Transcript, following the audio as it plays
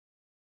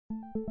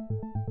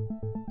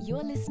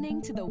You're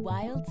listening to the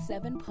Wild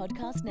 7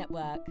 Podcast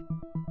Network.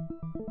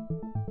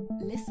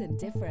 Listen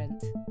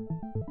different.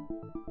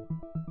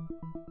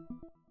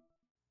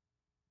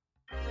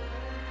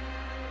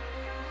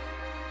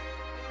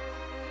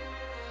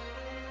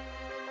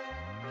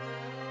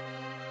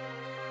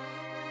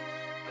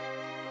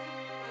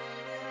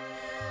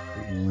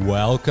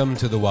 Welcome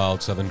to the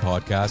Wild 7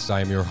 Podcast.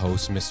 I am your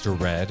host, Mr.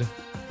 Red.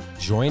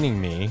 Joining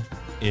me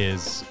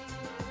is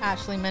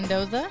Ashley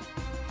Mendoza.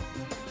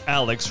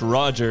 Alex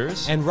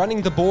Rogers. And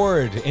running the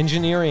board,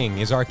 engineering,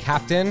 is our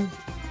captain,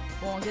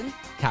 Morgan.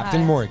 Captain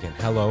Hi. Morgan.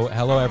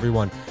 Hello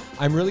everyone.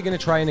 I'm really going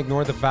to try and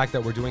ignore the fact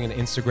that we're doing an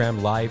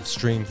Instagram live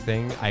stream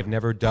thing. I've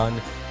never done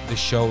the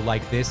show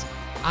like this.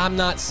 I'm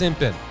not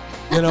simping.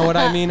 You know what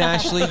I mean,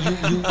 Ashley?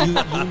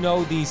 You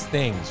know these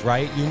things,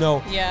 right? You know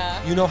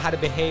how to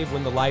behave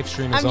when the live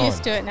stream is on. I'm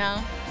used to it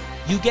now.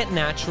 You get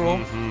natural.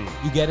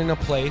 Mm-hmm. You get in a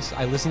place.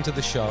 I listen to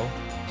the show.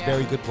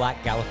 Very good,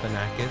 Black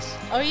Galifianakis.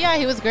 Oh yeah,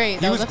 he was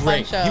great. That was a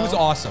great. fun show. He was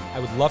awesome. I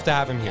would love to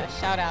have him here. Yeah,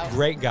 shout out.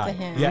 Great guy. to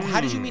him. Yeah.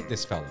 How did you meet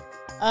this fella?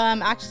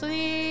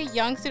 Actually,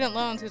 Young Student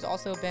Loans, who's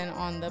also been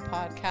on the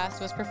podcast,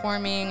 was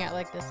performing at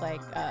like this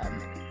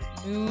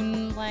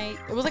moonlight.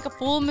 It was like a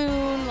full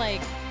moon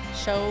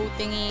show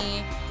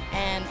thingy,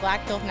 and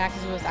Black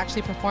Galifianakis was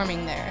actually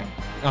performing there.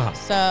 Uh-huh.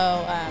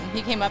 So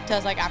he came up to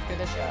us after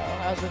the show.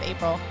 I was with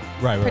April,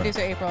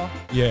 producer April.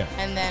 Yeah.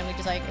 And then we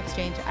just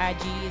exchanged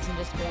IGs and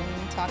just been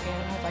talking.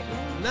 I was like,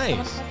 yeah,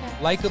 Nice.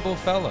 Likeable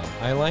fella.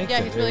 I liked it.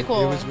 Yeah, he's really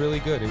cool. It was really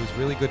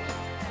good.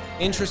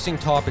 Interesting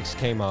topics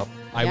came up.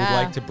 I would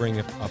like to bring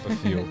up a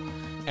few.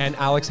 And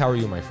Alex, how are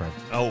you, my friend?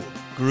 Oh,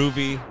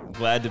 groovy.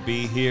 Glad to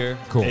be here.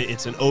 Cool.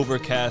 It's an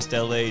overcast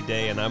LA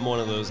day, and I'm one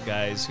of those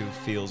guys who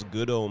feels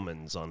good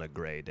omens on a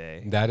gray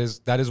day. That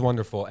is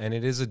wonderful, and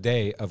it is a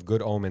day of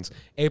good omens.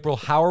 April,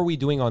 how are we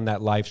doing on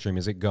that live stream?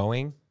 Is it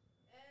going?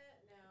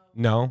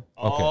 No.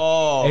 Okay.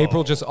 Oh.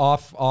 April just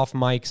off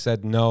mic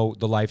said no.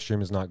 The live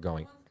stream is not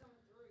going.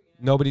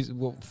 Nobody's.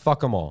 Well, fuck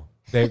them all.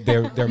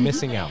 They're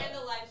missing out.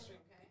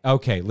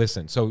 Okay,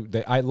 listen. So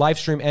the live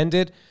stream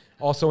ended.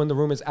 Also in the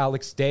room is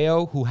Alex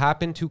Deo, who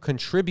happened to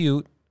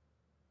contribute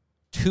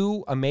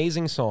 2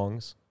 amazing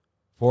songs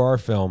for our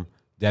film,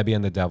 Debbie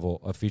and the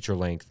Devil, a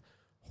feature-length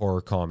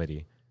horror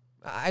comedy.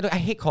 I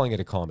hate calling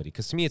it a comedy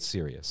because to me it's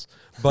serious,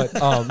 but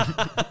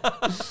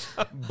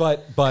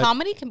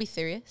comedy can be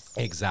serious.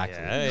 Exactly.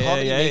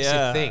 Comedy makes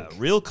you think.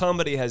 Real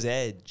comedy has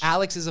edge.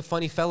 Alex is a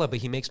funny fella, but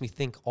he makes me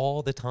think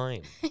all the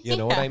time. You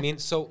know what I mean?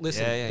 So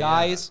listen,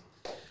 guys,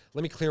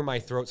 let me clear my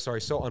throat.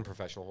 Sorry, so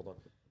unprofessional. Hold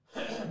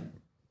on.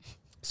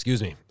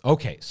 Excuse me.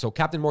 Okay, so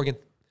Captain Morgan,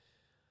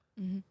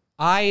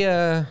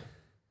 I've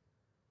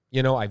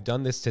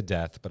done this to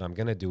death, but I'm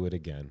gonna do it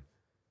again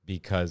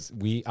because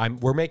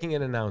we're making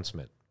an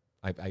announcement.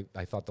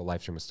 I thought the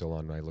live stream was still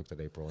on, and I looked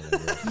at April,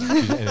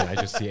 and I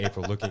just see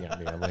April looking at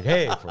me. I'm like,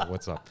 hey, April,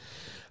 what's up?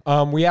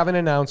 We have an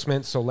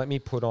announcement, so let me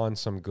put on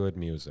some good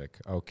music.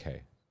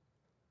 Okay.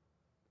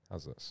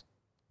 How's this?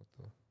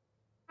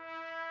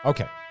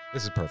 Okay,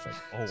 this is perfect.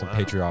 Some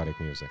patriotic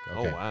music.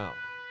 Okay. Oh, wow.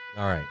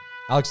 All right.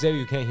 Alex,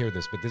 you can't hear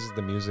this, but this is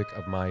the music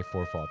of my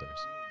forefathers.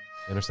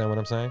 You understand what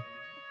I'm saying?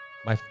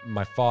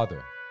 My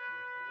father.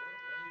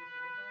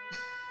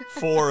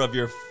 4 of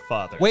your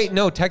fathers. Wait,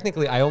 no,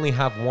 technically I only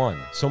have one.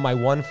 So my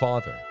one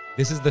father.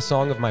 This is the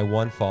song of my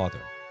one father.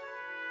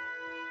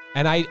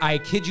 And I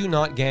kid you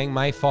not, gang,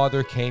 my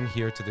father came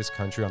here to this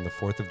country on the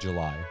 4th of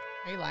July.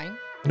 Are you lying?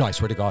 No, I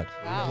swear to God.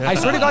 Wow. I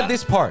swear to God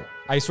this part.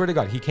 I swear to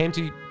God. He came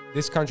to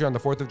this country on the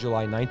 4th of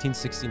July,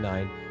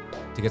 1969,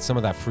 to get some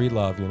of that free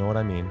love, you know what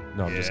I mean?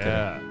 No, I'm just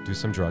kidding. Do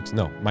some drugs.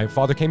 No, my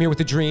father came here with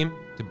a dream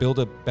to build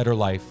a better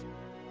life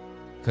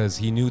because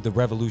he knew the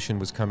revolution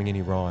was coming in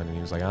Iran, and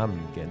he was like,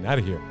 I'm getting out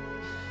of here.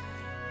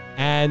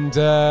 And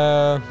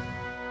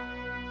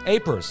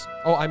Apers.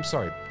 Oh, I'm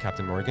sorry,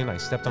 Captain Morgan. I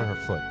stepped on her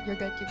foot. You're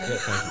good. Yeah,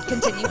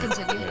 thank you.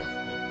 Continue.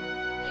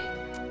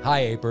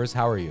 Hi, Apers.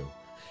 How are you?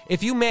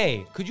 If you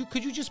may, could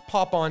you just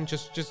pop on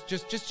come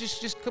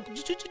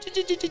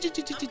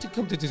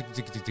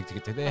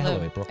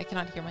hello, April. I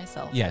cannot hear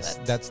myself. Yes,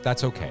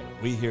 that's okay.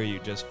 We hear you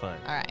just fine.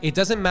 All right. It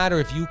doesn't matter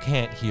if you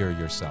can't hear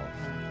yourself.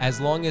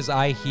 As long as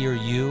I hear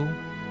you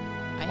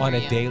on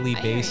a daily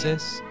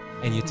basis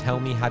and you tell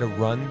me how to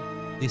run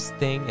this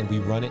thing and we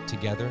run it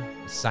together,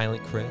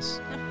 Silent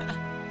Chris.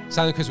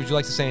 Silent Chris, would you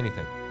like to say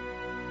anything?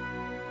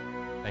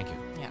 Thank you.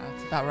 Yeah,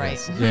 that's about right.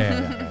 Yes.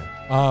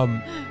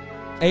 Yeah.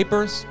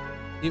 Apers,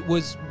 it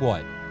was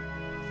what?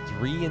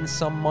 3 and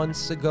some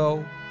months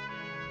ago?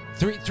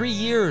 3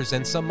 years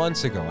and some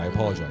months ago, I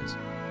apologize.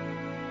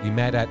 We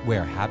met at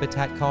where?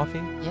 Habitat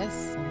Coffee?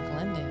 Yes, in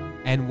Glendale.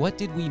 And what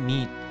did we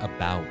meet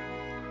about?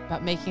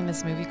 About making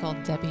this movie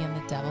called Debbie and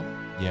the Devil.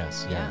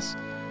 Yes.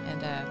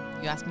 And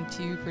you asked me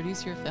to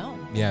produce your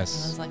film. Yes.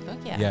 And I was like,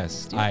 fuck yeah.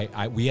 Yes.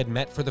 We had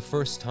met for the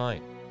first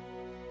time.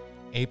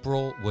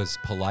 April was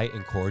polite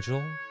and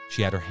cordial.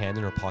 She had her hand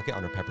in her pocket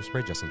on her pepper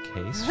spray just in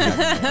case. She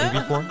hadn't met me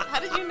before. How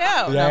did you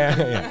know?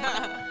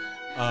 Yeah.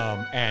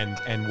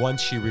 And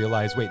once she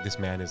realized, wait, this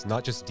man is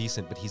not just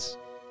decent, but he's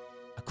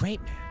a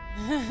great man.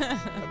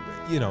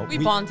 We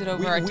bonded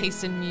over our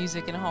taste in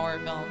music and horror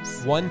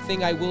films. One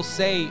thing I will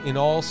say, in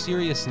all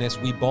seriousness,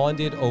 we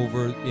bonded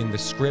over, in the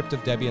script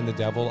of Debbie and the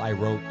Devil, I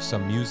wrote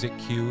some music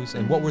cues.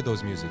 And what were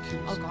those music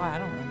cues? Oh God, I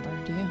don't remember.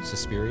 Do you?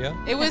 Suspiria?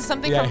 It was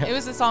something from. It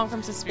was a song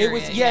from Suspiria. It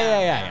was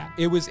yeah.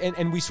 It was,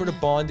 and we sort of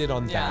bonded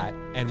on that,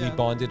 and we Yeah.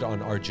 bonded on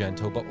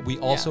Argento, but we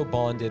also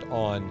bonded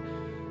on,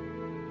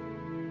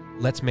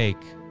 let's make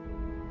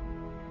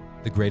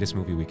the greatest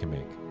movie we can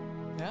make.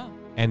 Yeah.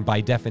 And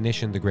by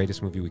definition, the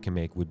greatest movie we can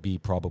make would be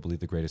probably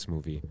the greatest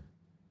movie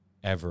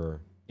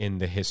ever in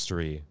the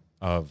history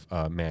of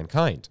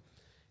mankind.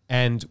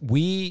 And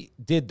we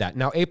did that.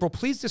 Now, April,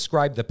 please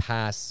describe the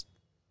past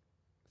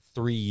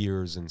 3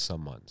 years and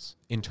some months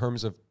in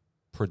terms of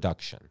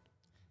production.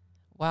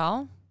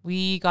 Well,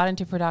 we got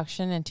into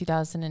production in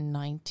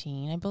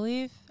 2019, I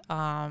believe.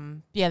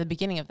 The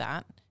beginning of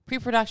that.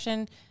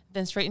 Pre-production,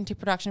 then straight into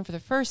production for the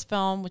first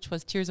film, which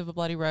was Tears of a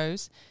Bloody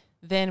Rose.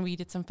 Then we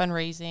did some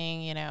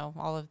fundraising,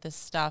 all of this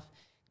stuff.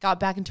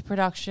 Got back into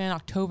production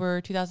October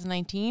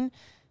 2019.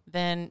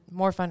 Then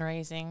more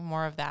fundraising,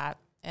 more of that.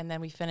 And then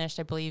we finished,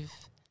 I believe,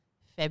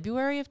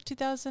 February of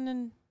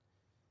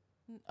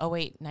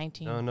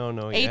 19.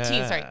 No.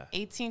 18, sorry.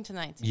 18 to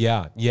 19.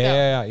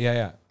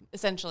 Yeah.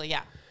 Essentially,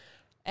 yeah.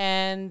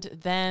 And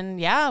then,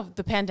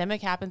 the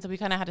pandemic happened, so we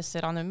kind of had to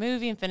sit on the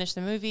movie and finish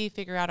the movie,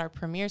 figure out our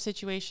premiere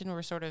situation.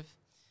 We're sort of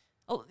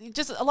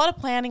just a lot of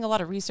planning, a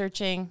lot of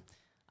researching.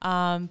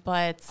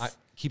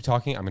 Keep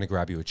talking. I'm going to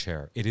grab you a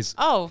chair. It is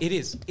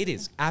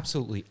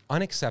absolutely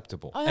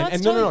unacceptable. Oh, no,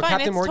 it's totally fine.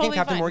 Captain It's Morgan,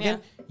 totally fine,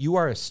 you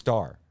are a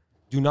star.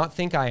 Do not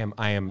think I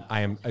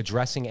am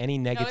addressing any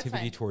it's negativity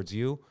fine. towards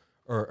you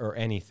or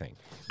anything.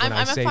 I'm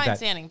I a say fine that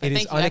standing, but it is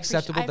thank you. I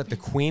unacceptable that the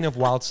Queen of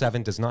Wild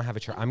 7 does not have a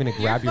chair. I'm going to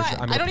grab your fine.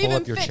 chair. I'm I going to don't pull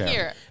even up your fit chair.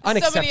 here.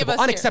 So many of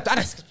Unacceptable.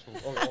 us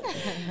here. Unacceptable.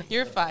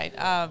 You're fine.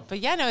 But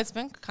it's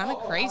been kind of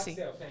crazy.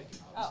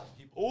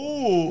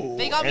 Ooh.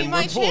 They got me and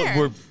my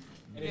we're chair.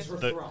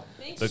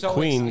 The So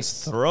Queen's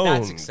that's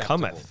throne acceptable.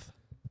 cometh.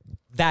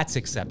 That's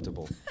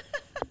acceptable.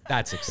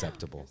 That's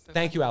acceptable.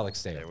 Thank you,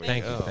 Alex Dayo.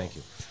 Thank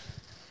you.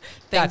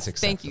 That's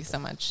acceptable. Thank you so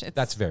much.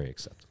 That's very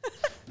acceptable.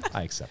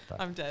 I accept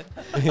that. I'm dead.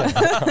 Okay.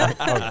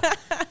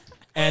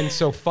 And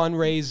so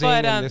fundraising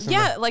and this and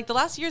that. The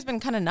last year's been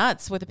kind of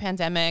nuts with the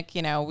pandemic.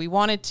 We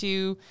wanted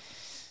to,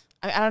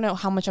 I don't know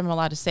how much I'm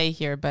allowed to say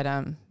here, but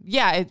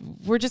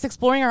we're just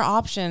exploring our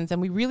options,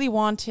 and we really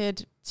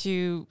wanted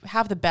to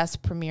have the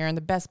best premiere and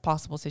the best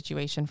possible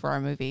situation for our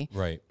movie.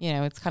 Right.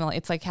 It's kind of,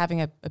 it's like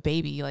having a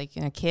baby, like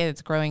a kid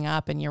that's growing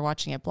up, and you're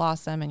watching it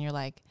blossom, and you're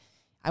like,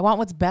 I want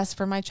what's best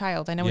for my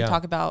child. I know we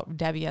talk about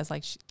Debbie as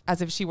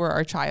as if she were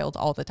our child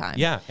all the time.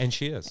 Yeah, and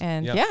she is.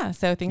 And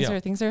so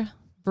things are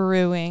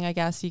brewing, I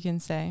guess you can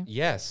say.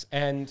 Yes,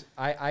 and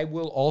I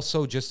will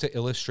also, just to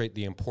illustrate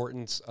the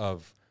importance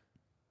of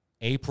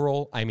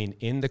April,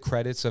 in the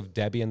credits of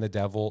Debbie and the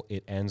Devil,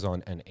 it ends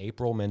on an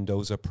April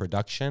Mendoza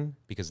production,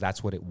 because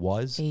that's what it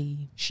was.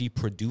 Hey. She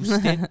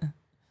produced it.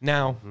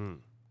 Now,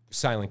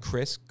 Silent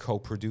Chris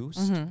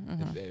co-produced,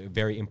 a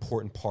very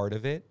important part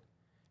of it.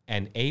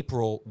 And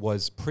April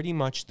was pretty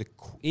much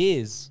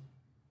is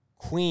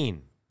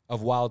queen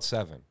of Wild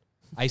 7.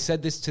 I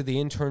said this to the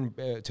intern,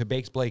 to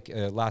Bakes Blake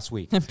last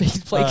week. Bakes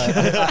Blake.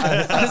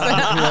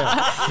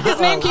 His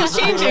name keeps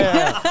changing.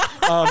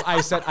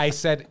 I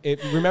said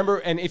it. Remember,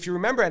 and if you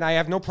remember, and I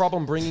have no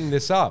problem bringing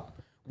this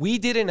up, we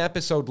did an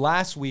episode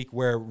last week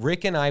where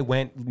Rick and I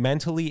went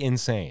mentally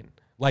insane.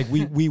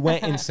 We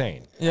went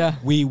insane. Yeah.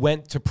 We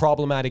went to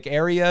problematic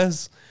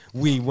areas.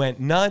 We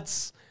went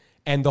nuts.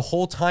 And the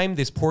whole time,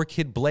 this poor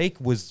kid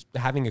Blake was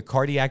having a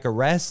cardiac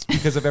arrest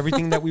because of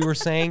everything that we were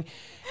saying.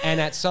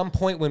 And at some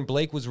point when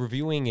Blake was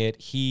reviewing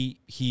it, he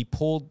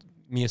pulled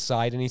me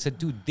aside and he said,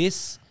 dude,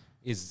 this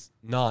is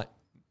not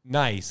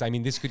nice.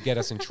 This could get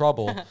us in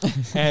trouble.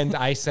 And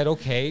I said,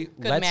 okay.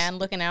 Good man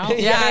looking out.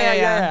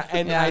 Yeah.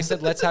 And I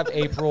said, let's have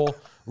April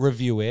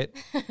review it.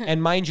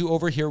 And mind you,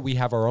 over here, we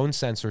have our own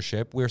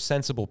censorship. We're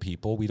sensible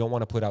people. We don't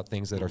want to put out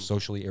things that are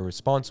socially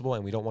irresponsible,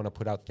 and we don't want to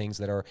put out things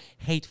that are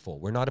hateful.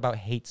 We're not about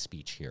hate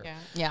speech here.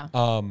 Yeah.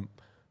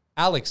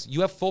 Alex,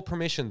 you have full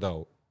permission,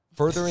 though,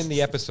 further in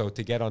the episode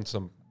to get on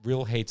some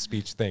real hate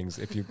speech things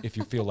if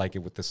you feel like it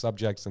with the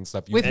subjects and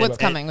stuff. With what's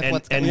coming.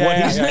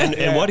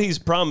 And what he's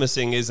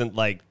promising isn't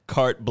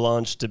carte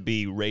blanche to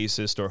be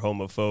racist or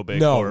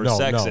homophobic or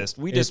sexist.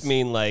 We just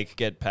mean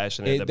get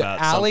passionate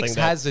about Alex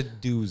something. Alex has a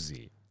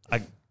doozy.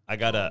 I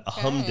got a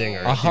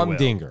humdinger. A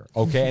humdinger.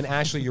 Okay, and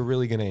Ashley, you're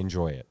really gonna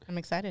enjoy it. I'm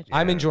excited.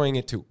 I'm enjoying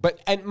it too.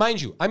 And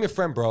mind you, I'm your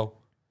friend, bro.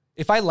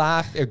 If I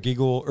laugh or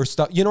giggle or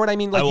stuff, you know what I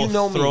mean? I will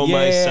throw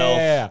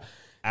myself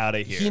out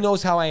of here. He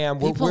knows how I am.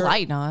 Be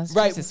polite, Nas.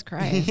 Right. Jesus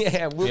Christ.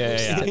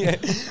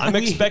 I'm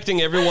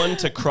expecting everyone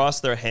to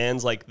cross their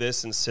hands like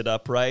this and sit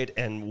upright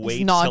and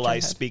wait nod till your I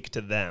head. speak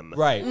to them.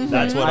 Right.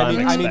 That's what I'm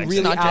expecting.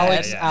 Really, Nod your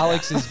head.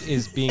 Alex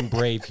is being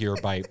brave here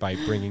by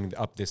bringing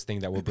up this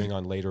thing that we'll bring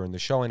on later in the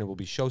show, and it will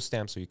be show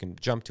stamped, so you can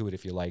jump to it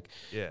if you like,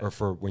 or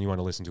for when you want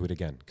to listen to it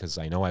again, because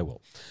I know I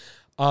will.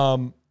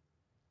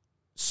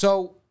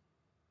 So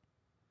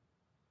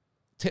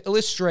to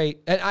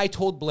illustrate, and I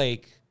told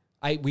Blake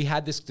we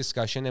had this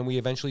discussion, and we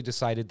eventually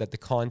decided that the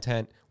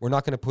content, we're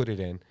not going to put it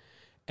in.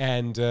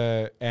 And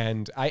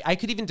I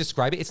could even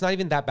describe it. It's not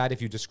even that bad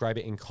if you describe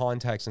it in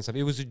context and stuff.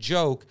 It was a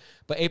joke,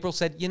 but April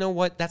said, you know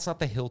what? That's not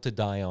the hill to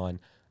die on.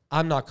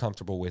 I'm not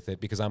comfortable with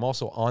it because I'm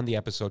also on the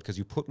episode because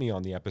you put me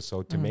on the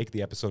episode to make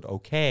the episode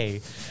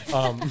okay.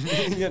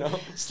 You know,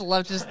 Just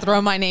love to just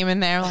throw my name in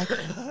there. Like,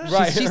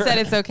 Right. she said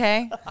it's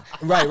okay.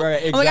 right.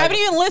 Exactly. I'm like, I haven't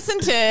even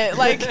listened to it.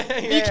 Like,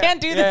 you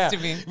can't do this to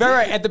me.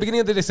 Right. At the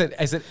beginning of the day,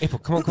 I said, April,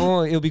 come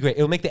on, it'll be great.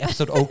 It'll make the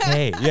episode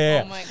okay.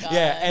 Yeah. Oh my God.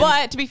 Yeah. And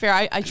But to be fair,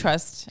 I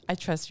trust your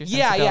sensibilities.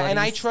 yeah, and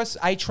I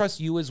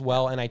trust you as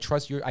well, and I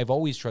trust I've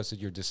always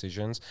trusted your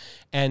decisions,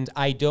 and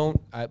I don't.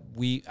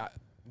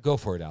 Go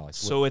for it, Alex.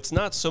 So it's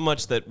not so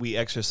much that we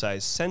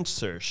exercise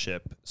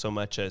censorship so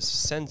much as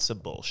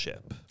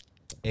sensibleship.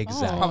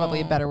 Exactly.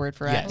 Probably a better word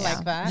for Yes. it. I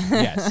like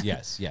that.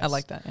 Yes. I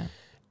like that, yeah.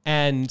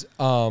 And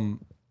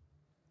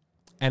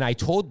I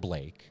told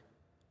Blake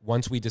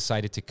once we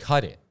decided to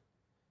cut it,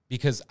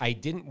 because I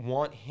didn't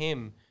want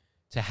him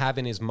to have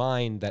in his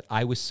mind that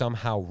I was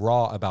somehow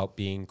raw about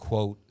being,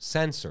 quote,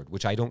 censored,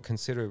 which I don't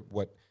consider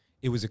what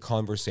it was a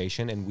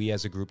conversation, and we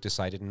as a group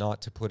decided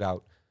not to put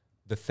out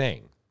the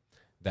thing.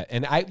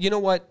 You know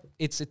what?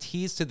 It's a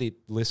tease to the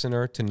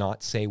listener to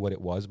not say what it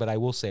was, but I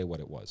will say what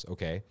it was,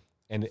 okay?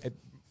 And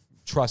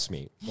trust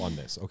me on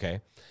this,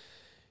 okay?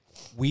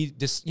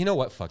 You know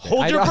what? Fuck it.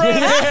 Hold your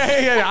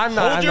breath. I'm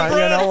not. You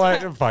know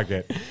what? Fuck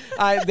it.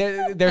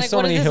 There's Like, so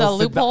what many is this, hills.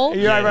 a loophole?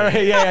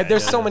 Yeah.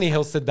 There's so many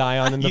hills to die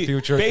on in the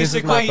future. This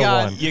is not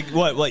the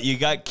one. You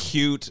got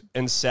cute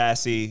and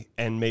sassy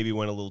and maybe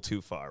went a little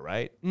too far,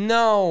 right?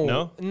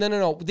 No.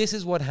 This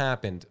is what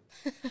happened.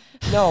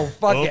 No,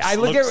 fuck it. I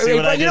look at see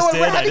what I you know what? just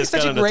We're did? I having just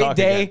such got a him to great talk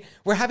day. again.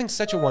 We're having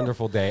such a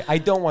wonderful day. I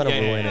don't want to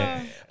ruin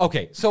yeah. it.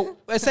 Okay, so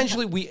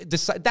essentially we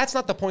decide that's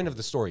not the point of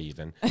the story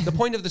even. The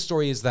point of the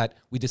story is that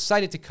we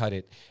decided to cut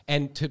it,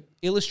 and to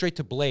illustrate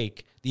to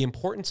Blake the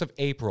importance of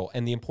April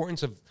and the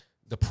importance of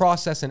the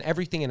process and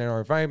everything in our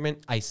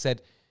environment, I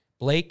said,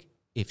 Blake,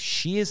 if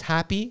she is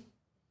happy,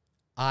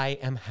 I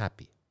am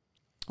happy.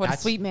 What a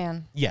sweet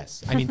man.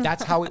 Yes. I mean,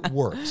 that's how it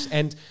works.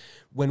 And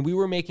when we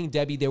were making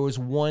Debbie, there was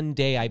one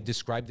day, I've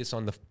described this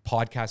on the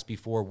podcast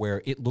before,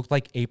 where it looked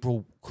like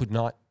April could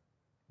not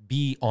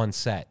be on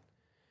set.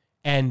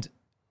 And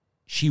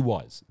she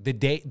was.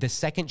 The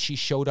second she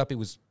showed up, it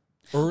was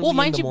early Well,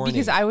 mind in the you, morning.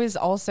 because I was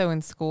also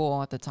in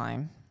school at the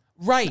time.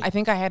 Right. I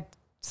think I had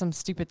some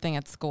stupid thing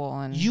at school.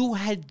 And You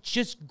had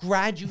just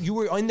graduated. You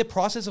were in the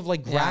process of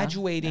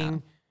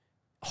graduating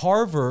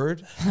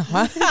Harvard.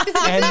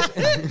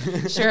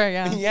 And sure,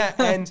 yeah. yeah,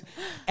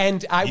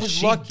 and I was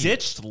She lucky.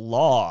 ditched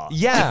law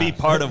Yeah. to be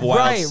part of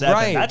Wild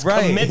 7. That's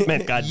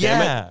commitment, goddammit.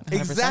 Yeah, 100%.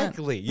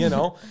 exactly. You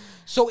know,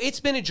 so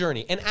it's been a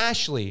journey. And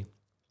Ashley,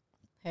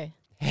 Hey.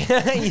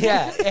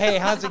 yeah, hey,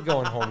 how's it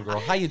going,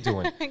 homegirl? How you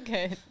doing?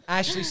 Good.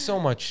 Ashley, so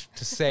much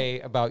to say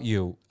about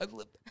you.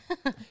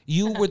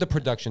 You were the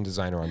production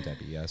designer on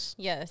Debbie, yes?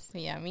 Yes.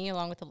 Yeah. Me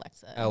along with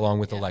Alexa. Along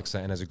with Alexa,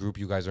 and as a group,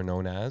 you guys are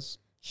known as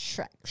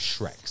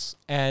Shreks.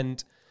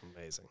 And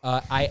Amazing.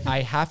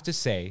 I have to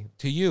say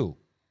to you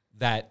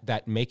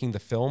that making the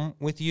film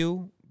with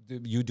you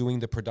doing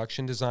the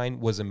production design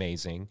was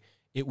amazing.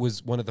 It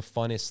was one of the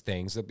funnest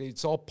things.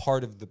 It's all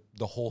part of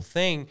the whole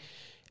thing.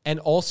 And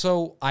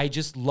also, I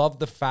just love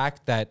the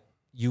fact that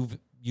you've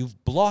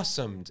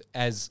blossomed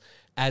as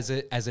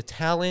a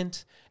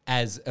talent,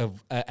 as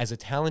a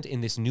talent in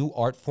this new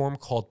art form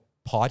called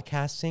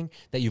podcasting,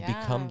 that you've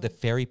become the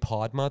fairy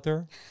pod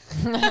mother.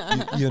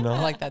 you know, I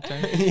like that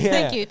term.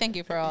 Yeah. Thank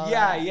you for all.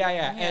 Yeah.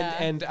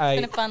 that. And it's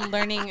been a fun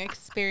learning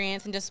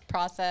experience and just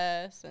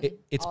process. And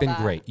it's all been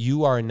that. great.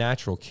 You are a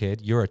natural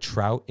kid. You're a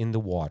trout in the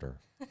water.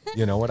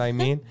 You know what I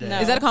mean? No.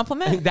 Is that a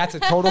compliment? That's a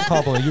total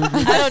compliment.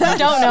 I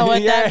don't know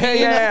what that means.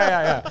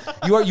 Yeah.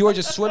 You are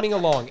just swimming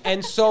along.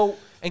 And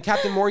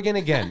Captain Morgan,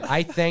 again,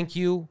 I thank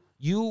you.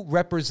 You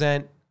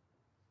represent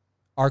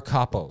our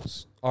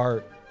capos,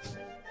 our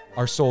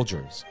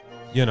soldiers,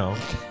 you know,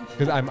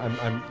 because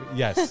I'm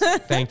yes,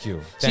 thank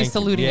you. She's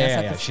saluting us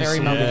at this very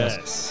moment.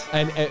 Yes.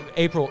 And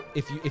April,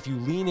 if you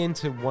lean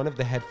into one of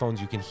the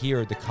headphones, you can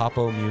hear the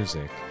capo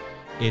music.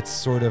 It's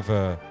sort of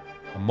a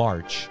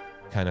march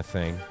kind of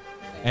thing.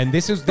 And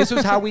this was the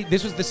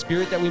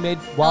spirit that we made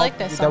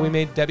that we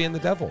made Debbie and the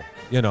Devil.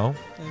 You know,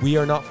 we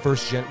are not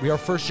we are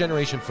first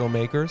generation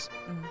filmmakers,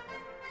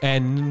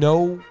 and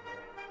no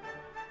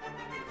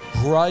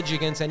grudge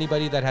against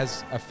anybody that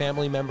has a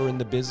family member in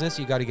the business.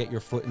 You got to get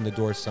your foot in the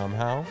door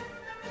somehow.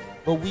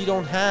 But we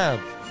don't have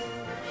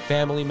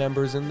family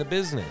members in the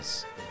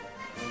business.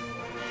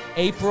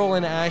 April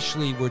and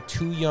Ashley were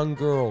two young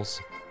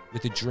girls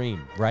with a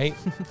dream, right?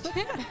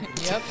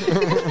 Yep.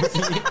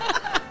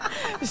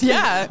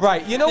 Yeah.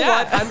 Right. You know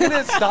what? I'm going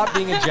to stop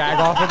being a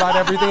jagoff about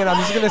everything, and I'm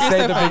just going to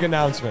say the big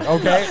announcement,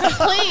 okay?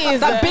 Please.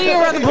 Stop beating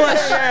around the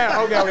bush.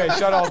 Yeah. Okay.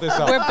 Shut all this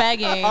up. We're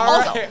begging.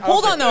 Also, right,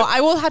 hold okay. on though.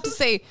 I will have to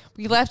say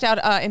we left out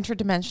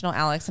Interdimensional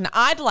Alex, and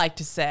I'd like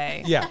to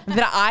say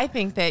that I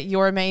think that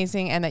you're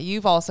amazing and that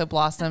you've also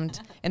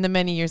blossomed in the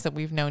many years that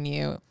we've known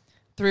you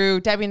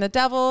through Debbie and the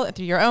Devil,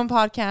 through your own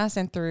podcast,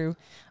 and through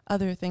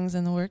other things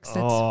in the works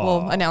that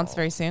we'll announce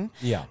very soon.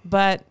 Yeah.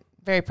 But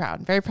very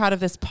proud of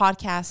this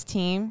podcast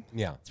team.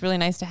 Yeah. It's really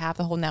nice to have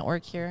the whole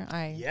network here.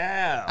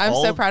 Yeah. I'm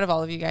so proud of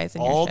all of you guys.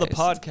 And all your the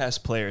shows.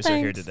 podcast players are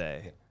here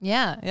today.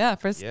 Yeah.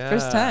 First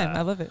time.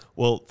 I love it.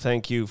 Well,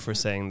 thank you for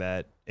saying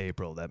that,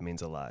 April. That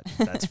means a lot.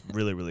 That's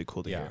really, really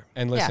cool to hear.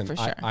 And listen, for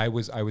sure. I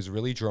was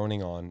really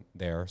droning on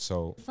there,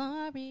 so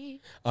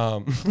Sorry.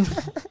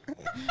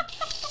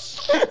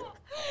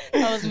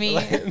 That was me.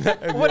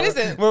 What is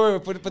it?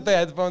 Wait, put the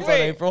headphones on,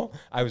 April.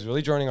 I was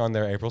really droning on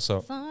there, April,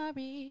 so.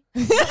 Sorry.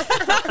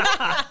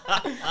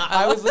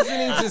 I was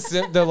listening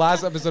to the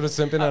last episode of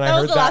Simpin', and I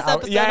heard was the that. last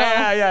episode,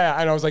 Yeah.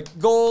 And I was like,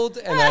 gold.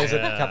 And I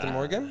said, Captain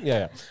Morgan?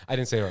 Yeah. I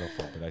didn't say it on the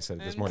phone, but I said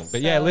it this morning.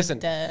 But yeah, listen.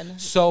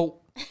 Dead. So,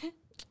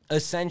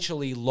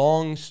 essentially,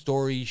 long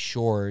story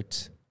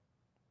short,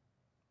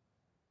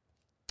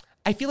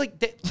 I feel like...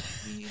 Do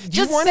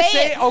you want to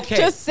say it? Okay.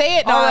 Just say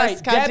it. No, all right.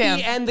 goddamn.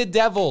 Debbie and the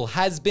Devil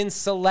has been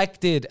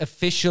selected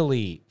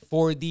officially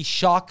for the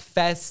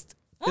Shockfest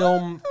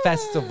Film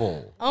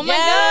Festival. Oh my The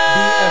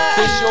God.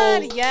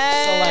 official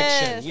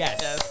Yes. selection.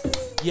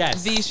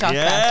 Yes. The Shockfest.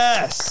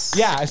 Yes.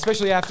 Yeah,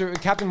 especially after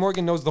Captain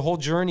Morgan knows the whole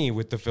journey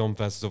with the film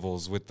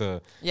festivals, with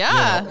the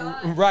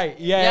right.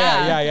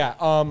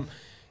 Yeah.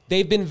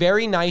 They've been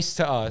very nice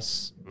to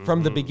us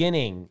from the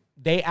beginning.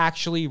 They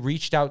actually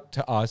reached out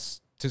to us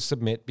to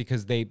submit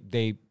because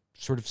they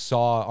sort of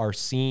saw our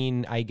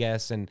scene, I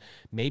guess, and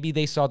maybe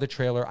they saw the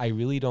trailer. I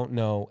really don't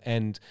know.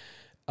 And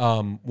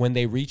when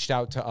they reached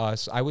out to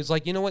us, I was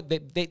like, you know what?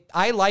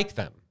 I like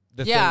them.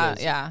 The thing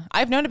is. Yeah.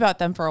 I've known about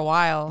them for a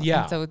while.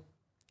 Yeah. And so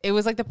it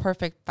was like the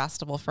perfect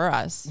festival for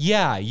us.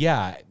 Yeah.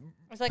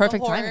 It's like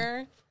Perfect a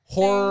timing.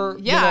 Horror,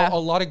 Yeah. a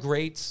lot of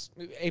greats.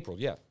 April,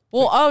 yeah.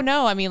 Well,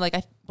 no. I mean, like,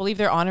 I believe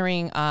they're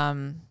honoring,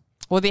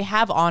 they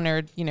have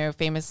honored,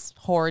 famous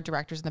horror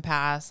directors in the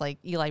past, like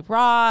Eli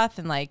Roth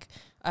and like,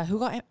 who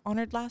got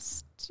honored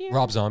last year?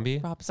 Rob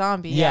Zombie.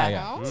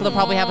 Yeah. So they'll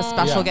probably have a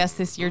special guest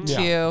this year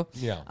too.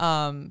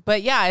 Yeah.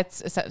 But yeah,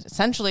 it's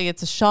essentially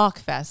it's a shock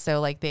fest. So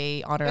like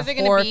they honor Is it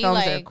gonna horror be, films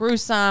that are like,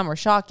 gruesome or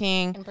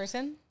shocking. in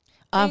person?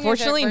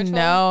 Unfortunately, virtual?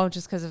 no,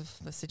 just because of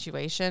the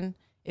situation.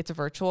 It's a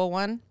virtual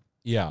one.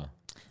 Yeah.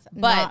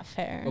 But Not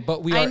fair.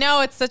 But we are, I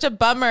know it's such a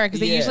bummer because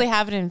they Yeah. usually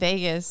have it in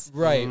Vegas.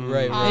 Right. Yeah.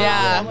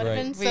 That would have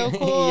been so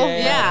cool.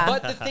 Yeah.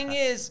 But the thing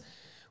is,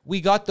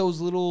 we got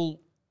those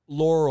little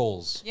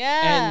laurels.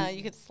 Yeah, And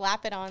you could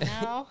slap it on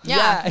now.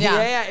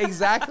 yeah,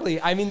 exactly.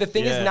 I mean, the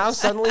thing is Yes. now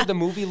suddenly the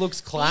movie looks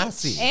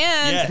classy.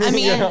 And Yes. I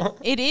mean, You know?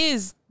 it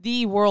is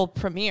the world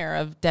premiere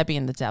of Debbie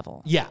and the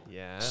Devil. Yeah.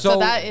 Yeah. So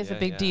that is a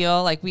big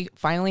deal. Like we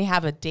finally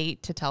have a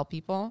date to tell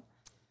people.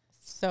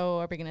 So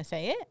are we gonna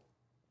say it?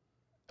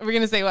 We're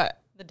gonna say what?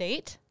 The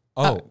date?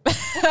 Oh,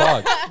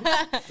 fuck.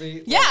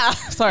 See, Yeah.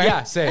 Sorry.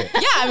 yeah, say it.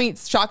 Yeah. I mean,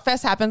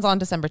 Shockfest happens on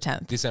December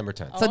 10th. December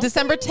 10th. So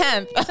December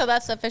 10th. So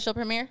that's the official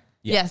premiere?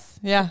 Yes.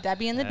 Yeah.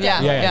 Debbie and the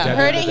Devil. Yeah. Debbie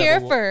Heard and it the here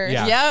Devil. first.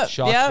 Yeah. Yep,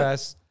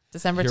 Shockfest.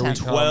 December Here we 10th.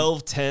 come.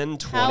 12, 10,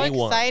 How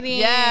 21. exciting.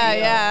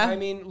 Yeah. I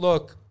mean,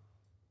 look,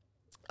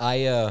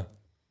 I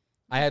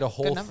had a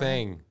whole number.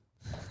 thing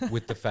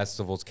with the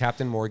festivals.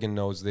 Captain Morgan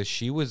knows this.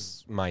 She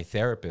was my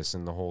therapist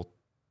in the whole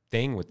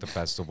thing with the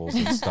festivals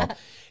and stuff.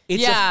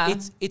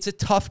 It's a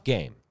tough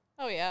game.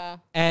 Oh, yeah.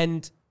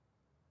 And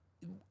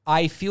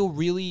I feel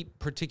really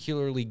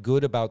particularly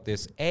good about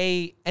this.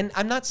 And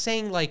I'm not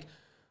saying like,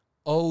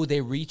 oh,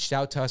 they reached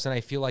out to us and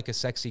I feel like a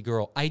sexy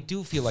girl. I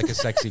do feel like a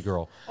sexy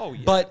girl. Oh,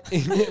 yeah.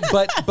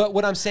 But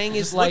what I'm saying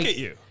is like, Look at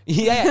you.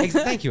 Yeah.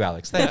 Thank you,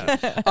 Alex.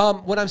 Thank you.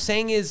 What I'm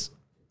saying is,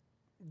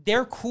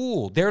 they're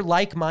cool. They're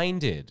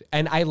like-minded,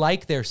 and I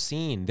like their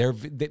scene. They're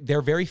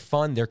very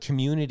fun. Their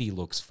community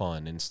looks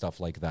fun and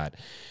stuff like that.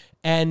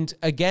 And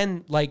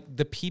again, like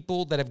the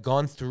people that have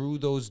gone through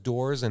those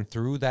doors and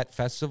through that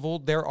festival,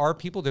 they're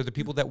the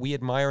people that we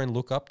admire and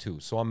look up to.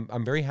 So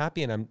I'm very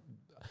happy, and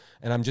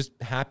I'm just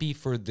happy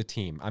for the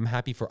team. I'm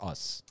happy for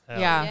us.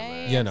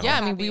 Yeah. You know. Yeah.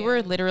 I mean,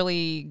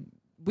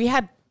 we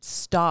had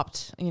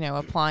stopped,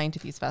 applying to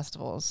these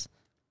festivals.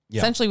 Yeah.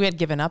 Essentially, we had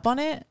given up on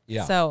it.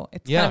 Yeah. So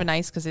it's kind of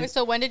nice because Wait, it's.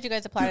 so when did you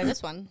guys apply to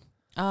this one?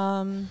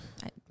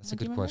 That's a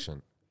good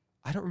question.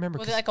 I don't remember.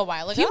 Was it like a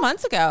while A ago? few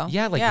months ago.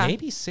 Yeah,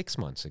 maybe 6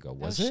 months ago.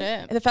 Was it?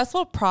 Shit. The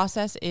festival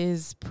process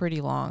is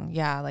pretty long.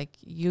 Yeah, like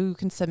you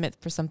can submit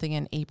for something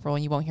in April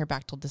and you won't hear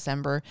back till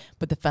December,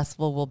 but the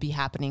festival will be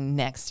happening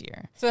next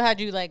year. So had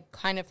you like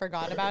kind of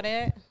forgot about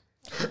it?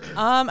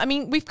 I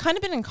mean, we've kind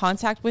of been in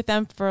contact with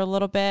them for a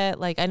little bit.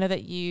 Like I know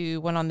that you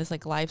went on this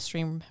like live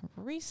stream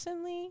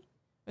recently.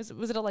 Was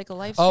it like a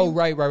live stream? Oh,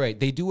 right.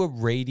 They do a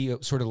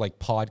radio sort of like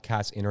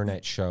podcast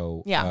internet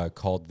show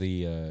called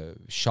the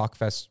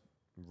Shockfest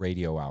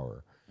Radio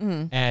Hour.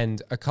 Mm-hmm.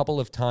 And a couple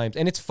of times,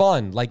 and it's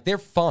fun. Like they're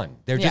fun.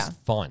 They're just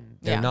fun.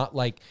 They're not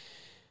like,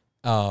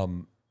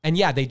 and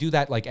they do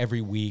that like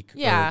every week.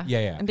 Yeah.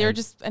 Yeah. And they were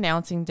just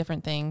announcing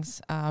different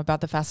things about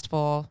the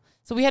festival.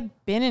 So we had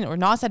been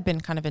Nos had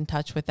been kind of in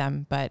touch with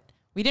them, but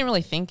we didn't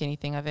really think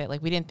anything of it.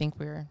 Like we didn't think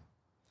we were.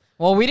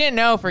 Well, we didn't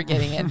know if we're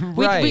getting it.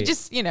 Right. We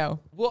just,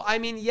 Well, I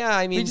mean, we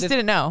just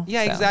didn't know.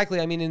 Yeah, so. exactly.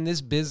 I mean, in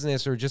this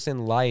business or just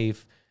in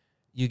life,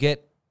 you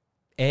get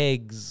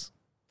eggs,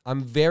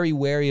 I'm very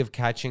wary of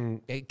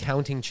counting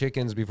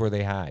chickens before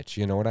they hatch.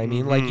 You know what I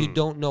mean? Like you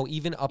don't know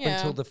even up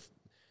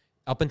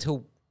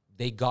until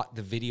they got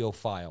the video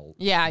file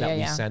that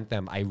we sent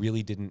them. I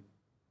really didn't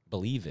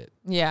believe it.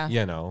 Yeah.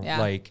 You know,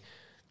 like.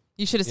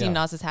 You should have seen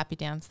Naz's happy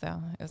dance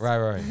though.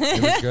 Right. It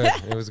was good.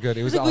 It was good.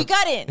 It was. We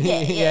got it.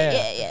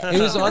 Yeah.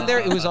 It was on there.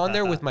 It was on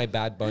there with my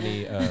Bad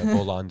Bunny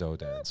Volando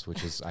dance,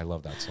 which is I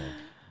love that song.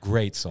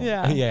 Great song.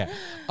 Yeah.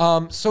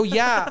 So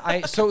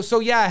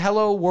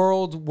hello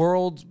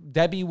world.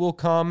 Debbie will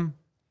come,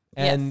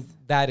 and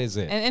that is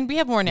it. And we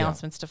have more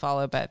announcements to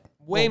follow, but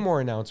way more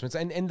announcements.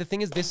 And the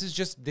thing is, this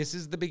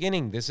is the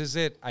beginning. This is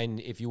it. And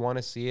if you want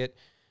to see it,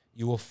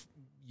 you'll.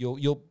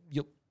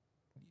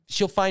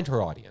 She'll find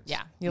her audience.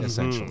 Yeah.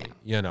 Essentially,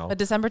 you know. But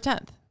December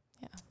 10th.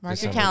 Yeah.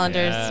 Mark your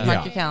calendars.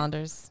 Mark your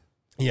calendars.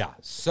 Yeah.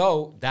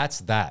 So that's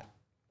that.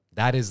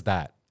 That is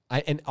that.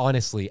 And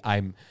honestly,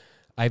 I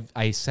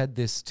said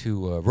this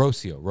to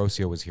Rocio.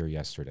 Rocio was here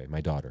yesterday. My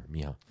daughter,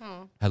 Miha.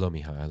 Oh. Hello,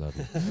 Miha. I love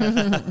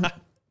you.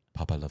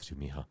 Papa loves you,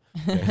 Miha.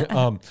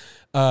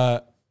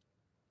 Okay.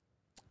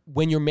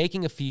 When you're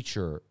making a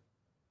feature,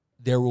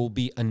 there will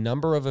be a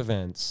number of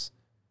events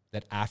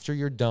that after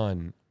you're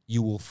done,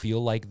 you will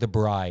feel like the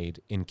bride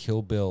in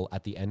Kill Bill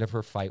at the end of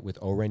her fight with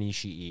Oren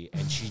Ishii,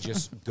 and she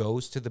just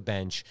goes to the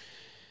bench,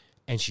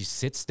 and she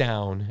sits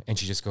down, and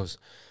she just goes,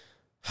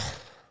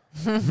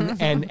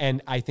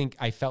 and I think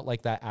I felt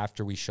like that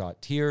after we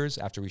shot Tears,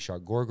 after we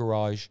shot Gore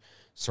Garage,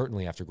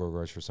 certainly after Gore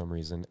Garage for some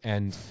reason,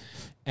 and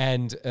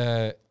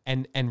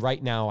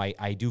right now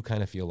I do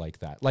kind of feel like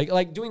that,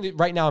 like doing it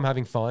right now. I'm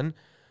having fun.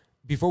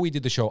 Before we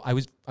did the show,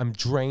 I'm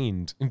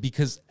drained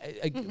because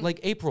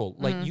like April,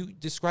 like you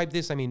described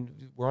this. I mean,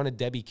 we're on a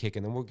Debbie kick,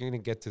 and then we're going to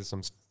get to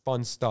some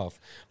fun stuff.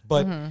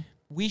 But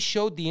we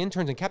showed the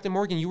interns, and Captain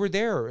Morgan, you were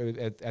there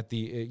at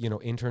the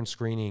intern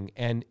screening,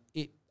 and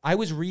I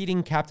was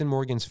reading Captain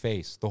Morgan's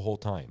face the whole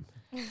time,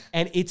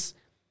 and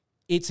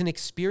it's an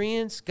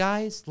experience,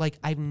 guys. Like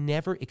I've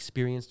never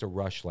experienced a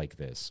rush like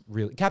this.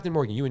 Really, Captain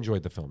Morgan, you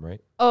enjoyed the film,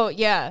 right? Oh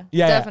yeah,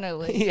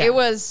 definitely. Yeah. It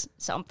was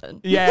something.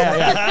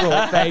 Yeah. Cool.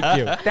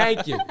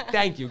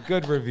 Thank you.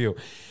 Good review.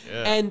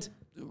 Yeah. And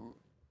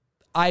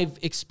I've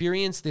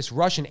experienced this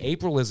rush, and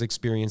April has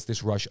experienced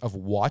this rush of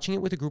watching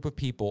it with a group of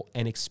people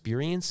and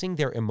experiencing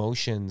their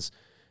emotions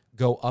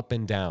go up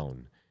and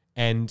down.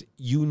 And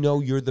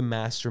you're the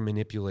master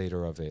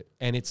manipulator of it,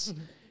 and it's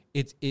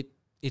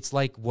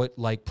like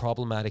what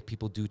problematic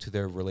people do to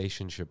their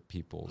relationship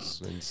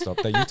peoples and stuff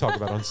that you talk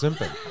about on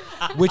Simpin,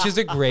 which is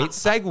a great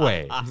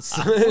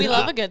segue. We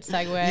love a good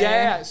segue.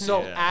 Yeah.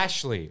 So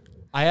Ashley,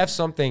 I have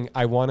something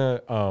I want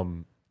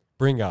to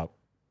bring up.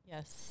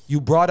 Yes.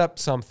 You brought up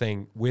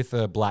something with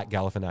a Black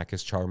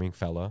Galifianakis charming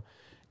fella,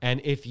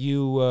 and if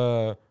you,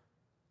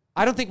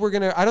 I don't think we're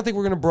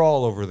gonna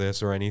brawl over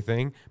this or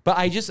anything, but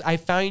I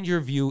find your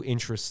view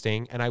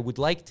interesting, and I would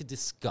like to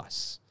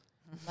discuss.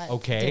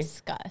 Let's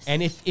discuss.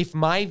 And if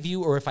my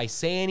view, or if I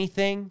say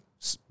anything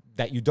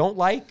that you don't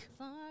like,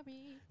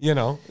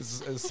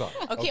 sorry.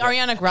 Okay,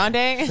 Ariana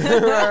Grande.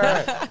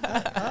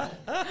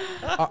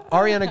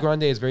 Ariana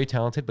Grande is very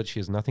talented, but she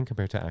is nothing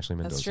compared to Ashley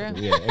Mendoza. That's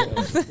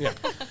true. Yeah.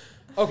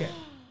 Okay.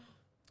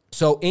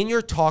 So in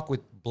your talk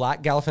with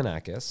Black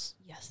Galifianakis,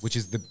 which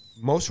is the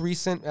most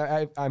recent,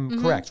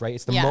 I'm correct, right?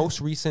 It's the most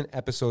recent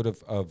episode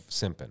of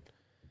Simpin.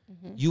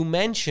 You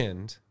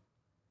mentioned,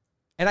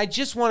 and I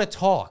just want to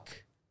talk.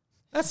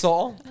 That's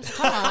all. Let's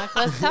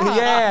talk.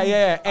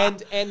 Yeah.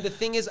 And the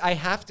thing is, I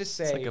have to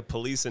say, it's like a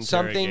police something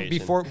interrogation.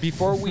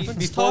 before we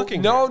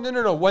talking No.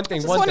 One thing.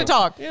 I just want to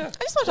talk. Yeah.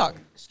 I just want to talk.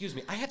 Excuse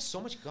me. I have so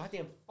much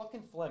goddamn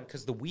fucking phlegm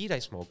because the weed I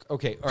smoke.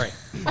 Okay. All right.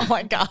 Oh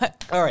my god.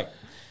 All right.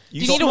 Do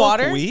you need a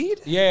water? Weed?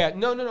 Yeah.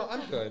 No.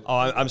 I'm good. Oh,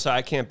 I'm sorry.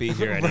 I can't be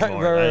here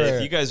anymore. Right.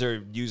 If you guys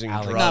are using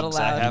Alex. drugs,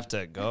 I have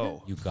to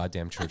go. You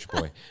goddamn church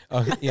boy.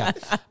 Yeah.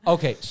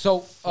 Okay. So,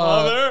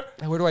 Father?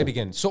 where do I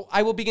begin? So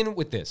I will begin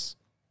with this.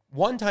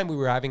 One time we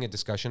were having a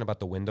discussion about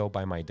the window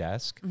by my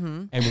desk,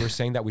 and we were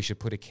saying that we should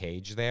put a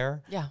cage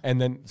there. Yeah.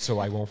 And then so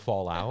I won't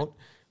fall out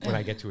when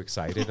I get too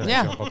excited and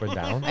I jump up and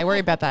down. I worry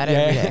about that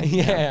every day.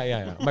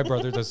 Yeah. My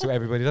brother does too.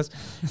 Everybody does.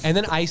 And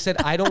then I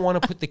said, I don't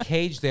want to put the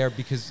cage there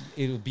because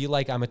it would be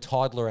like I'm a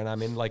toddler and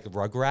I'm in like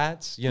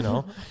Rugrats,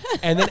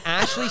 And then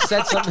Ashley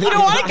said something. You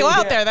don't want to go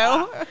out there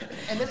though.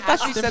 And then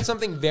Ashley said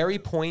something very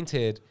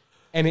pointed,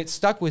 and it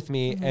stuck with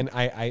me. And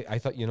I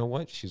thought, you know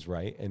what? She's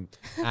right. And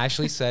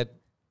Ashley said,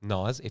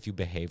 Naz, if you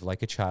behave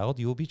like a child,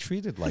 you will be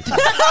treated like that.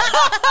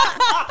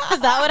 Is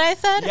that what I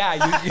said?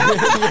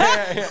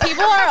 Yeah.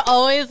 People are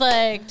always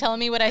like telling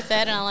me what I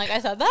said, and I'm like, I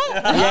said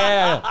that?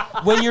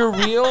 Yeah. When you're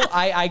real,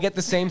 I get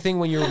the same thing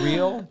when you're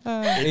real.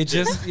 It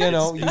just, you at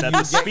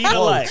the speed of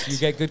quotes. light. You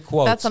get good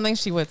quotes. That's something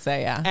she would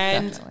say, yeah.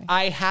 And definitely.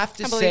 I have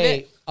to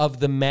say, of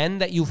the men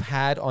that you've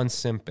had on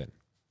Simpin,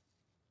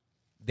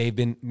 they've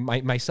been,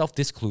 myself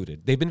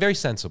discluded, they've been very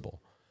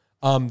sensible.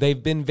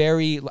 They've been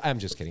very, I'm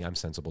just kidding, I'm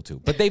sensible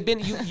too. But they've been,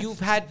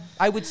 you've had,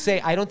 I would say,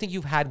 I don't think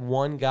you've had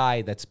one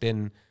guy that's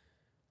been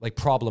like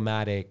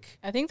problematic.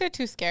 I think they're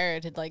too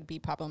scared to like be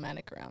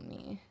problematic around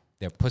me.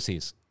 They're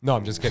pussies. No,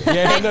 I'm just kidding.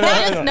 Yeah, They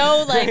just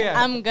know, like,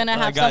 I'm going to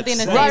have something to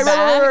say right,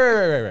 back.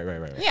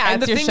 Right. Yeah,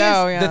 and it's your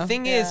show. The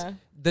thing is,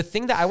 the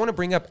thing that I want to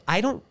bring up, I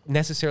don't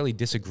necessarily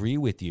disagree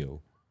with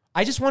you.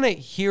 I just want to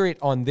hear it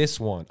on this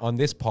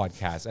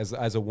podcast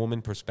as a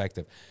woman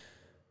perspective.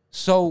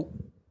 So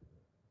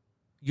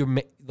you're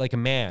like a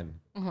man.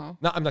 No,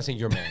 I'm not saying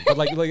you're a man, but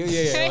like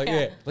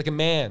a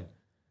man.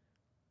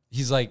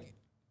 He's like,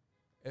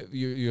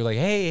 you're like,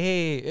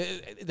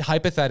 hey,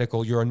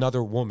 hypothetical, you're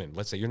another woman.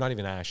 Let's say you're not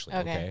even Ashley,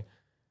 okay?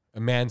 A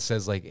man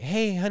says like,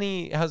 hey,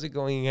 honey, how's it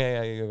going? Hey,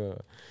 how you doing?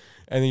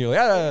 And then you're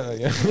like,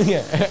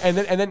 yeah. And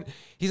then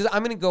he says,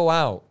 I'm going to go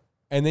out.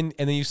 And then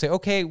you say,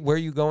 okay, where are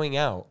you going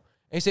out?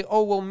 And you say,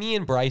 oh, well, me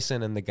and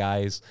Bryson and the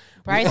guys.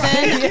 Bryson? Oh,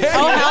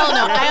 hell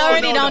no. I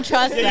already don't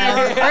trust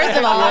them. First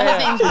of all,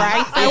 his name's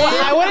Bryson.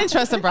 I wouldn't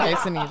trust a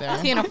Bryson either. Is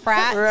he in a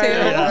frat,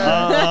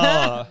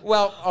 too?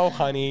 Well, oh,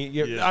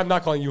 honey. I'm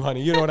not calling you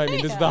honey. You know what I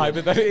mean? This is the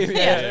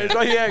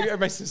hypothetical. Yeah,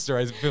 my sister.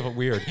 I feel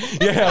weird.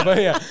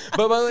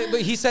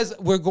 But he says,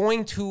 we're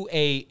going to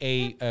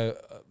a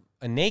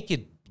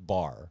naked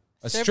bar.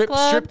 A strip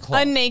club?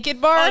 A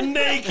naked bar? A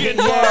naked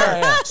bar.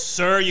 Yeah.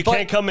 Sir, you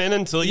can't come in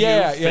until you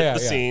fit the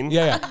scene.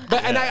 Yeah.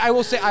 But and I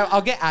will say,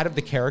 I'll get out of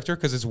the character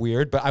because it's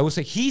weird, but I will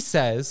say, he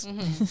says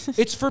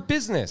it's for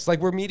business. Like,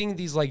 we're meeting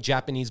these like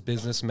Japanese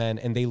businessmen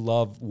and they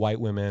love white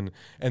women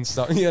and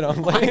stuff. You know,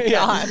 like,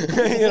 God.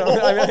 You know,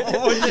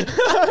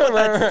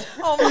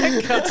 oh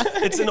my God.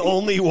 It's an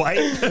only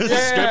white strip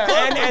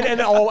club.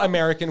 And all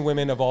American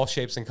women of all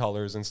shapes and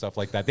colors and stuff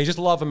like that. They just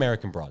love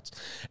American broads.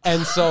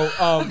 And so,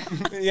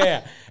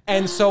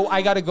 And so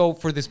I got to go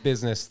for this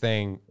business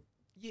thing.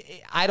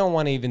 I don't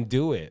want to even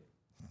do it.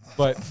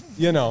 But,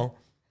 you know,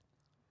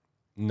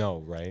 no,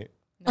 right?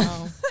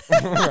 No.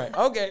 Right.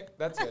 Okay,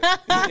 that's it.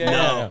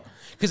 No.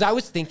 Because I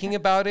was thinking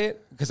about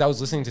it, because I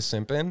was listening to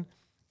Simpin.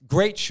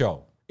 Great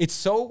show. It's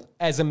so,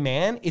 as a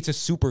man, it's a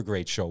super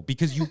great show.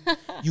 Because you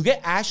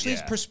get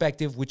Ashley's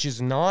perspective, which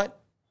is not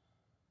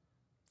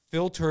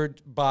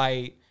filtered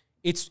by,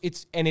 it's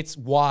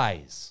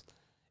wise.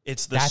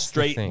 It's the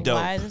straight dope.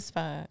 Wise as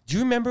fuck. Do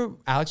you remember,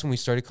 Alex, when we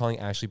started calling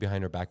Ashley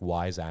behind her back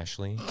Wise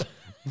Ashley?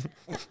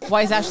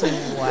 Wise Ashley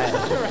what?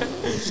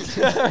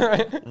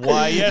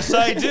 Why, yes,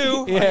 I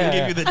do. I can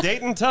give you the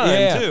date and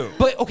time, too.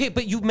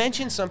 But you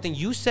mentioned something.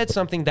 You said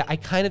something that I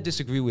kind of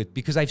disagree with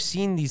because I've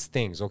seen these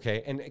things,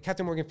 okay? And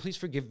Captain Morgan, please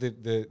forgive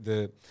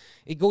the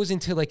it goes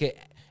into like an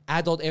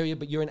adult area,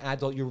 but you're an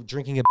adult. You're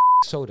drinking a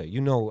soda. You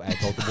know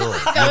adult world.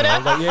 Soda?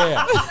 You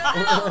know,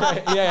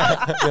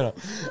 You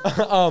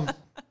know.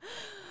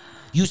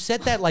 You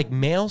said that like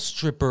male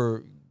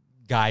stripper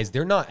guys,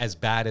 they're not as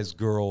bad as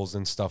girls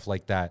and stuff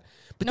like that.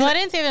 But no, I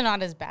didn't say they're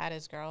not as bad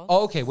as girls.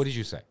 Oh, okay. What did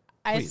you say?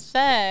 I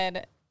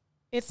said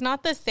it's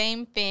not the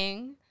same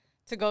thing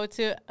to go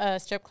to a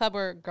strip club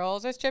where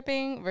girls are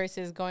stripping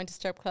versus going to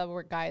strip club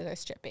where guys are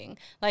stripping.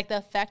 Like, the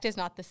effect is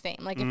not the same.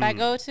 Like,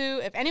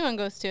 if anyone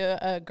goes to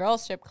a girl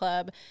strip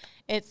club,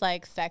 it's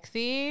like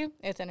sexy,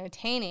 it's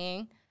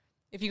entertaining.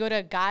 If you go to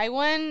a guy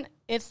one,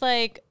 it's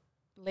like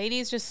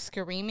ladies just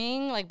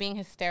screaming, like being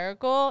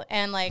hysterical,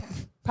 and like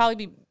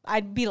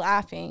I'd be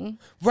laughing.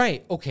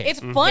 Right. Okay.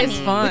 It's funny. It's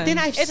fun. But then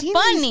It's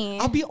funny.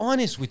 I'll be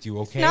honest with you.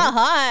 Okay. It's not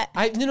hot.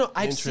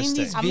 I've seen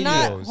these videos. I'm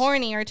not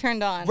horny or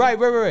turned on. Right.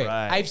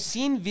 I've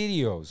seen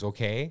videos.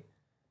 Okay.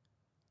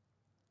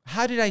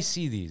 How did I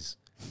see these?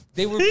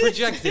 They were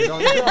projected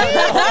on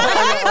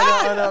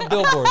a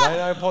billboard.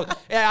 I apologize.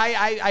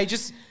 I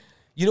just.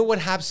 You know what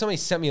happened? Somebody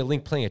sent me a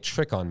link playing a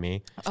trick on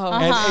me. Oh.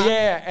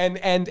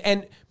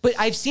 And but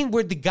I've seen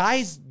where the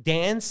guys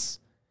dance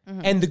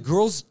and the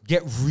girls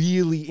get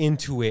really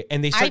into it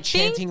and they start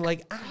chanting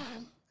like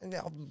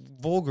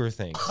vulgar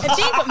things. I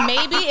think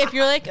maybe if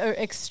you're like an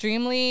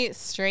extremely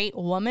straight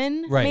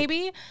woman,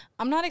 maybe.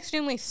 I'm not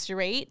extremely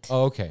straight.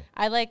 Oh, okay.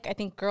 I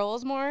think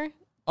girls more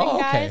than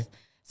guys.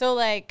 So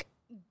like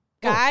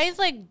guys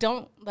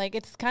don't like,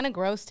 it's kind of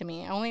gross to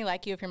me. I only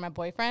like you if you're my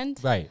boyfriend.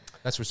 Right.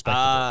 That's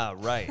respectable.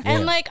 Right.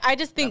 And like, I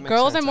just think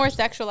girls are more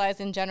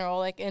sexualized in general,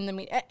 like in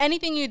the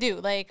anything you do.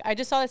 Like, I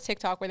just saw this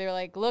TikTok where they were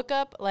like, look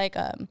up like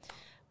a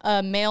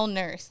male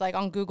nurse like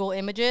on Google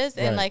Images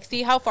and like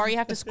see how far you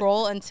have to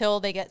scroll until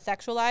they get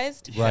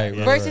sexualized. Right.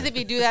 Versus if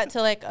you do that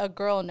to like a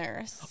girl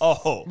nurse.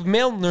 Oh,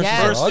 male nurse.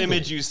 First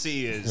image you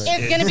see is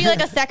it's gonna be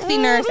like a sexy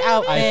nurse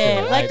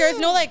outfit. Like there's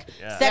no like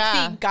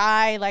sexy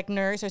guy like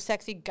nurse or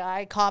sexy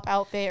guy cop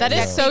outfit. That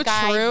is so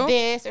true.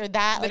 This or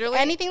that. Literally,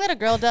 like anything that a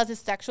girl does is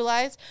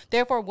sexualized.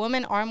 Therefore,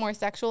 women are more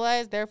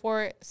sexualized.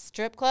 Therefore,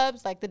 strip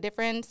clubs, like the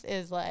difference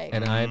is like,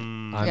 and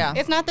I'm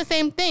it's not the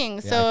same thing.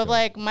 So if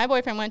like my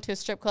boyfriend went to a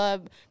strip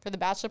club for the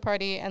bachelor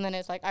party and then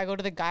it's like I go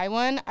to the guy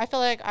one, I feel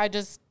like I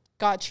just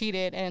got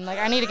cheated and like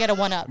I need to get a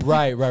one up.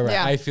 Right.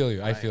 Yeah. I feel you.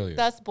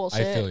 That's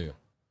bullshit. I feel you.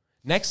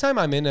 Next time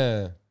I'm in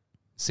a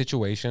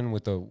situation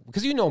with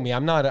because you know me,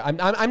 I'm not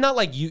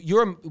like you.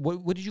 You're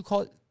what did you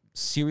call it?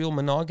 Serial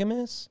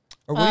monogamous?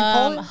 Or what do you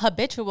call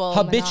it?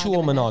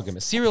 Habitual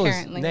monogamous. Serial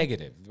apparently is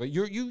negative, but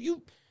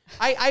you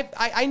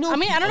I know. I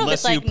mean, I don't know if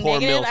it's like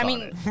negative. I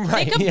mean,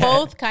 they could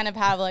both kind of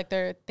have like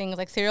their things.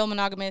 Like serial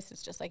monogamous,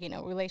 it's just like, you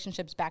know,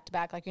 relationships back to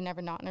back. Like you're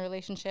never not in a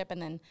relationship,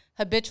 and then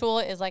habitual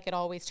is like it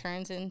always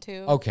turns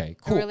into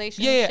cool a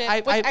relationship. Yeah,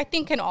 which I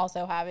think can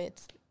also have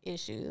its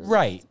issues.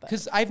 Right,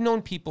 because I've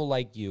known people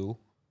like you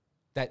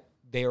that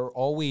they are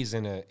always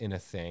in a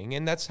thing,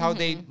 and that's how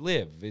they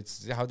live.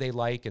 It's how they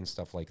like and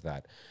stuff like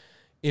that.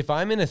 If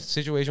I'm in a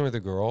situation with a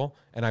girl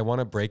and I want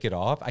to break it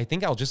off, I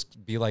think I'll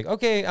just be like,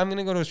 okay, I'm going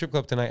to go to a strip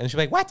club tonight. And she'll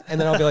be like, what? And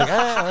then I'll be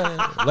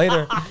like,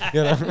 later.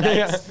 You know?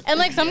 Nice. And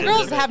like some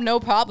girls have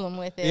no problem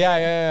with it.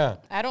 Yeah.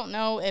 I don't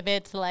know if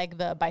it's like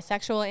the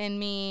bisexual in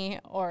me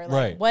or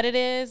like what it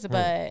is,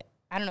 but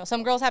I don't know.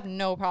 Some girls have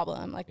no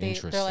problem. Like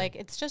they're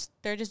like,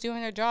 they're just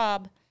doing their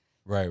job.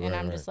 Right. And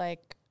I'm just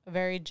like a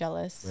very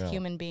jealous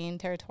human being,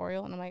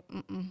 territorial. And I'm like,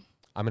 I'm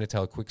going to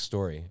tell a quick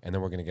story and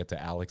then we're going to get to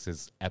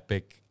Alex's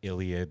epic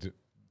Iliad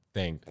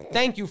thing.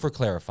 Thank you for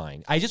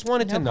clarifying. I just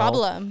wanted to know.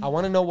 I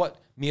want to know what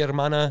mi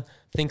hermana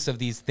thinks of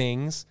these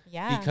things.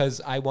 Yeah. Because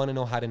I want to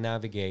know how to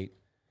navigate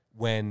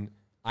when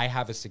I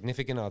have a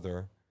significant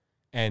other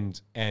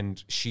and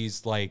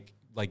she's like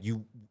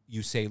you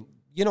say,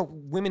 you know,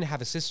 women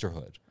have a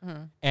sisterhood.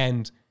 Mm-hmm.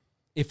 And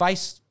if I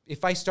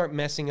start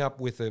messing up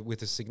with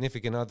a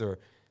significant other,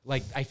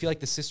 like I feel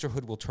like the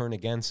sisterhood will turn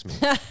against me.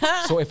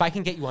 So if I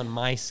can get you on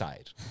my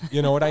side,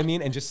 you know what I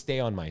mean, and just stay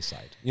on my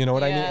side, you know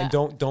what I mean, and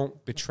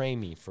don't betray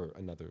me for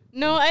another.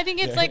 No, I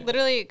think it's like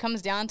literally it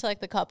comes down to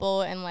like the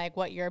couple and like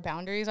what your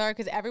boundaries are,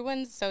 because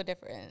everyone's so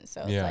different.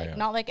 So it's like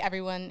not like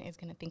everyone is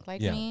gonna think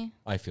like me.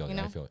 I feel it.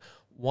 I feel it.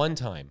 One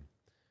time,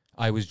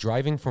 I was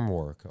driving from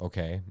work,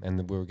 okay,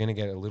 and we were going to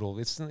get a little,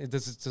 it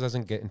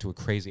doesn't get into a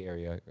crazy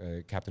area,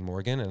 Captain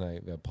Morgan, and I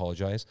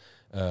apologize.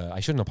 I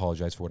shouldn't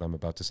apologize for what I'm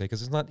about to say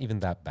because it's not even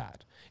that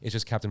bad. It's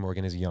just Captain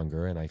Morgan is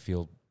younger and I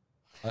feel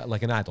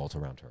like an adult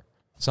around her.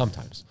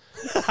 Sometimes.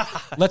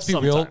 Let's be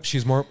real,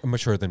 she's more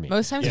mature than me.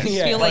 Most times you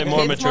feel like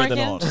more mature than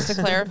all. Just to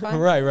clarify.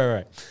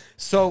 Right.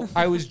 So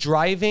I was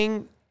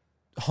driving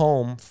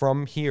home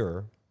from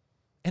here,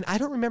 and I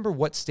don't remember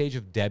what stage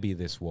of Debbie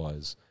this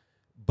was,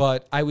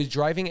 but I was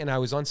driving and I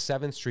was on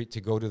 7th Street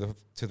to go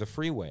to the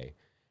freeway.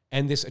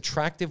 And this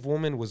attractive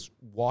woman was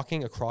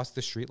walking across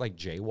the street, like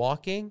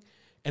jaywalking.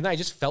 And I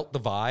just felt the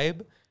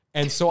vibe.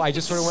 And so I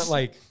just sort of went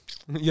like,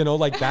 you know,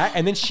 like that.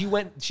 And then she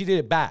did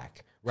it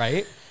back,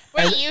 right?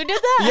 Wait, and, you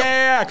did that?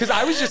 Yeah. Cause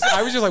I was just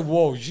like,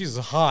 whoa, she's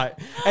hot.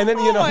 And then,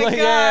 you know, like,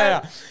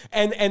 yeah.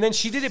 And then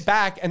she did it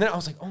back. And then I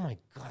was like, oh my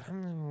God, I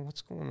don't know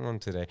what's going on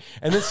today.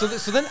 And then, so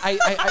then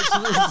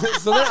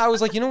I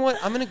was like, you know what?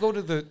 I'm going to go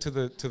to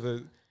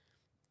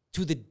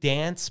the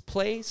dance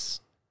place,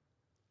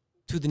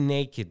 to the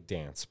naked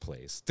dance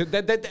place.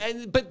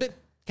 But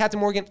Captain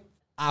Morgan,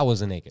 I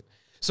wasn't naked.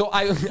 So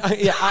I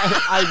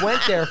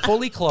went there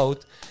fully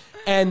clothed,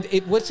 and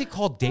what's it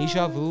called?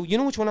 Deja Vu. You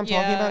know which one I'm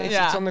talking about?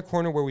 It's on the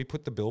corner where we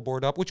put the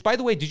billboard up. Which, by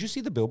the way, did you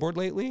see the billboard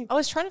lately? I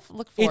was trying to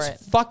look for it.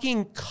 It's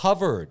fucking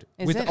covered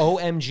with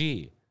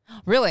OMG.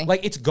 Really?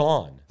 Like it's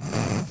gone.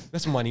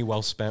 That's money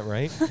well spent,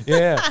 right?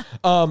 Yeah.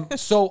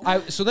 So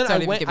then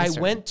I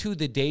went to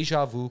the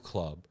Deja Vu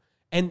Club.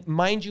 And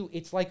mind you,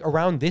 it's like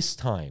around this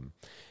time.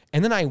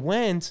 And then I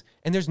went,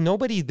 and there's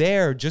nobody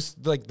there,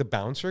 just like the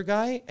bouncer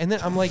guy. And then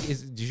I'm like,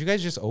 did you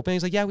guys just open?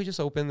 He's like, yeah, we just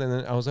opened. And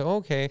then I was like,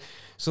 okay.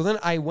 So then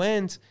I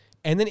went,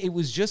 and then it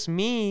was just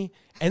me.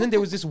 And then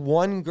there was this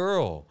one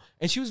girl,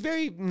 and she was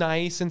very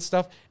nice and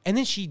stuff. And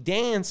then she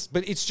danced,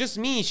 but it's just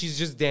me she's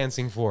just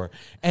dancing for.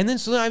 And then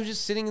so then I was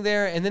just sitting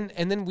there, and then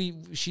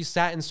she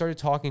sat and started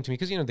talking to me,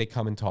 because you know they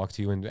come and talk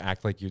to you and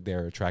act like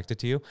they're attracted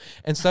to you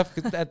and stuff.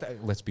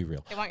 Let's be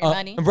real. They want your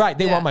money, right?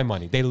 They want my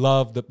money. They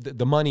love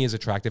the money is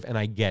attractive, and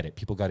I get it.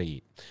 People got to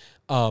eat.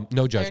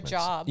 No judgments. Their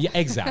job. Yeah,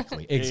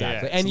 exactly.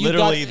 Yeah, and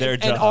literally their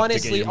job. And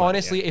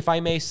honestly, if I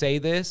may say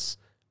this,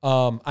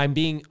 I'm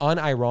being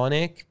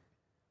unironic.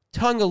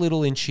 Tongue a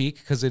little in cheek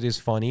because it is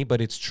funny, but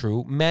it's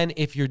true. Men,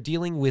 if you're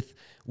dealing with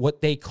what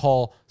they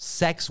call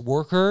sex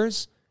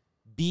workers,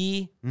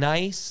 be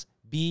nice,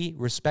 be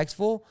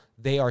respectful.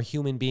 They are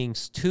human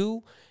beings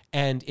too.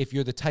 And if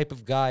you're the type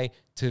of guy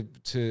to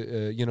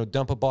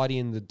dump a body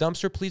in the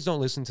dumpster, please don't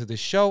listen to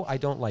this show. I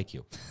don't like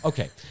you.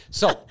 Okay,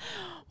 so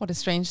what a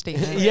strange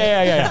statement.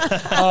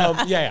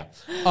 Yeah.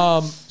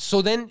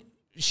 So then.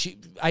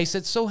 I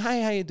said, so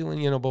hi, how you doing?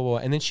 You know, blah, blah, blah.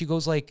 And then she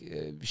goes like,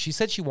 she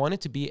said she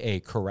wanted to be a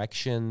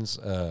corrections,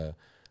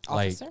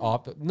 officer?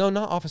 Not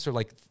officer,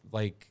 like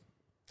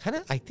kind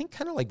of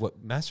like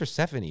what Master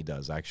Stephanie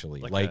does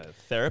actually. Like a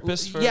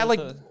therapist? For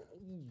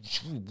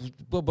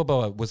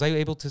was I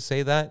able to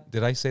say that?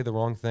 Did I say the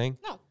wrong thing?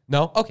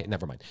 No? Okay,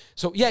 never mind.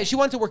 So yeah, she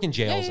wanted to work in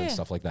jails and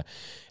stuff like that.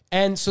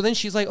 And so then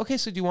she's like, okay,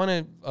 so do you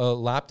want a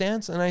lap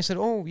dance? And I said,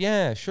 oh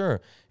yeah,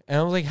 sure. And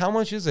I was like, how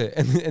much is it?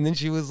 And then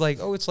she was like,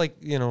 oh, it's like,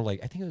 you know,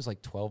 like, I think it was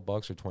like $12 or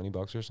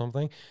 $20 or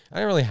something. I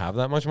didn't really have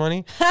that much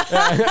money.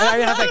 I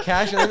didn't have that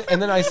cash. And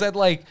then I said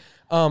like,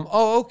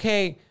 oh,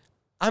 okay,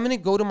 I'm going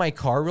to go to my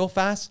car real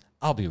fast.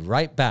 I'll be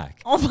right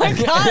back. Oh my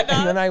God.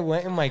 And then I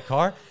went in my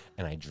car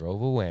and I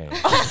drove away.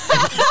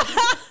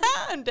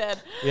 I'm dead.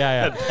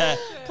 Yeah.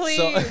 Please.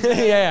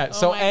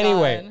 So my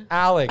anyway, God.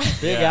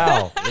 Alex, Big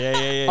Al.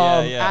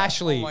 Yeah.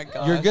 Ashley, Oh my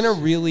gosh. you're gonna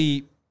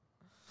really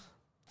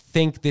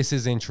think this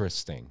is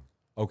interesting.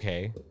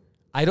 Okay.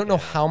 I don't know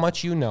how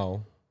much you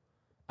know.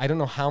 I don't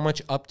know how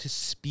much up to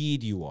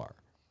speed you are.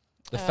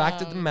 The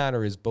fact of the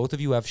matter is both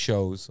of you have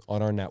shows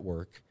on our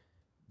network.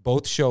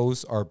 Both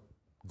shows are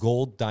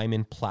gold,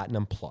 diamond,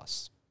 platinum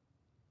plus.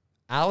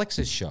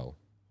 Alex's show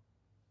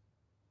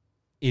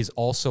is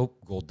also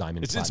gold,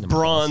 diamond, It's platinum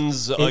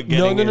bronze. plus. No.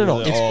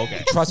 It's, Oh,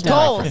 okay. Trust me,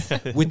 Gold. my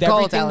friend. With Gold,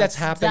 everything that's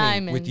Alex.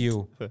 happening with Diamond.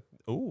 you,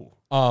 Ooh.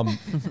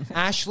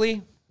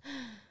 Ashley,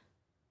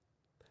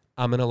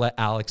 I'm going to let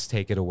Alex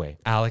take it away.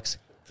 Alex,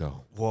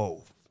 go.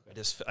 Whoa.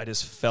 I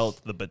just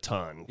felt the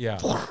baton. Yeah.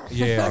 All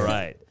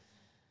right.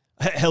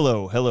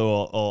 Hello,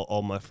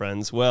 all my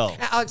friends. Well,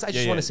 Alex, I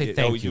just want to say yeah.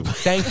 thank Oh, you.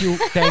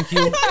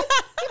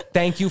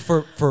 Thank you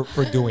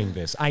for doing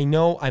this. I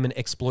know I'm an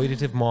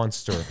exploitative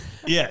monster.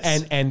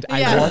 Yes. And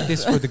I want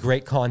this for the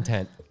great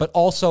content, but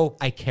also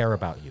I care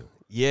about you.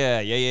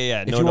 Yeah.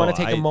 If you want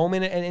to take a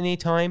moment at any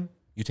time,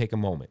 you take a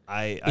moment.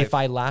 If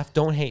I laugh,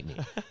 don't hate me.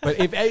 But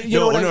if you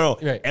know what no.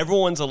 Right.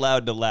 Everyone's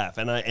allowed to laugh,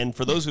 and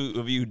for those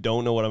of you who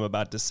don't know what I'm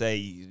about to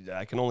say,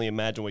 I can only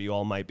imagine what you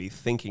all might be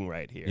thinking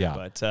right here. Yeah.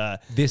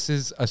 But This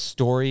is a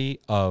story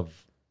of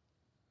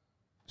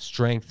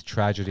strength,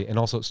 tragedy, and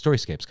also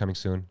Storyscapes coming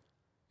soon.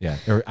 Yeah,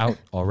 they're out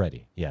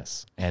already.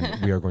 Yes,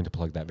 and we are going to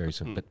plug that very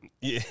soon. But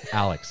yeah.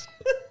 Alex,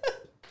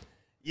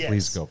 Yes.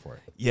 please go for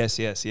it.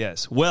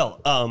 Yes.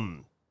 Well,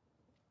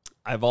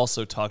 I've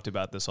also talked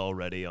about this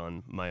already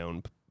on my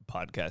own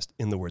podcast,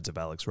 in the words of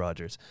Alex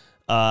Rogers.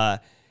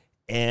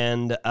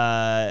 And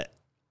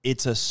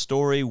it's a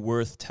story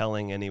worth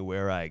telling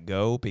anywhere I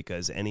go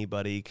because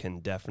anybody can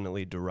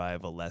definitely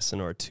derive a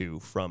lesson or two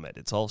from it.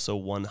 It's also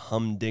one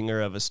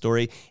humdinger of a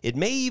story. It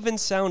may even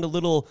sound a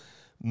little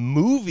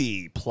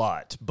movie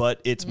plot, but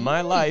it's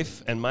my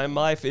life, and my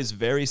life is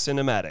very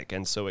cinematic,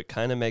 and so it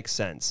kind of makes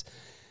sense.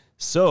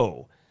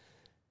 So,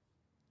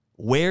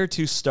 where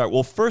to start?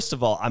 Well, first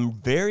of all, I'm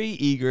very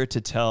eager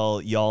to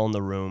tell y'all in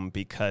the room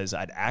because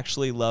I'd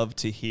actually love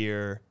to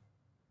hear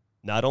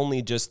not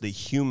only just the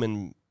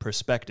human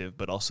perspective,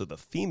 but also the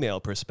female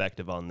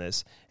perspective on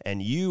this.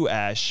 And you,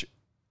 Ash,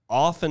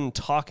 often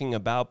talking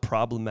about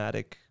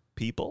problematic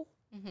people.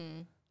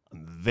 Mm-hmm.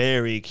 I'm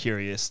very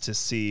curious to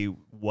see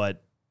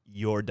what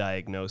your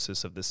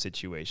diagnosis of the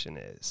situation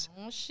is.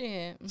 Oh,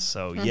 shit.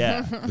 So,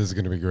 yeah. This is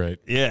going to be great.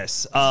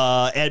 Yes.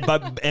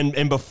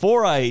 And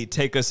before I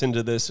take us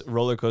into this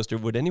roller coaster,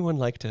 would anyone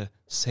like to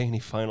say any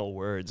final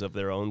words of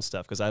their own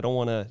stuff? Because I don't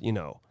want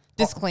to,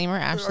 Disclaimer,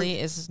 Ashley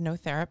is no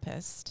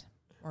therapist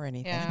or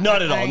anything. Yeah.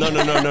 Not at all.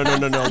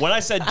 No. When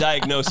I said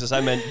diagnosis, I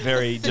meant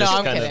very No, just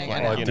I'm kind kidding, of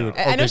I like, know. Dude,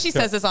 I know okay, she so-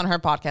 says this on her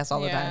podcast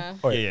all the Yeah.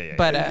 time. Yeah.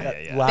 But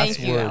Last thank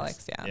you, words.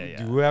 Alex. Yeah.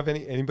 Do you have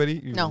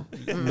anybody? No.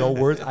 No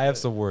words? I have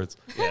some words.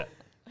 Yeah.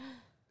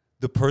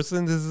 The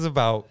person this is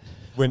about,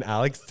 when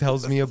Alex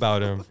tells me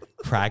about him,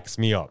 cracks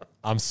me up.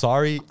 I'm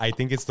sorry. I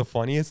think it's the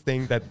funniest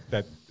thing that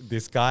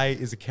this guy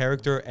is a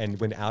character, and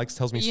when Alex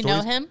tells me You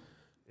stories... know him?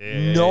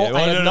 No,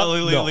 I have not.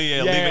 Leave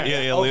it.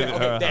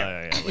 Okay,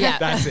 there. Yeah.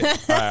 That's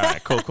it. All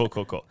right.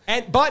 Cool.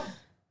 But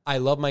I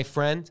love my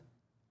friend.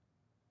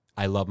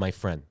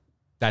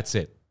 That's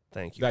it.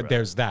 Thank you.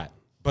 There's that.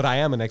 But I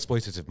am an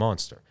exploitative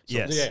monster. So,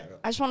 Yes. Yeah.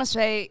 I just want to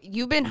say,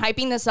 you've been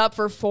hyping this up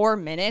for 4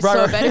 minutes, Right, so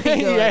right. it better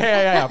be good.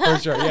 yeah, for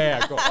sure. Yeah,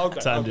 cool. Okay,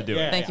 Time to do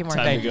it. Thank you,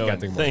 Morgan. Thank you, Go.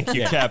 Captain Morgan. Thank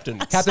you, Yeah. Captain.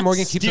 Captain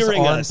Morgan keeps us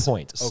Steering on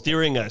point. Okay.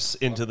 Steering us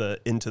into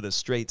the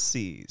straight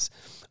seas.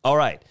 All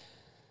right.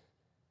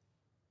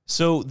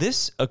 So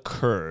this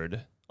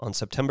occurred on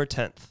September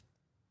 10th.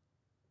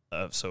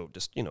 So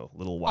just, a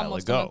little while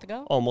Almost ago. a month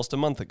ago? Almost a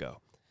month ago.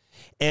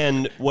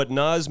 And what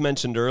Naz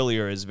mentioned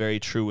earlier is very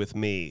true with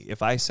me.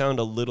 If I sound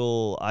a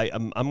little,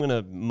 I'm going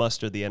to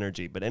muster the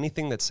energy, but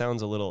anything that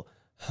sounds a little,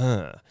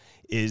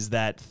 is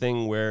that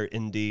thing where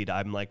indeed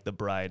I'm like the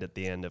bride at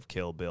the end of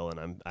Kill Bill,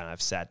 and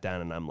I've sat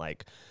down and I'm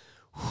like,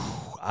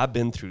 I've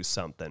been through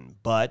something,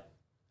 but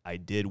I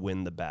did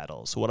win the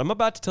battle. So what I'm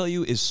about to tell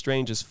you is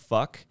strange as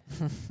fuck.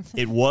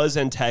 It was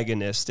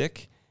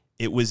antagonistic.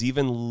 It was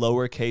even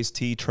lowercase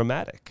t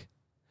traumatic.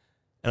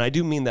 And I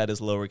do mean that as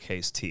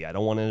lowercase t. I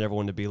don't want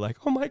everyone to be like,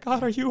 oh my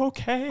God, are you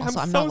okay? Also,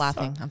 I'm so not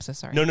laughing. I'm so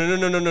sorry. No.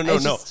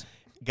 It's just-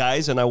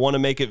 Guys, and I want to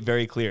make it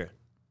very clear.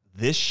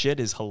 This shit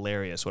is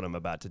hilarious, what I'm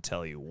about to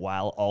tell you,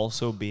 while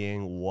also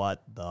being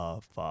what the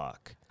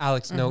fuck.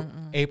 Alex, no,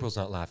 April's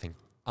not laughing.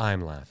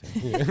 I'm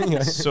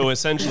laughing. So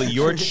essentially,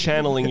 you're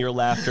channeling your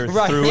laughter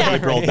Right. through Yeah.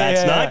 April.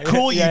 That's not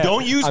cool. Yeah. You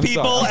don't use I'm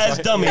people sorry. as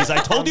dummies. I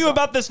told you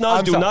about this, Naz.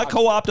 I'm Do sorry. not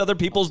co-opt other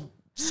people's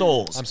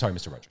souls. I'm sorry,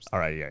 Mr. Rogers. All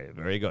right, yeah,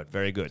 very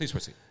good. Please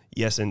proceed.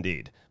 Yes,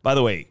 indeed. By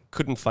the way,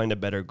 couldn't find a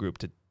better group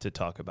to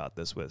talk about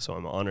this with, so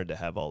I'm honored to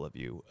have all of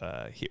you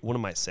here. What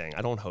am I saying?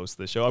 I don't host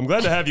the show. I'm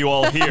glad to have you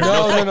all here.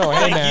 No.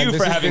 Hey, Thank man, you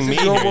for having me This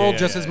is your here. world Yeah,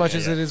 just yeah, as much yeah,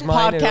 as yeah. it is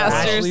mine, or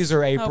Podcasters. Ashley's,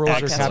 or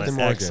April's, or Captain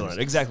Morgan's. Excellent.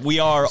 Exactly. We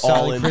are all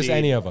Sally, Chris, indeed.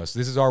 any of us.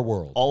 This is our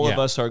world. All Yeah. of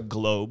us are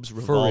globes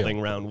real. revolving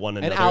around one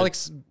another. And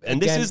Alex,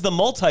 and this again- is the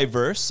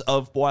multiverse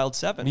of Wild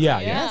 7. Yeah.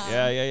 Yes.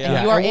 Yeah.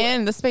 And you are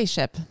in the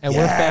spaceship. And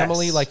Yes. we're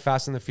family, like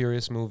Fast and the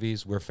Furious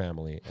movies. We're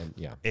family, and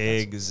yeah.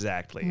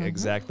 Exactly.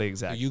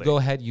 You go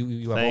ahead.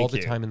 You have all Thank the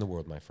you. time in the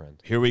world, my friend.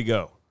 Here we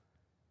go.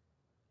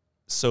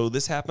 So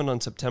this happened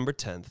on September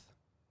 10th.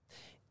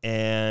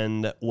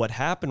 And what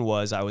happened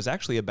was I was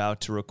actually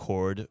about to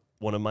record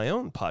one of my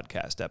own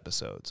podcast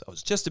episodes. I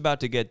was just about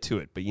to get to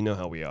it, but you know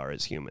how we are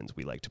as humans.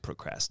 We like to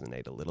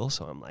procrastinate a little.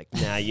 So I'm like,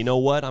 nah, you know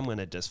what? I'm going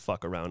to just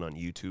fuck around on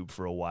YouTube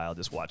for a while,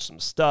 just watch some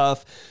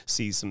stuff,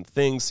 see some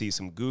things, see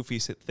some goofy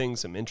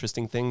things, some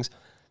interesting things.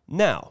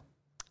 Now,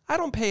 I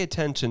don't pay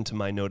attention to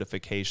my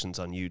notifications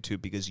on YouTube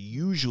because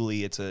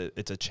usually it's a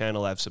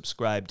channel I've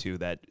subscribed to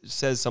that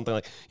says something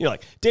like,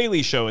 like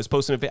Daily Show is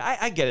posting a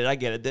I get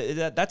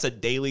it. That's a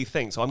daily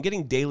thing. So I'm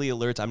getting daily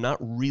alerts. I'm not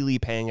really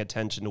paying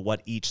attention to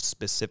what each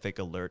specific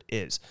alert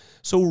is.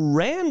 So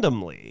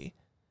randomly,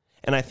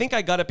 and I think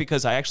I got it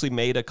because I actually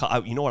made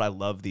you know what I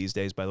love these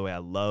days, by the way? I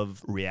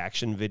love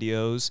reaction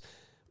videos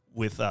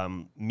with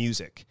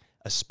music.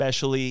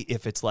 Especially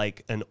if it's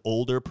like an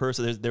older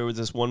person. There was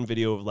this one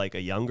video of like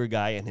a younger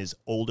guy and his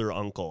older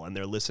uncle, and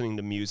they're listening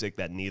to music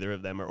that neither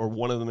of them or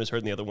one of them has heard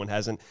and the other one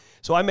hasn't.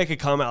 So I make a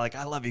comment like,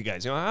 I love you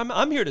guys.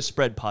 I'm here to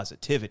spread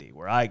positivity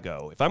where I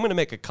go. If I'm going to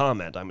make a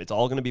comment, it's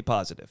all going to be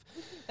positive.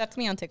 That's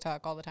me on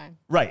TikTok all the time.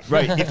 Right.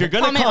 If you're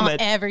going to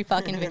comment on every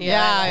fucking video.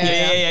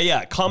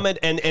 Yeah. Comment,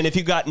 and if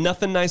you got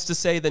nothing nice to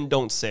say, then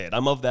don't say it.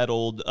 I'm of that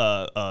old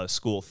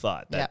school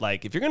thought that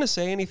like if you're going to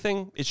say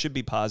anything, it should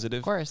be positive.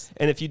 Of course.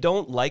 And if you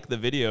don't like the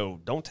video,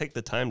 don't take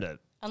the time to.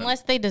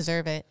 Unless they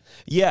deserve it,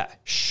 Yeah,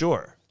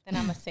 sure. then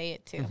I'm gonna say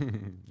it too.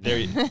 There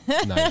you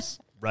Nice.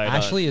 right.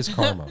 Ashley is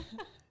karma.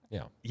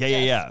 Yeah.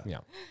 Yeah. Yeah.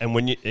 And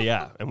when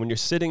you're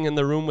sitting in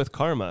the room with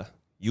karma,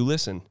 you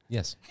listen.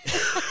 Yes.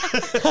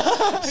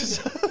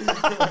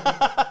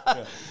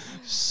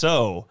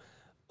 So,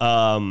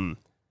 I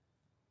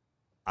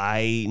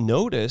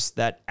noticed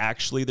that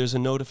actually there's a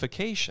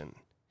notification,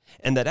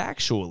 and that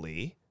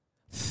actually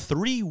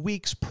 3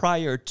 weeks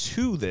prior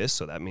to this,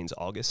 so that means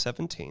August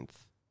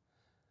 17th,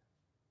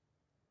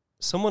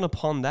 someone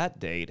upon that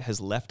date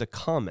has left a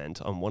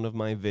comment on one of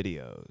my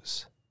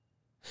videos.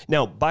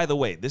 Now, by the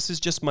way, this is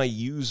just my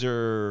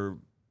user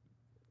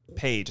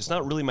page. It's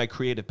not really my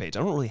creative page. I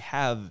don't really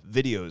have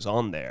videos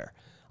on there.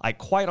 I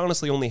quite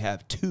honestly only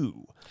have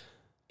 2.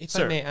 If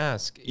Sir. I may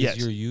ask, is Yes.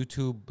 your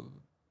YouTube?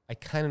 I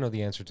kind of know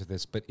the answer to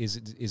this, but is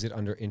it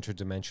under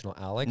Interdimensional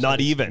Alex? Not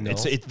or- even. No?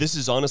 This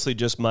is honestly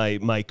just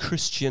my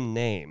Christian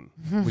name.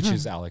 Which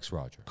is Alex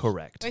Rogers.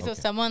 Correct. Wait, so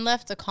someone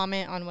left a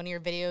comment on one of your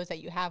videos that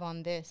you have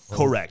on this.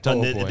 Correct. Oh,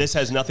 And boy. this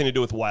has nothing to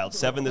do with Wild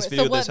 7. This So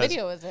video. what this has,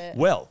 video is it?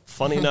 Well,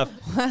 funny enough.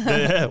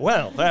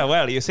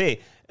 well. You see,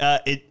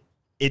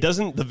 it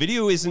doesn't. The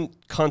video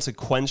isn't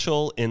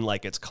consequential in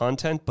like its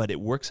content, but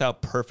it works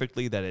out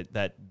perfectly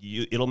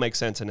it'll make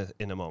sense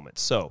in a moment.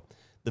 So.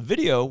 The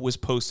video was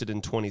posted in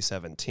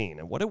 2017,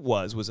 and what it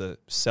was a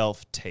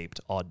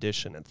self-taped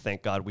audition, and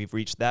thank God we've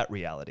reached that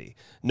reality.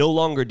 No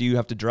longer do you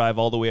have to drive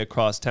all the way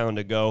across town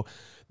to go,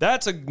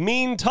 that's a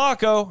mean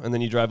taco, and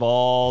then you drive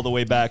all the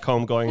way back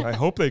home going, I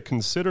hope they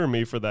consider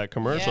me for that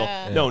commercial.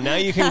 Yeah. No, now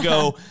you can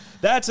go,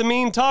 that's a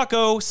mean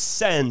taco,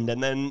 send,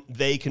 and then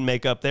they can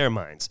make up their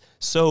minds.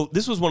 So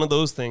this was one of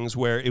those things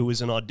where it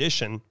was an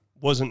audition.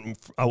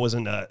 I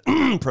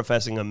wasn't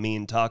professing a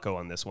mean taco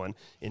on this one.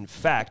 In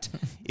fact,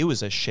 it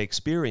was a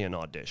Shakespearean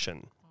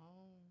audition.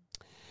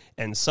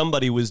 And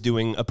somebody was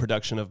doing a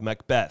production of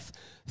Macbeth.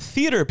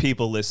 Theater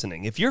people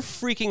listening, if you're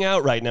freaking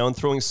out right now and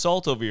throwing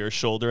salt over your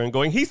shoulder and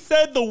going, he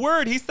said the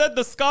word, he said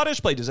the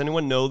Scottish play. Does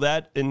anyone know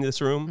that in this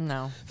room?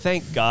 No.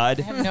 Thank God.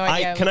 I have no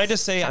idea Can I what's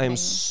just say I am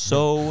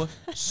happening.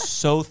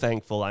 so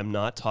thankful I'm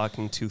not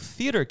talking to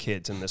theater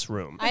kids in this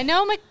room. I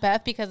know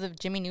Macbeth because of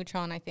Jimmy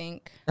Neutron, I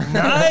think.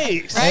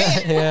 Nice.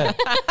 Right? Yeah.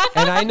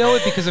 And I know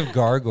it because of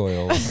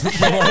gargoyles.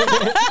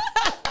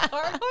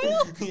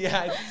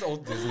 Yeah, it's this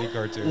old Disney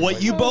cartoon.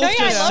 What you both No, yeah,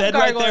 I just love said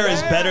right there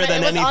gargoyles. is better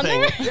than It was on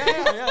anything.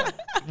 there?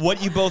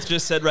 What you both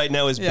just said right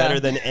now is better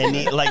than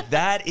any. Like,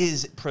 that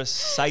is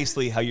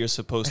precisely how you're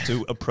supposed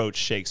to approach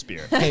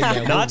Shakespeare. Hey,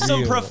 man, Not we're some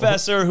real.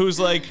 professor who's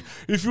like,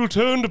 if you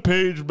turn to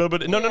page, blah, blah,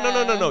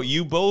 blah. No.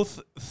 You both,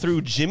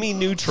 through Jimmy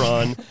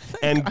Neutron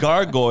and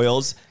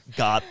gargoyles,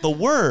 got the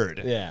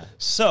word. Yeah.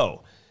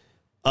 So,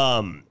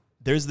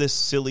 there's this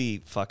silly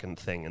fucking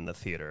thing in the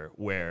theater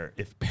where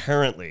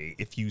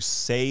if you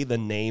say the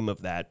name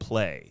of that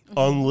play,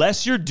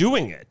 unless you're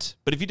doing it,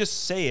 but if you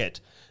just say it,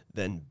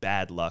 then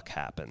bad luck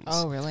happens.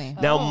 Oh, really?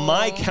 Now,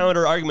 my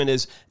counter argument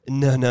is,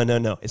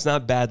 no. It's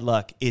not bad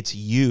luck. It's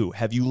you.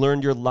 Have you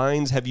learned your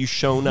lines? Have you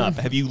shown up?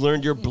 Have you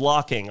learned your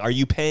blocking? Are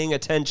you paying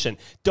attention?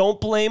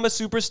 Don't blame a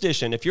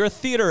superstition. If you're a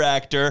theater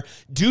actor,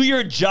 do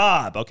your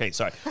job. Okay,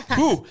 sorry.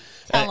 Whew.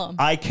 Tell 'em.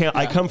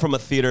 I come from a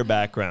theater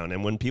background,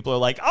 and when people are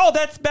like, oh,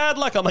 that's bad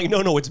luck, I'm like,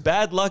 no, it's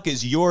bad luck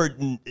is your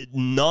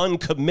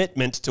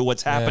non-commitment to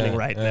what's happening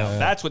right now.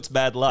 That's what's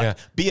bad luck. Yeah.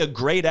 Be a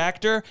great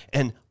actor,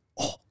 and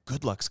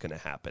good luck's going to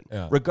happen,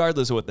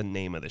 regardless of what the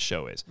name of the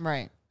show is.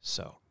 Right.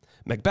 So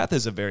Macbeth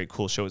is a very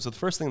cool show. It's the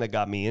first thing that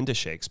got me into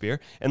Shakespeare.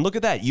 And look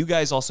at that. You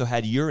guys also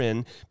had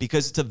Urine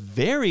because it's a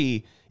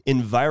very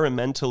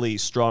environmentally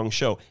strong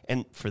show.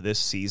 And for this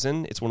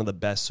season, it's one of the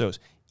best shows.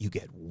 You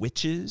get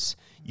witches,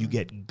 you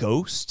get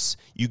ghosts,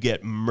 you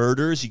get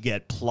murders, you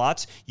get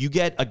plots. You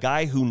get a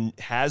guy who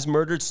has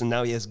murdered, so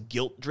now he has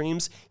guilt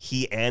dreams.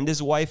 He and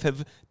his wife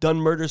have done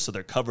murders, so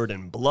they're covered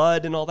in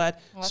blood and all that.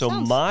 Well, that so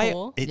sounds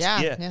cool.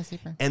 Yeah,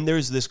 super. And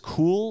there's this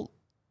cool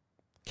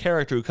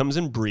character who comes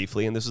in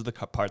briefly, and this is the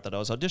part that I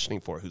was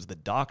auditioning for, who's the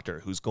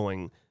doctor, who's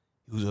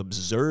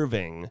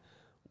observing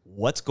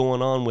what's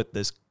going on with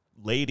this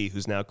lady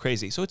who's now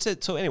crazy. So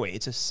anyway,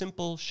 it's a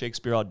simple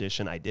Shakespeare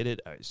audition. I did it,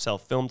 I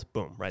self-filmed,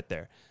 boom, right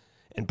there.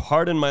 And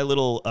pardon my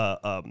little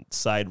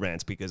side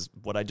rants, because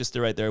what I just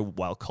did right there,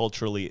 while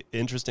culturally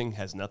interesting,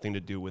 has nothing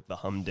to do with the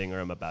humdinger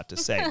I'm about to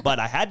say. But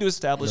I had to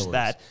establish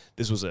that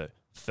this was a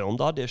filmed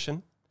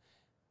audition,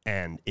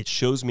 and it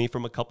shows me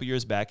from a couple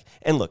years back.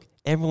 And look,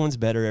 everyone's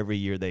better every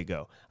year they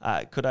go.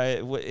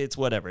 It's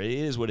whatever. It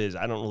is what it is.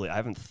 I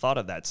haven't thought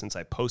of that since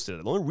I posted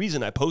it. The only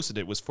reason I posted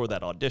it was for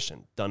that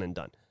audition. Done and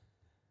done.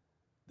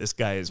 This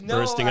guy is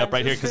bursting up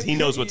right here because he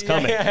knows what's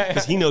coming.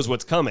 Because he knows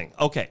what's coming.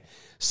 Okay.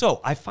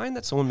 So I find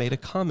that someone made a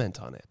comment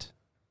on it.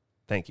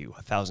 Thank you.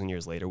 1,000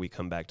 years later, we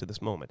come back to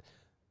this moment.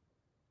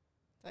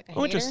 Like a Oh,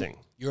 hater? interesting.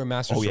 You're a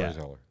master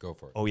storyteller. Go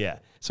for it. Oh, yeah.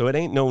 So it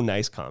ain't no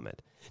nice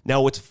comment.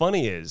 Now, what's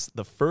funny is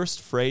the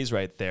first phrase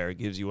right there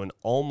gives you an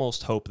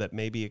almost hope that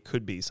maybe it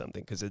could be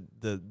something, because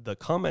the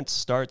comment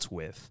starts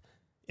with,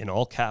 in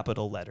all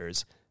capital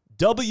letters,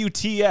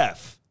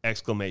 WTF!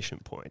 Exclamation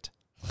point.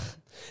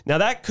 Now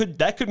that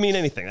could mean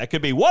anything. That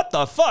could be, what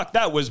the fuck?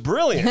 That was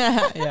brilliant.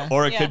 Yeah.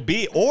 Or it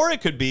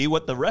could be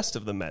what the rest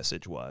of the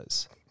message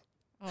was.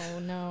 Oh,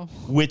 no.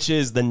 Which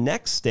is the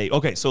next stage.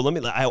 Okay, so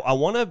I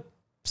want to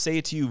say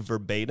it to you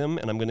verbatim,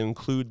 and I'm going to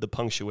include the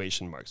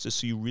punctuation marks just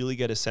so you really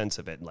get a sense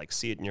of it and like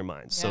see it in your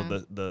mind. Yeah.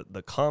 So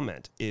the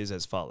comment is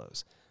as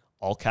follows.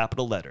 All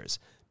capital letters.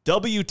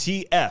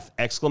 WTF!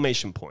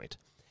 Exclamation point.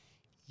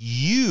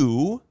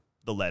 You,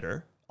 the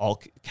letter,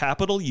 all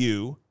capital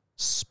U,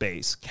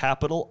 space,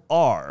 capital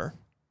R,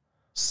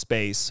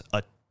 space,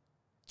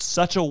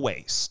 such a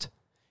waste.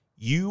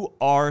 You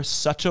are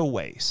such a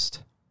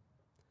waste.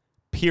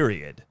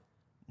 Period.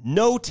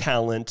 No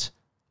talent.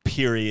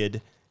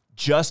 Period.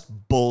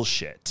 Just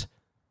bullshit.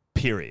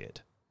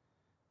 Period.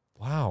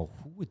 Wow,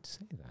 who would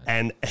say that?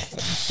 And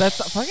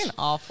That's fucking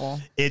awful.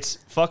 it's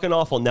fucking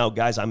awful. Now,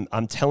 guys,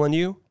 I'm telling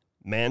you,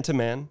 man to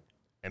man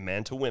and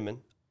man to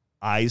women,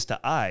 eyes to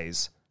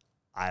eyes,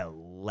 I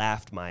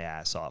laughed my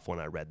ass off when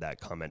I read that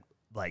comment.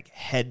 Like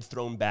head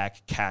thrown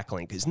back,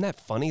 cackling. Isn't that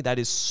funny? That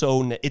is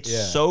so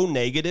so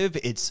negative.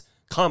 It's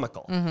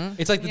comical.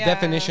 It's like the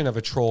definition of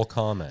a troll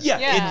comment.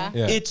 Yeah.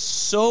 It's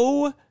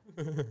so.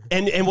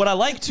 And what I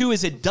like too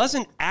is it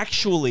doesn't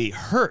actually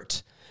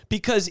hurt.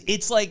 Because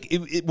it's like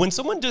when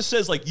someone just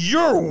says like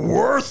you're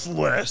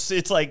worthless,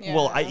 it's like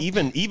well, I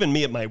even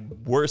me at my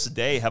worst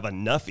day have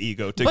enough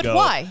ego to But go.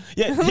 why?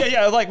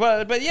 Yeah. Like,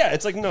 well, but yeah,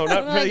 it's like no,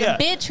 not Like, yeah.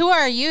 bitch, who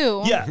are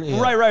you? Yeah,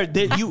 right.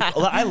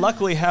 I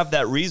luckily have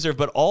that reserve,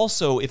 but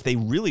also if they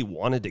really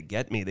wanted to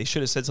get me, they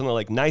should have said something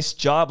like "Nice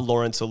job,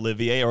 Laurence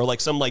Olivier," or like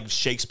some like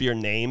Shakespeare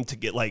name to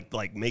get like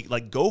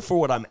go for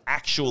what I'm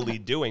actually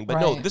doing.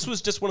 But no, Right. this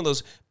was just one of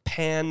those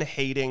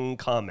pan-hating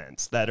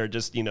comments that are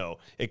just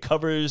it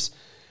covers.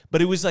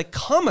 But it was like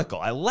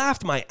comical. I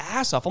laughed my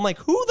ass off. I'm like,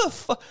 who the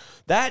fuck?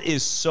 That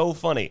is so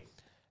funny.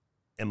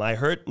 Am I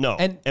hurt? No.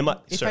 And Am I?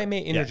 if Sir, I may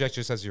yeah. interject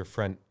just as your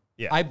friend,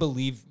 Yeah.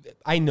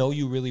 I know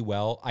you really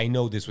well. I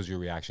know this was your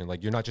reaction.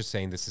 Like, you're not just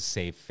saying this to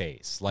save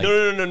face. Like,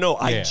 No.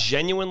 I Yeah.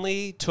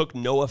 genuinely took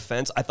no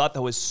offense. I thought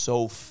that was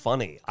so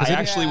funny. I it-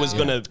 actually was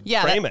going to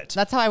frame it.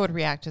 That's how I would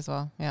react as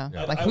well. Yeah.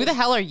 Like, who the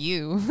hell are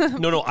you?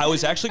 No, I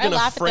was actually I going to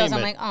laugh at frame those. it.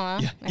 I'm like,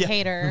 aw, a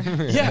hater.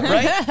 Yeah,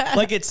 right?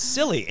 Like, it's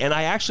silly. And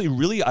I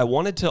actually I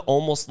wanted to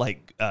almost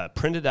like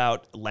print it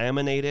out,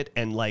 laminate it,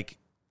 and like,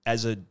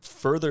 as a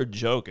further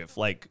joke, if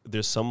like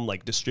there's some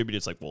like distributor,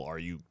 it's like, well, are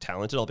you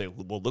talented? I'll be like,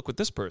 well, look what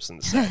this person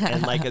said.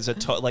 And like as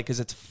because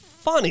it's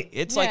funny.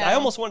 It's like I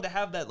almost wanted to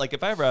have that. Like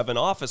if I ever have an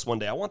office one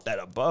day, I want that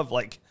above.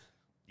 Like,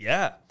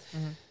 yeah,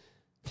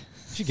 you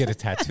should get it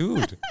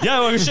tattooed. yeah,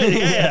 well, shit,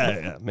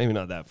 yeah. Maybe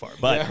not that far,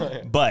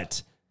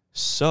 but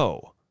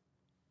so.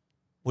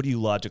 What do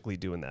you logically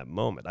do in that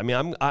moment? I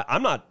mean,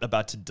 I'm not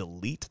about to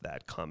delete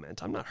that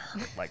comment. I'm not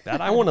hurt like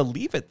that. I want to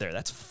leave it there.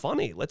 That's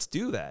funny. Let's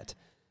do that.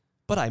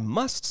 but I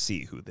must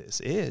see who this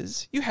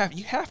is. You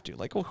have to.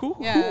 Like, well, who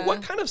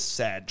what kind of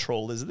sad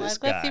troll is this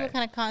guy? Let's see what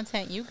kind of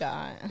content you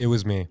got. It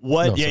was me.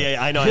 What? No, sorry.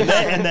 Yeah, I know.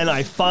 And then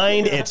I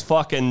find it's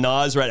fucking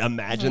Nas, right?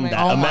 Imagine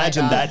that.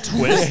 Imagine that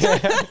twist.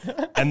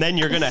 And then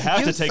you're going to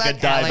have to take a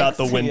dive out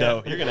the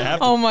window. You're going to have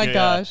to. Oh my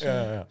gosh.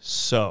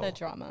 So, The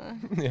drama.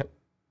 Yeah.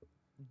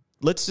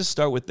 let's just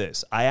start with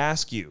this. I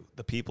ask you,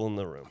 the people in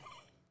the room,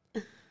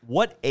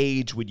 what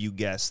age would you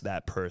guess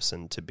that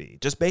person to be?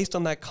 Just based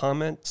on that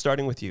comment,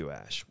 starting with you,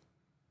 Ash.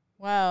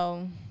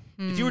 Well,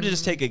 If you were to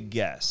just take a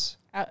guess.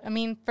 I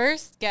mean,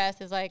 first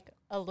guess is like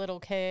a little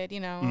kid,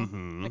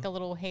 like a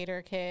little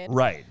hater kid.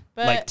 Right.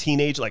 But like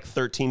teenage, like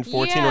 13,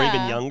 14, or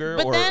even younger?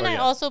 But then I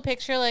also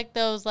picture like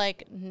those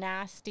like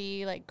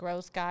nasty, like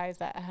gross guys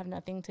that have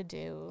nothing to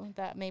do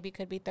that maybe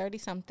could be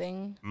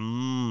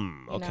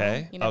 30-something.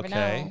 Okay. You never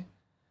know.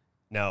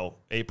 Now,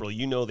 April,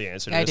 you know the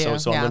answer to I this. do,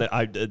 So yeah.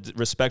 I'm going to,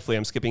 respectfully,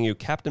 I'm skipping you.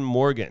 Captain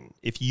Morgan,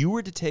 if you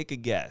were to take a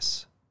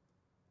guess,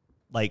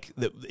 like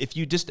if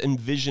you just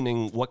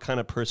envisioning what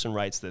kind of person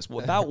writes this,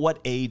 about what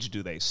age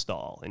do they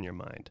stall in your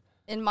mind?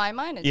 In my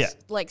mind, it's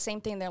like same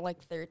thing. They're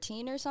like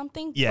 13 or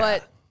something. Yeah.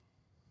 But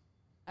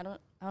I don't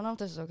know if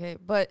this is okay.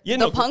 But Yeah,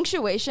 the no,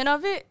 punctuation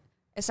of it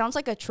sounds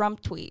like a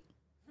Trump tweet.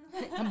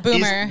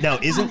 Boomer. So I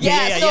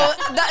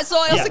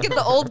also get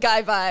the old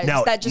guy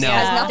vibes that just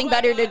has nothing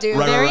better to do.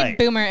 Right, Very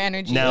boomer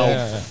energy.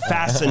 Now,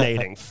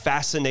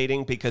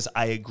 fascinating, because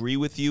I agree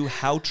with you.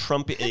 How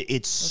Trump,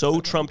 it's so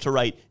Trump to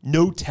write,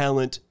 no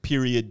talent,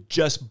 period,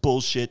 just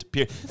bullshit,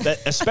 period. That,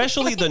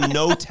 especially the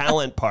no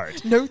talent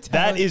part. No talent.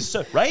 That is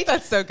so, right?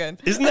 That's so good.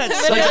 Isn't that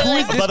so? Who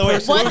is this by the way,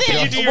 Was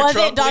can you do your it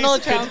Trump,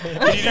 Donald please? Trump?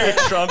 Can you do your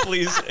Trump,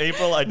 please,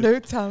 April? No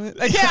talent.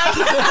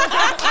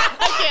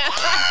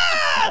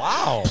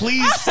 Wow.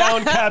 Please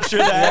sound capture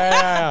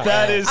that.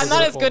 That is. I'm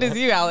not as good as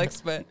you,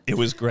 Alex, but It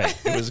was great.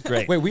 It was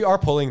great. Wait, we are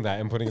pulling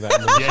that and putting that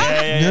in the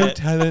Yeah. No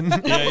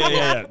talent.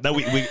 Yeah. That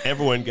we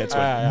everyone gets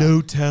one.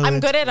 No talent. I'm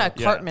good at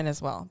Cartman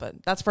as well,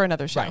 but that's for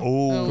another show.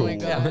 Oh, my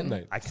God.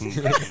 Nice. I can see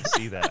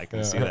that. I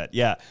can see that.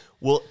 Yeah.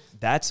 Well,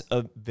 that's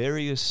a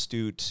very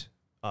astute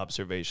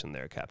observation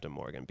there, Captain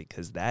Morgan,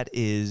 because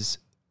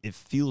it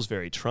feels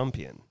very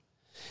Trumpian.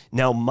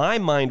 Now, my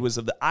mind was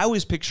I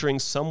was picturing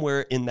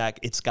somewhere in that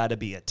it's got to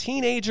be a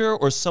teenager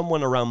or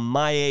someone around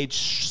my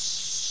age,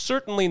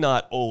 certainly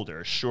not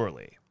older,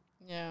 surely.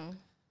 Yeah.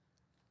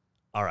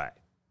 All right.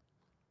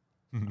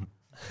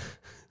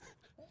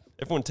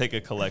 Everyone take a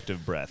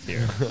collective breath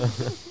here.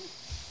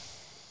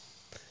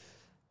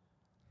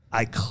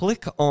 I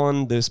click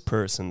on this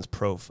person's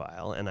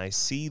profile and I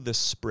see the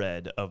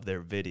spread of their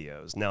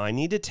videos. Now I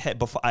need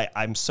to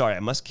I'm sorry,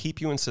 I must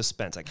keep you in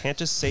suspense. I can't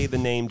just say the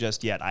name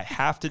just yet. I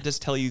have to just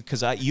tell you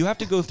because you have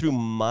to go through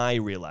my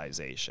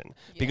realization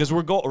because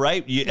we're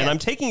right. And I'm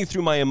taking you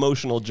through my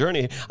emotional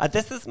journey.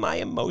 This is my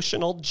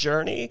emotional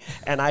journey,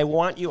 and I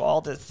want you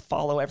all to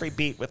follow every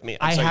beat with me.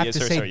 I have to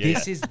say,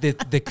 this is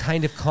the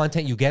kind of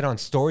content you get on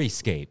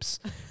Storyscapes.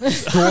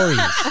 Stories.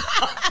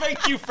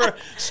 Thank you for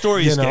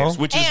Storyscapes,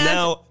 which is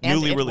now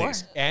newly It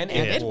released. War. And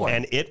It War.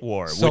 And It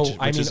War, So,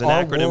 which is an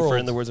acronym for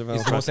In the Words of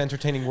It's the most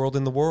entertaining world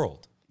in the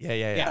world.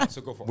 Yeah.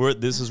 So go for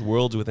it. This is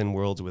worlds within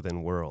worlds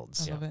within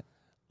worlds. I love it.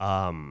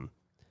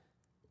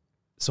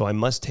 So I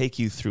must take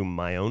you through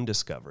my own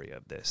discovery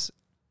of this.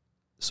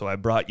 So I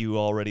brought you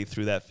already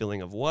through that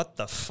feeling of what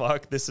the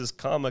fuck? This is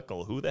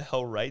comical. Who the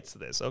hell writes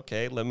this?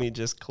 Okay, let me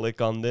just click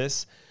on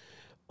this.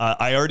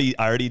 I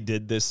already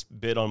did this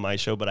bit on my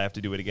show, but I have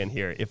to do it again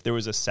here. If there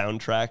was a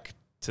soundtrack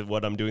to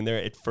what I'm doing there,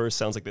 it first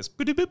sounds like this.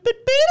 Who the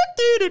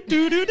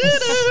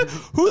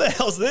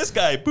hell's this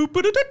guy?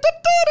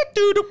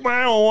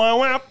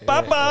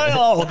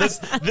 Oh,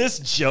 this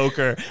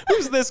joker.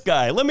 Who's this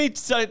guy? Let me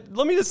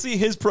just see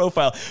his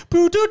profile.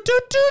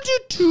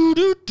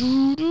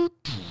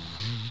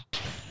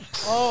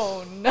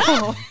 Oh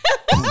no.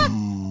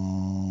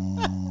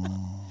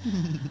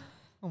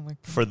 Oh my God.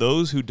 For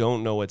those who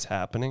don't know what's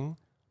happening,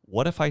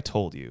 what if I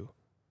told you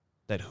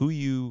that who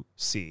you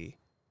see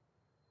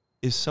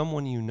is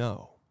someone you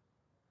know?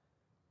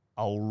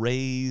 I'll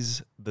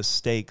raise the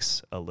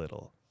stakes a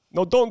little.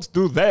 No, don't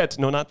do that.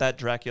 No, not that,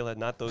 Dracula.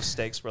 Not those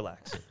stakes.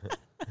 Relax.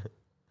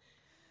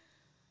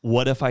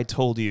 What if I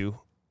told you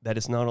that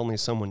it's not only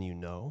someone you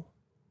know,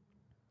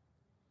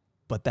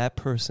 but that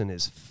person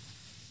is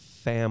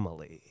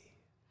family?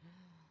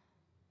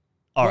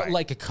 All right.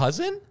 Like a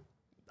cousin?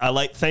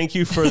 Thank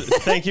you for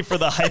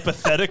the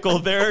hypothetical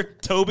there,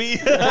 Toby.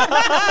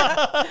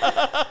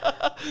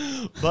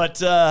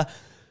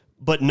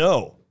 But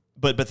no.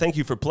 But thank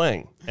you for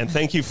playing, and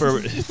thank you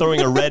for throwing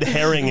a red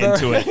herring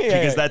into it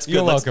because that's good.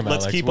 You're Let's welcome,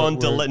 Alex. keep on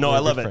delaying. No, I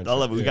love it. I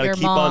love it. We got to Your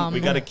keep on. mom.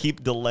 We got to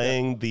keep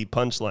delaying the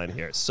punchline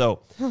here.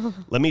 So,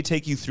 let me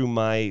take you through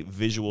my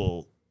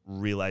visual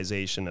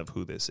realization of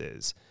who this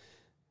is.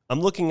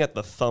 I'm looking at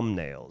the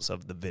thumbnails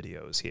of the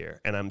videos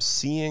here, and I'm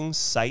seeing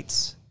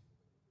sites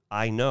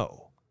I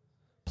know,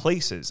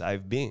 places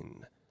I've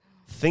been,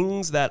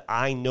 things that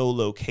I know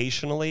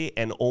locationally,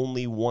 and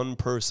only one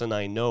person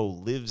I know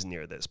lives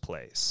near this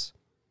place.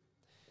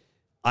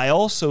 I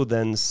also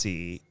then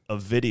see a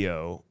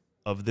video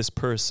of this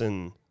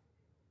person.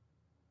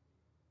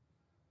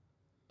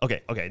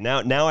 Okay.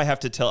 Now I have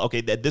to tell.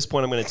 Okay, at this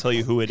point I'm going to tell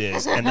you who it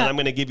is, and then I'm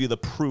going to give you the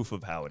proof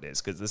of how it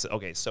is. Because this.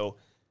 Okay, so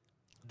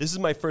this is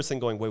my first thing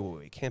going.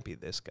 Wait. It can't be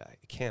this guy.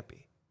 It can't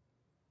be.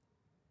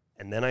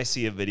 And then I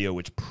see a video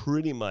which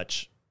pretty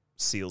much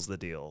seals the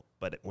deal.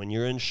 But when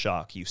you're in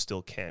shock, you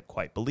still can't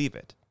quite believe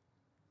it.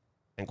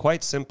 And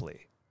quite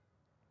simply,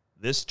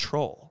 this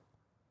troll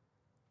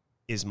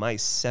is my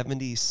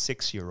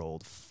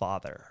 76-year-old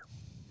father.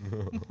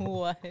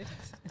 What?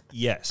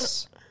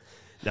 Yes.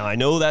 Now, I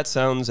know that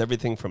sounds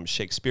everything from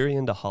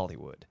Shakespearean to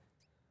Hollywood,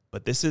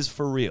 but this is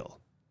for real.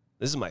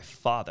 This is my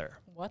father.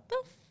 What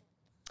the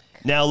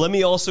Now, let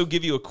me also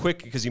give you a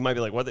quick, because you might be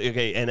like, what?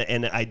 Okay,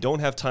 and I don't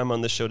have time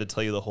on this show to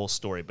tell you the whole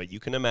story, but you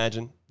can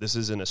imagine this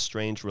is an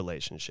estranged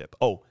relationship.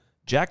 Oh,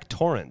 Jack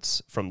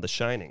Torrance from The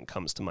Shining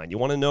comes to mind. You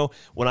want to know,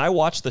 when I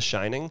watch The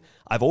Shining,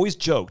 I've always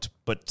joked,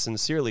 but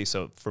sincerely,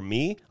 so for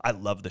me, I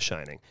love The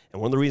Shining.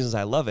 And one of the reasons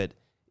I love it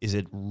is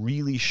it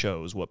really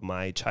shows what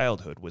my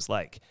childhood was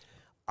like.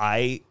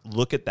 I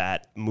look at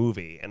that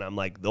movie and I'm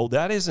like, though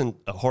that isn't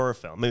a horror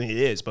film. I mean, it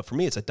is, but for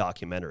me, it's a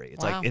documentary.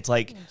 It's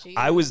like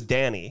I was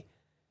Danny.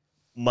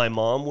 My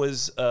mom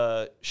was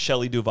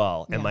Shelley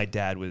Duvall, and my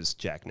dad was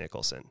Jack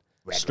Nicholson.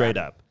 Straight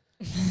up.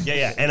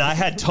 Yeah. And I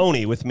had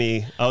Tony with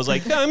me. I was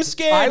like, I'm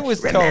scared. I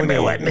was Tony.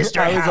 What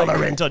Mr.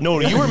 Halloran told.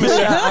 No, you were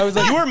Mr. I was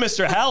like, you were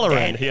Mr.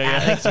 Halloran.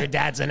 Alex, your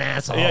dad's an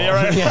asshole. Yeah, you're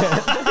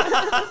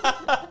right.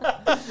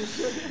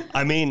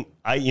 I mean,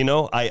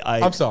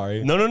 I'm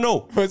sorry.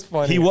 No. It's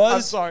funny. He was,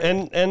 I'm sorry.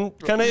 and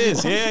kind of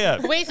is. Yeah.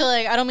 Wait, so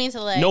I don't mean to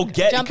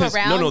jump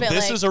around. No, but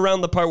this is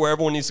around the part where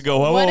everyone needs to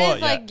go. What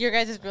is your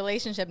guys'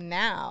 relationship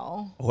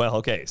now? Well,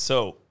 okay,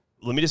 so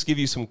let me just give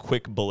you some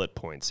quick bullet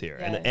points here.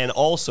 Yes. And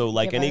also,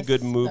 like Give any us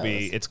good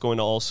movie, those. it's going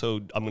to also,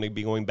 I'm going to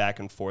be going back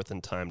and forth in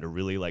time to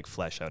really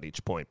flesh out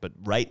each point. But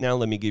right now,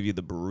 let me give you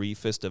the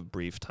briefest of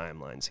brief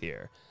timelines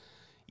here.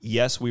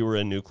 Yes, we were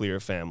a nuclear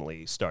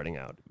family starting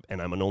out,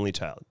 and I'm an only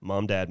child.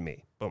 Mom, dad,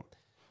 me. Boom.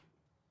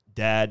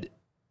 Dad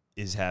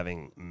is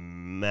having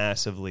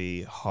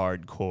massively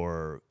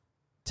hardcore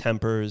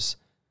tempers.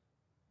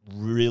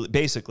 Really,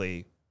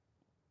 basically,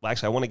 well,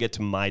 actually, I want to get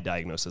to my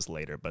diagnosis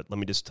later, but let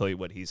me just tell you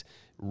what he's...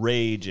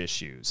 Rage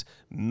issues,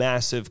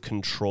 massive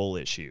control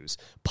issues,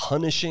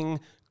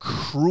 punishing,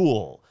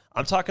 cruel.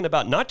 I'm talking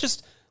about not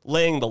just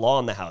laying the law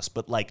in the house,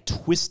 but like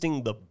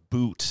twisting the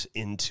boot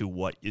into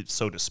what,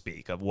 so to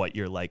speak, of what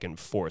you're like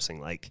enforcing,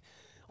 like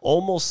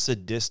almost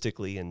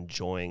sadistically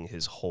enjoying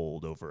his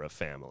hold over a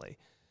family.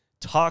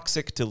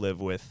 Toxic to live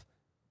with.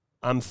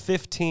 I'm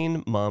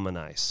 15, Mom and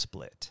I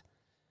split.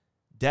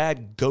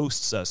 Dad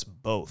ghosts us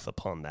both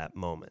upon that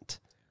moment.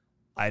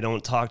 I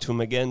don't talk to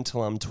him again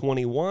till I'm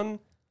 21.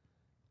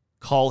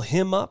 Call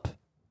him up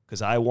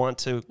because I want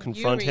to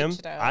confront him.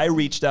 I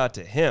reached out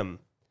to him,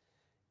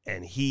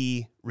 and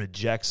he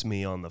rejects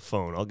me on the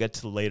phone. I'll get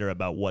to later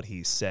about what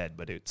he said,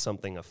 but it's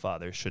something a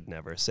father should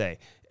never say.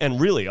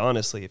 And really,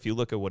 honestly, if you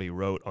look at what he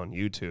wrote on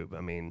YouTube, I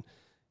mean,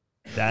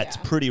 that's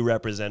pretty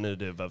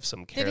representative of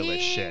some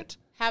careless shit.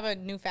 Have a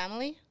new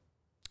family?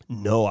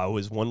 No, I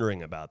was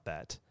wondering about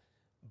that.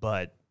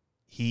 But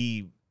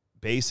he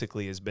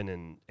basically has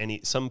been in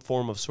some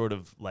form of sort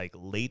of like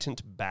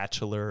latent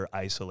bachelor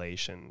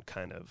isolation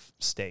kind of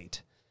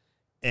state.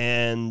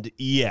 And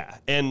yeah,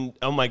 and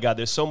oh my God,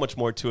 there's so much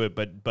more to it,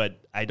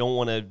 but I don't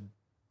want to.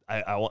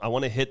 I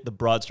want to hit the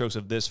broad strokes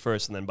of this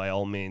first, and then by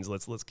all means,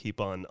 let's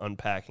keep on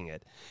unpacking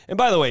it. And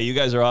by the way, you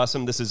guys are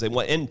awesome. This is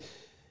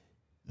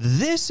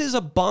this is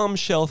a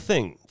bombshell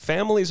thing.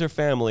 Families are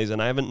families,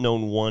 and I haven't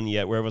known one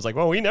yet where it was like,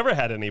 well, we never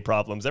had any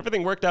problems.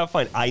 Everything worked out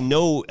fine. I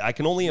know. I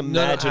can only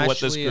imagine what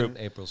this group.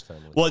 April's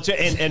family.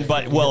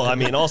 Well, I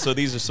mean, also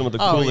these are some of the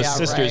coolest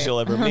sisters you'll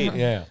ever meet.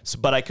 Yeah. So,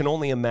 but I can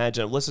only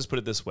imagine. Let's just put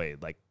it this way: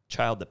 like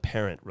child to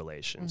parent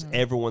relations. Mm-hmm.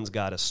 Everyone's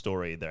got a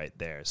story right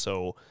there.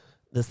 So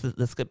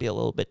this could be a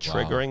little bit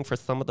triggering for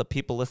some of the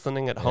people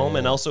listening at home,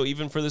 and also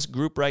even for this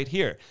group right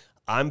here.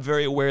 I'm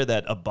very aware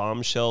that a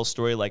bombshell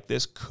story like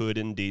this could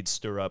indeed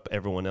stir up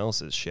everyone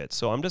else's shit.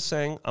 So I'm just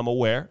saying I'm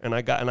aware, and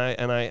I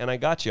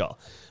got y'all.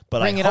 But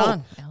Bring it on,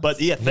 Alex.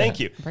 But yeah, thank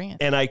you. Bring it.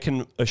 And I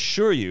can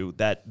assure you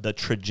that the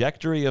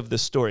trajectory of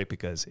this story,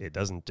 because it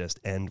doesn't just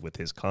end with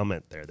his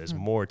comment there. There's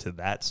more to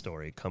that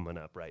story coming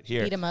up right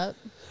here. Beat him up.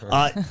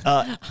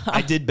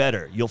 I did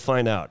better. You'll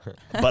find out.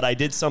 But I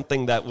did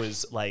something that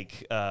was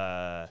like.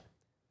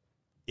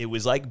 It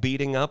was like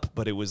beating up,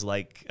 but it was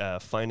like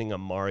finding a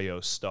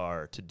Mario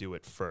star to do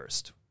it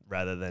first,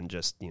 rather than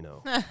just,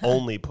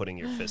 only putting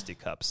your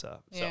fisticuffs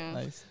up. So, Yeah.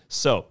 Nice.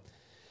 So,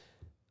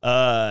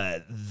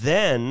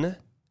 then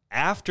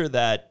after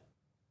that,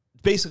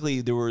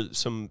 basically there were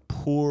some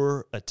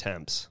poor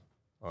attempts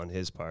on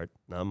his part,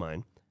 not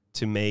mine,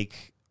 to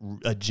make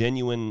a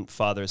genuine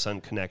father-son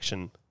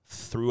connection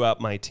throughout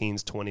my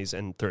teens, 20s,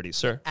 and 30s.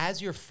 Sir? As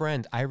your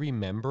friend, I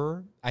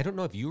remember, I don't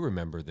know if you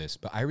remember this,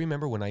 but I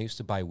remember when I used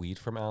to buy weed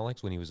from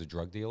Alex when he was a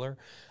drug dealer.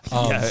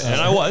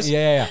 And I was.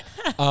 Yeah.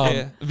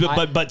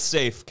 But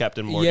safe,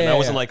 Captain Morgan. I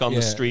wasn't like on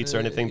the streets or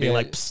anything being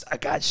like, Psst, I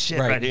got shit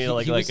right here.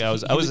 I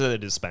was at a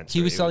dispensary.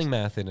 He was selling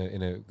meth in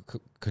a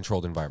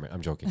controlled environment.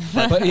 I'm joking.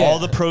 But all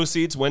the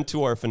proceeds went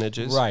to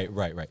orphanages. Right.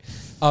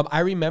 I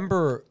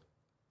remember,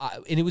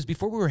 and it was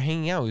before we were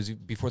hanging out. It was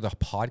before the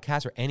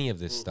podcast or any of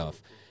this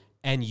stuff.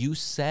 And you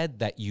said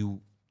that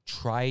you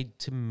tried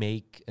to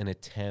make an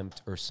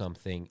attempt or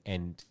something,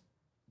 and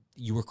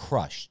you were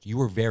crushed. You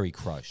were very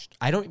crushed.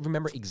 I don't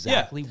remember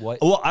exactly what.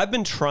 Well, I've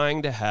been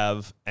trying to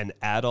have an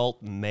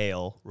adult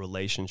male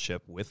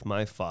relationship with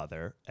my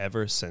father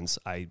ever since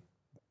I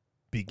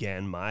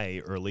began my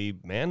early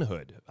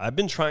manhood. I've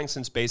been trying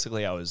since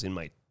basically I was in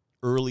my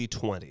early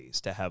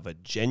 20s to have a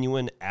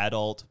genuine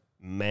adult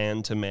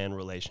man-to-man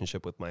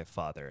relationship with my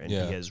father, and he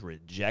has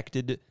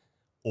rejected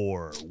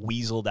or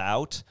weaseled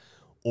out,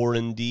 or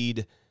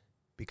indeed,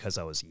 because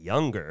I was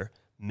younger,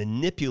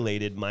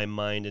 manipulated my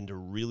mind into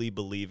really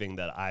believing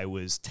that I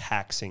was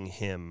taxing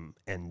him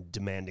and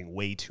demanding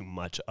way too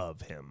much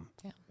of him.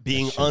 Yeah.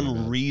 Being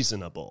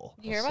unreasonable.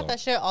 You hear about that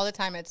shit all the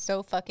time. It's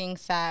so fucking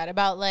sad.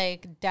 About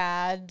like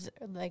dads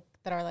like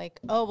that are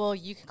like, oh, well,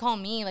 you can call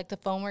me. Like the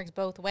phone works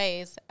both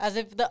ways. As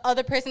if the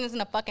other person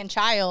isn't a fucking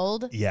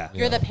child. Yeah.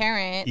 You're the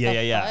parent.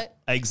 Yeah.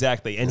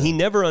 Exactly. And he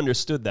never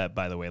understood that,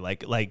 by the way.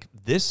 Like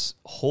this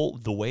whole,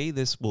 the way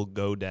this will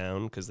go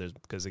down, because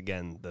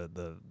again,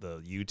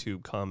 the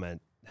YouTube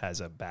comment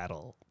has a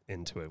battle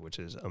into it, which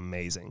is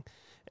amazing.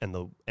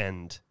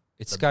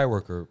 It's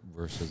Skywalker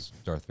versus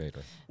Darth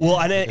Vader. Well,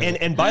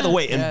 and by the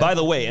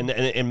way,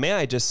 and may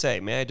I just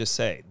say,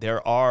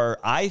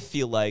 I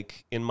feel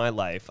like in my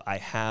life I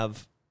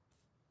have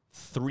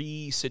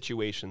 3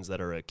 situations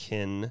that are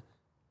akin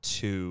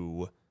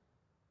to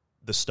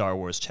the Star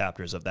Wars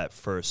chapters of that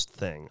first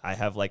thing. I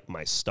have like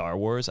my Star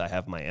Wars, I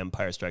have my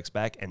Empire Strikes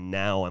Back, and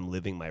now I'm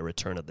living my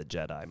Return of the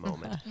Jedi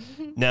moment.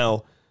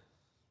 Now,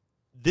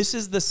 this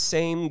is the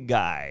same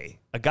guy,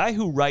 a guy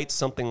who writes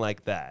something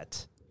like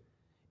that.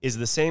 Is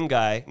the same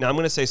guy. Now I'm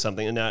going to say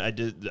something, and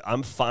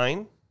I'm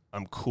fine.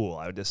 I'm cool.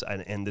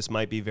 And this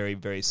might be very,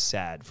 very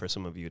sad for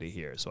some of you to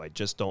hear. So I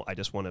just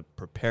want to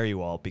prepare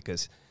you all,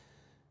 because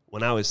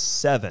when I was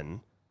 7,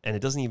 and it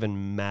doesn't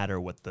even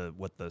matter what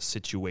the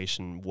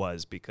situation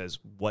was, because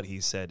what he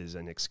said is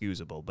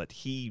inexcusable, but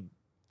he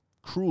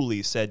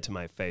cruelly said to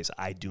my face,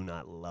 "I do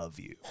not love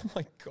you." Oh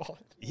my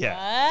God.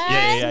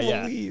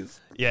 Yeah.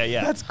 Please.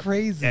 Yeah. That's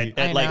crazy. And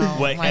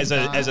as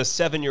a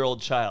 7-year-old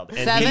child.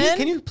 And 7?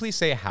 Can you please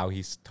say how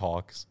he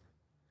talks?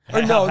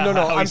 No.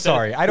 I'm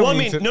sorry. I don't well,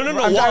 mean to. No.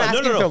 I'm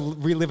asking to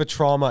relive a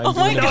trauma. And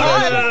my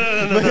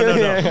God.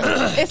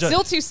 No. It's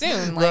still too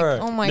soon. Like, Right.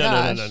 oh my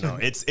gosh. No.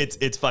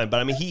 It's fine. But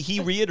I mean, he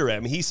reiterated.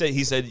 I mean,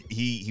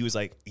 he was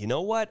like, you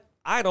know what?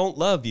 I don't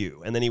love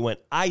you. And then he went,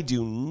 I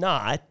do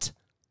not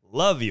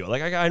love you.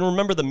 Like I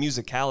remember the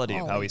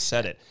musicality of how he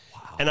said it.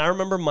 Wow. And I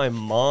remember my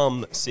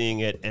mom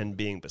seeing it and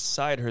being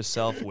beside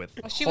herself with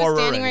She horror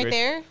was standing and right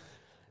there?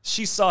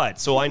 She saw it,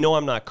 so I know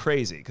I'm not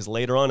crazy, because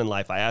later on in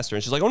life I asked her,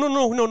 and she's like, oh,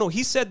 no,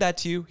 he said that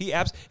to you.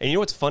 And you know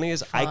what's funny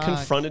is I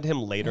confronted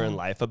him later in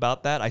life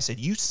about that. I said,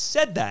 you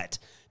said that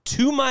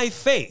to my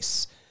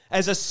face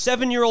as a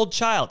 7-year-old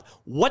child.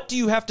 What do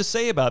you have to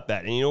say about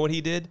that? And you know what he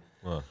did?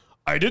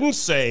 I didn't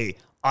say,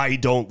 I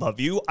don't love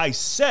you. I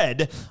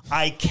said,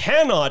 I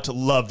cannot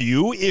love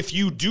you if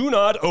you do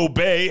not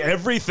obey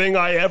everything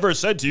I ever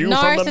said to you.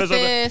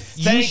 Narcissist.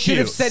 You should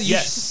have said,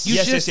 yes. You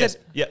should have said,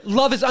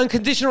 love is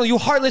unconditional, you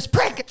heartless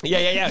prick.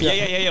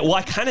 Yeah. Well,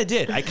 I kind of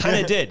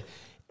did.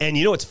 And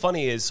you know what's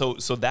funny is, so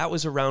that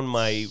was around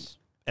my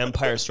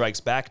Empire Strikes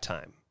Back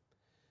time.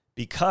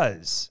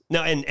 Because,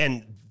 now,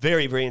 and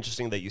very, very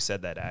interesting that you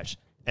said that, Ash.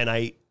 And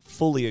I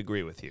fully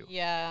agree with you.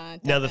 Yeah.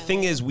 Definitely. Now, the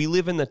thing is, we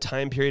live in the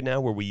time period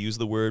now where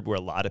where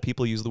a lot of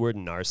people use the word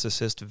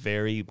narcissist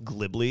very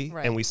glibly.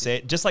 Right. And we say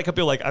it, just like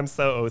people like, I'm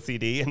so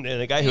OCD. And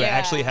a guy who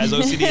actually has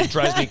OCD, it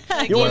drives me.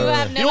 You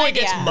know what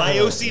gets my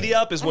OCD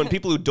up is when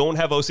people who don't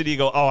have OCD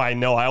go, oh, I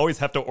know, I always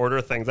have to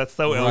order things. That's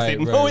so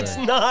OCD. No, it's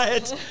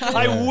not.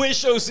 I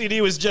wish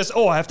OCD was just,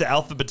 I have to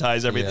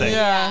alphabetize everything.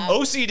 Yeah.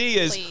 OCD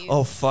is,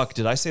 oh, fuck,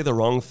 did I say the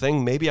wrong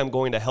thing? Maybe I'm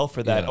going to hell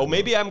for that.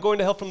 Maybe I'm going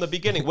to hell from the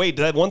beginning. Wait,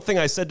 that one thing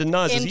I said to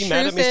Nas, is he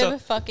mad at me still?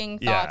 Fucking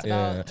thoughts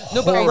about.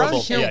 No, but around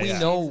here we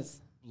know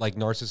like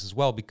narcissists as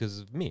well because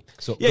of me.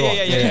 So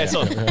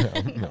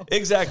So,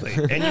 exactly.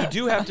 And you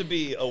do have to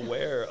be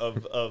aware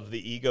of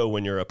the ego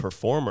when you're a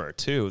performer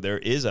too. There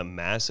is a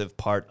massive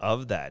part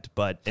of that.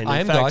 But and I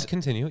am fact, God.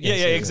 Continue.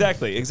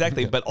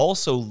 Exactly. But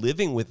also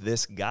living with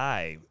this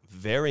guy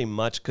very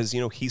much because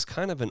he's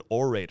kind of an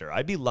orator.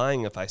 I'd be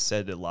lying if I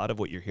said a lot of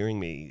what you're hearing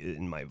me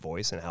in my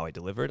voice and how I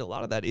deliver it. A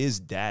lot of that is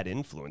dad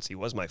influence. He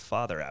was my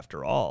father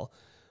after all.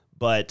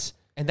 But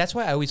And that's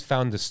why I always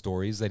found the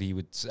stories that he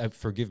would,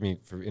 forgive me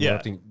for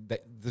interrupting,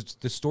 that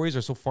the stories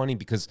are so funny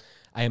because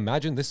I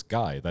imagine this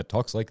guy that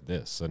talks like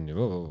this and, you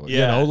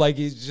know, like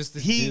he's just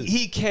this dude.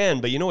 He can,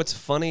 but you know what's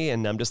funny?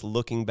 And I'm just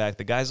looking back,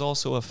 the guy's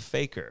also a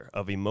faker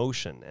of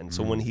emotion. And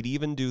so when he'd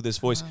even do this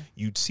voice,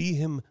 you'd see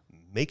him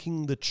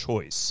making the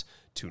choice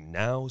to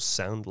now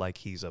sound like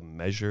he's a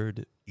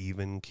measured,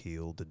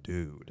 even-keeled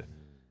dude.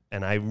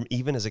 And I,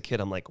 even as a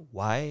kid, I'm like,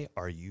 why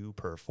are you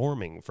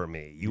performing for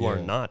me? You are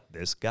not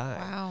this guy.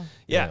 Wow.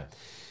 Yeah.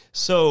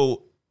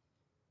 So,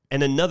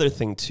 and another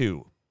thing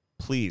too,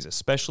 please,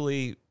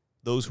 especially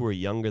those who are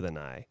younger than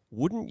I,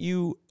 wouldn't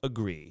you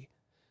agree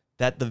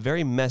that the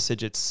very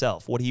message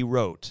itself, what he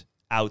wrote,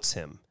 outs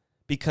him?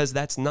 Because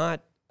that's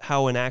not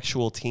how an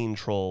actual teen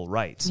troll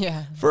writes.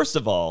 Yeah. First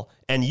of all,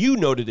 and you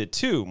noted it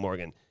too,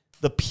 Morgan,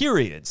 the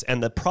periods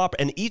and the proper,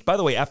 and each, by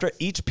the way, after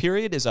each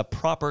period is a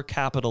proper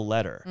capital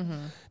letter.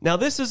 Now,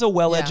 this is a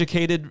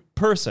well-educated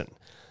person,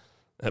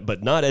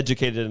 but not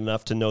educated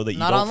enough to know that you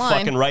Not don't online.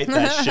 fucking write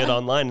that shit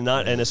online,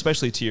 and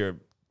especially to your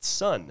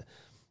son.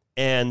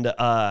 And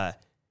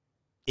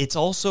it's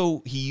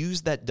also, he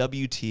used that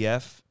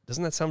WTF.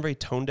 Doesn't that sound very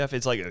tone deaf?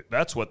 It's like,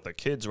 that's what the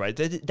kids write.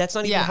 That's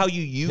not even how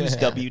you use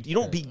W. You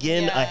don't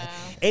begin,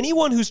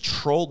 anyone who's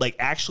trolled, like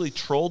actually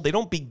trolled, they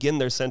don't begin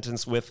their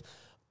sentence with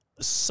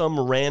some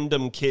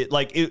random kid,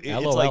 like it's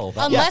like,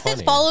 unless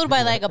it's followed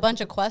by like a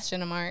bunch of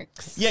question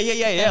marks. Yeah.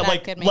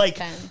 That could make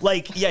sense.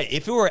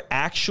 If it were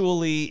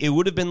actually, it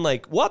would have been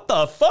like, what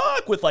the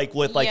fuck, with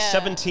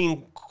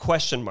 17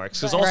 question marks,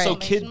 because also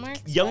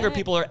younger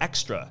people are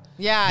extra.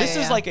 This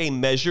is like a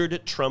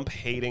measured Trump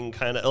hating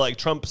kind of, like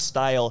Trump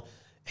style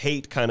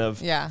hate kind of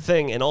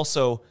thing, and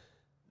also,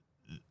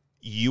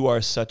 you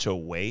are such a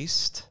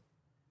waste.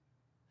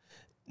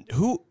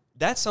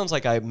 That sounds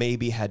like I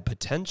maybe had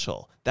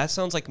potential. That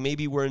sounds like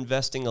maybe we're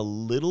investing a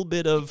little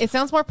bit of... It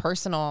sounds more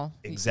personal.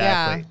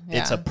 Exactly.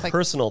 Yeah, it's a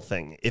personal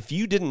thing. If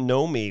you didn't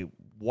know me,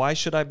 why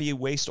should I be a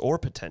waste or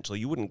potential?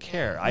 You wouldn't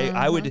care.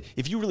 I would...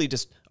 If you really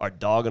just are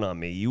dogging on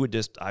me,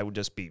 I would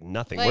just be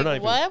nothing. Like, we're not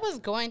even... what was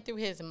going through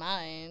his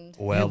mind?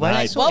 Well,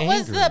 what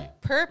was the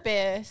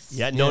purpose?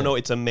 No,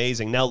 it's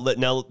amazing.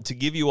 Now, to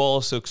give you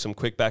also some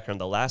quick background,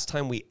 the last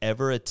time we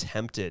ever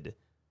attempted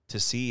to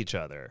see each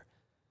other,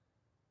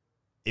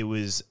 it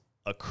was...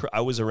 I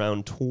was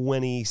around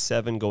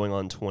 27 going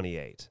on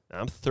 28.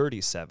 I'm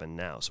 37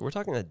 now. So we're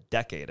talking a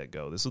decade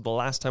ago. This is the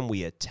last time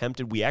we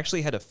attempted. We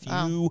actually had a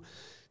few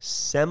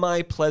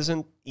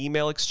semi-pleasant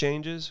email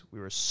exchanges. We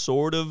were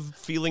sort of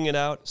feeling it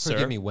out.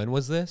 Forgive me, when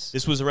was this?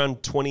 This was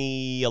around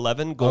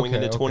 2011 going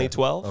into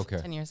 2012.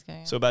 Okay. 10 years ago.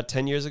 Yeah. So about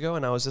 10 years ago.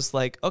 And I was just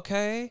like,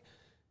 okay.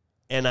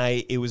 And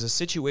it was a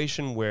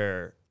situation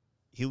where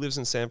he lives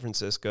in San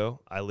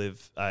Francisco. I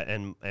live,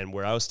 and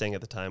where I was staying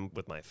at the time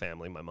with my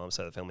family, my mom's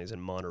side of the family is in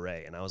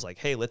Monterey. And I was like,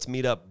 hey, let's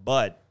meet up.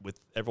 But with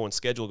everyone's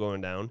schedule going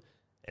down,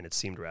 and it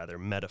seemed rather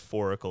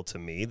metaphorical to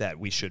me that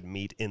we should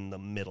meet in the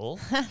middle.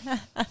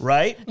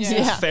 Right?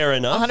 Yeah. Fair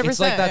enough. 100%.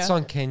 It's like that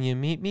song, Can You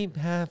Meet Me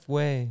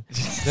Halfway?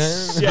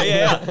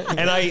 Yeah.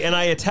 And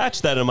I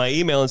attached that in my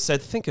email and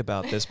said, think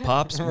about this,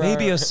 Pops.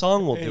 Maybe a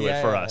song will do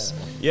it for us.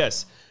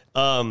 Yes.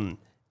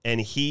 And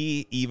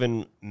he,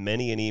 even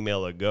many an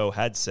email ago,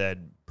 had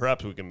said,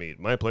 perhaps we can meet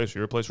my place or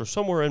your place or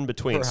somewhere in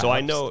between. Perhaps. So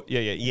I know,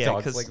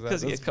 because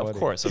of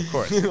course.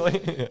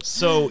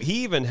 So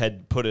he even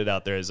had put it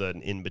out there as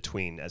an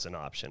in-between, as an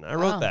option. I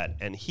wrote that,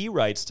 and he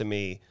writes to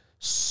me,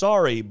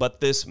 sorry, but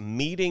this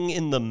meeting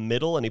in the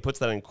middle, and he puts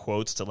that in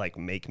quotes to like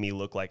make me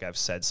look like I've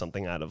said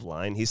something out of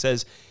line. He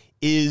says,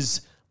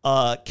 is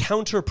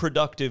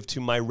counterproductive to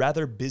my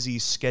rather busy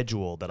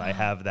schedule that I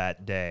have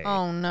that day.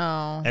 Oh,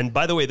 no. And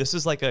by the way, this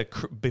is like a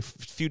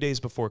few days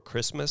before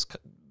Christmas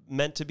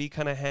meant to be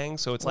kind of hang.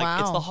 So it's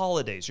like, it's the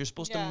holidays. You're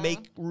supposed to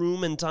make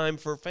room and time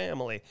for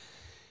family.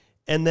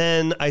 And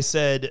then I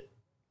said,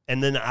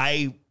 and then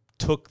I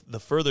took the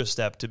further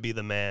step to be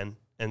the man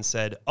and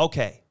said,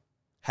 okay,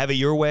 have it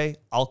your way.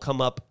 I'll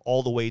come up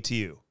all the way to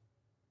you.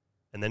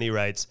 And then he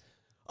writes,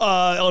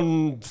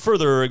 on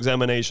further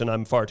examination,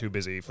 I'm far too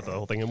busy for the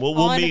whole thing, and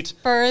we'll meet.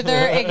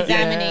 Further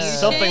examination,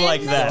 something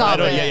like that. Stop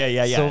it.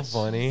 Yeah. So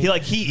funny.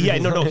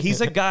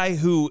 He's a guy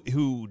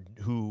who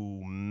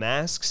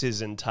masks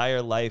his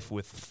entire life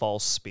with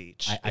false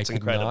speech. I could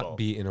incredible. not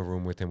be in a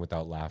room with him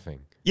without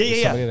laughing.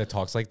 Yeah. Somebody that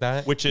talks like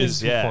that, which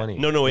is too funny.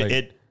 No,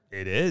 like,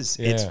 it is.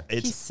 Yeah.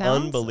 It's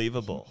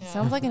unbelievable. He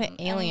sounds like an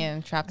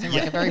alien trapped in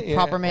like a very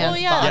proper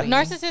man's body.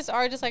 Narcissists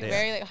are just like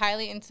very like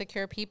highly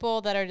insecure people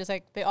that are just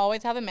like, they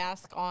always have a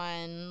mask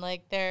on,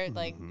 like they're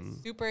like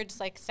super just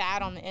like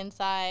sad on the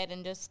inside,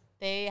 and just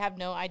they have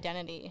no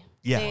identity.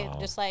 They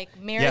just like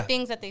mirror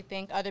things that they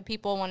think other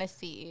people want to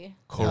see.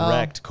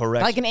 Correct.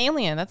 Like an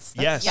alien. That's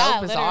yes.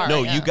 so bizarre.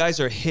 No, you guys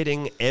are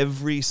hitting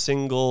every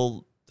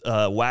single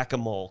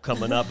whack-a-mole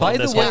coming up on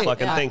this whole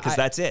fucking thing, because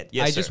that's it.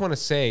 Yes, I sir. just want to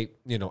say,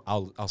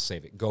 I'll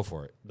save it. Go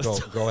for it.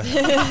 Go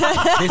ahead.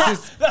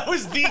 That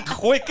was the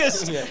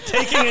quickest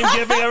taking and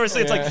giving ever. It's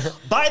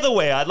like, by the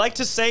way, I'd like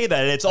to say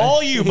that it's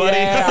all you, buddy.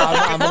 Yeah,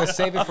 I'm going to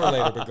save it for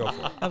later, but go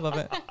for it. I love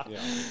it.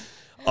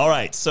 All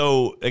right.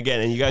 So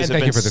again, and you guys And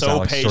have been thank you for this, so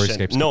Alex. patient.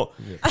 Storyscapes. No,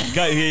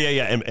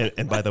 yeah.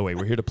 And by the way,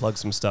 we're here to plug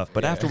some stuff.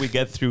 But after we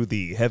get through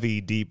the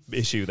heavy, deep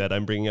issue that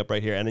I'm bringing up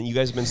right here, and then you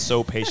guys have been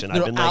so patient.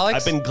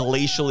 I've been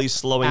glacially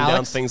slowing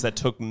down things that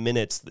took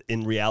minutes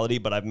in reality,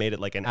 but I've made it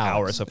like an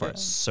hour so far,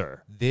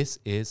 sir. This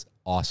is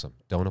awesome.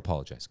 Don't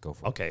apologize. Go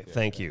for it. Okay.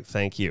 Thank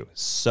you.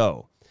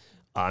 So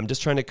I'm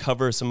just trying to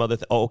cover some other.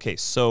 Okay.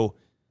 So.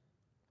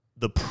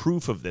 The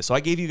proof of this. So I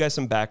gave you guys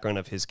some background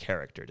of his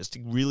character just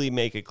to really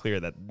make it clear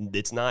that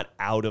it's not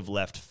out of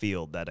left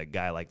field that a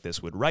guy like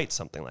this would write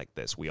something like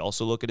this. We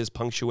also look at his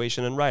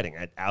punctuation and writing.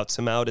 It outs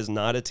him out as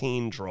not a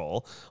teen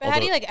troll. But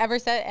had he ever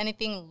said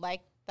anything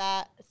like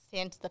that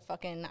since the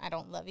fucking I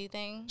don't love you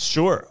thing?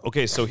 Sure.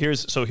 Okay, so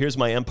here's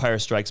my Empire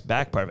Strikes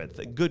Back part of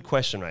it. Good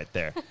question right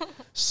there.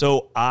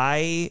 So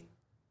I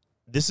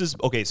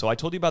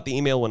told you about the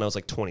email when I was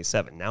like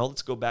 27. Now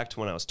let's go back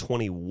to when I was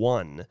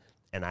 21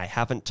 and I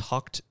haven't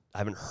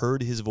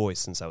heard his voice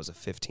since I was a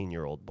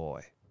 15-year-old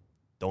boy.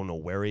 Don't know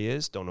where he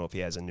is. Don't know if he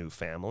has a new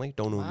family.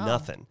 Don't know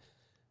nothing.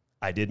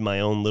 I did my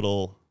own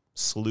little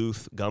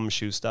sleuth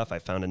gumshoe stuff. I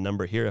found a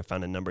number here. I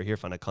found a number here.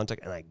 Found a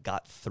contact, and I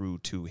got through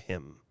to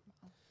him.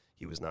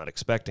 He was not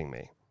expecting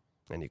me,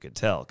 and you could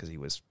tell because he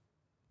was.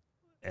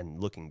 And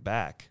looking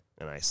back,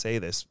 and I say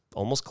this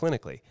almost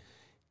clinically,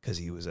 because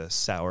he was a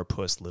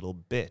sourpuss little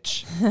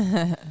bitch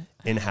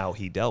in how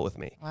he dealt with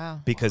me.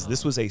 Wow. Because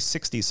this was a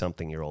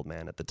 60-something-year-old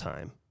man at the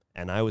time.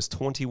 And I was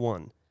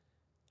 21,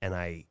 and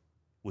I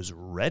was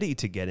ready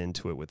to get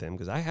into it with him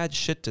because I had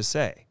shit to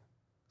say.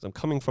 So I'm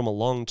coming from a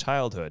long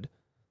childhood,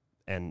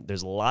 and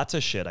there's lots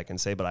of shit I can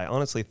say, but I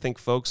honestly think,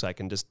 folks, I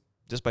can just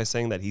by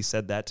saying that he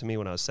said that to me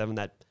when I was 7,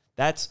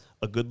 that's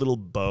a good little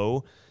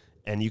bow,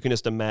 and you can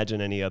just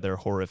imagine any other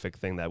horrific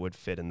thing that would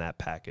fit in that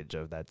package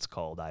of that's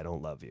called I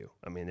Don't Love You.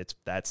 I mean,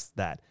 that's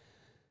that.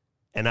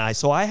 And I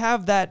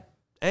have that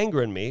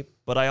anger in me,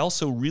 but I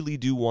also really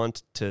do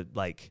want to,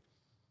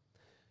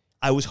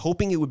 I was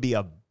hoping it would be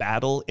a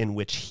battle in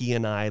which he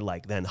and I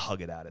then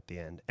hug it out at the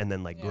end and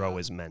then grow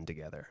as men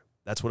together.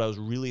 That's what I was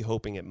really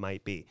hoping it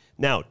might be.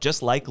 Now,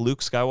 just like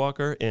Luke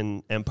Skywalker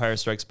in Empire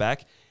Strikes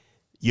Back,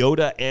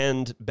 Yoda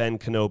and Ben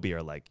Kenobi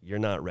are like, you're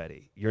not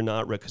ready. You're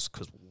not ready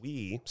because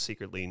we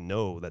secretly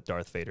know that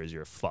Darth Vader is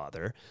your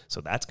father.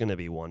 So that's going to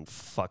be one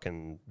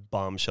fucking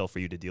bombshell for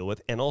you to deal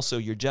with. And also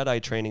your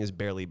Jedi training has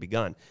barely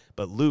begun.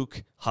 But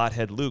Luke,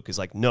 hothead Luke, is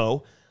like,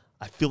 no,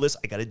 I feel this.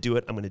 I got to do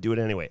it. I'm going to do it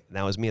anyway. And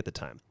that was me at the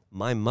time.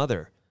 My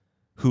mother,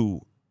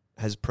 who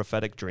has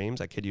prophetic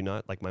dreams, I kid you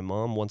not, my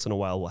mom once in a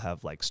while will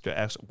have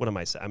what am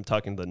I saying? I'm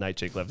talking to the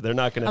Nightshade left. They're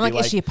not going to be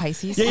is she a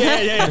Pisces?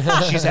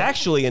 Yeah. She's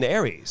actually an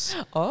Aries.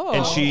 Oh.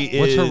 And she is.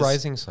 What's her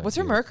rising sign? What's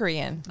her Mercury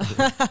in?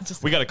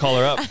 We got to call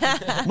her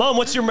up. Mom,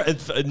 what's your,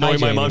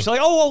 knowing my mom, she's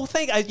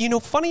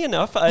like, funny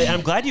enough,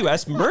 I'm glad you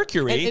asked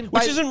Mercury,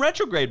 which is in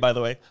retrograde, by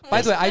the way.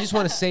 By the way, I just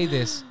want to say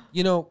this.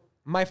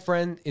 My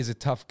friend is a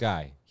tough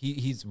guy.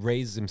 He's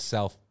raised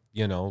himself,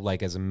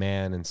 as a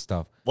man and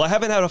stuff. Well, I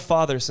haven't had a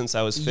father since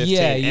I was 15.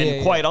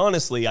 And quite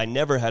honestly, I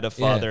never had a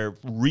father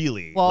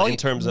really in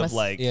terms of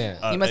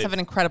you must have an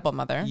incredible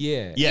mother.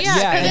 Yeah. Yes.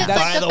 Yeah, and the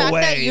by the fact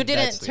way, that you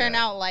didn't turn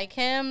out like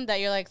him,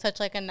 that you're such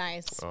a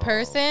nice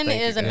person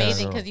is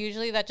amazing because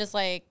usually that just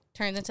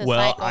turns into a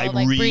cycle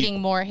of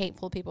breeding more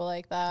hateful people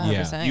like that.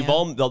 Yeah. You've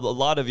all, a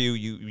lot of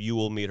you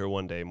will meet her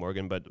one day,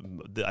 Morgan, but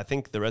I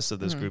think the rest of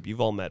this group, you've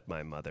all met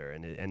my mother.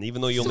 And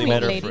even though you only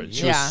met her,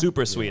 she was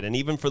super sweet. And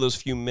even for those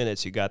few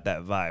minutes, you got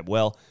that vibe.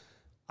 Well,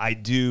 I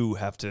do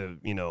have to,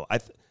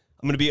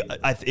 I'm going to be,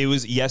 it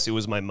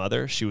was my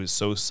mother. She was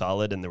so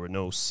solid and there were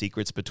no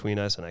secrets between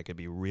us and I could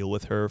be real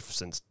with her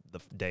since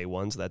the day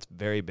one. So that's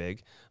very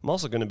big. I'm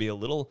also going to be a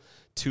little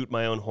toot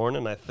my own horn.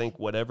 And I think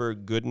whatever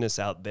goodness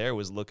out there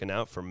was looking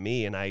out for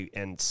me. And I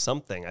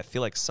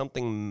feel like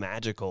something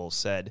magical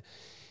said,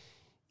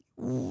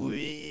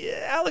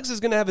 Alex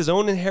is going to have his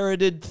own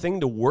inherited thing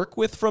to work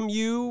with from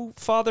you,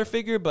 father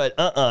figure, but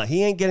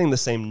he ain't getting the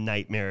same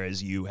nightmare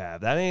as you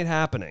have. That ain't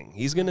happening.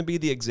 He's going to be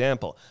the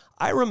example.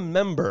 I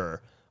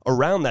remember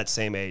around that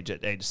same age,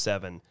 at age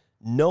 7,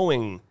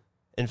 knowing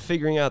and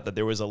figuring out that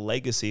there was a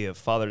legacy of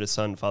father to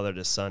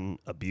son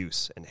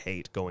abuse and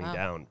hate going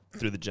down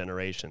through the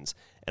generations.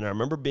 And I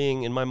remember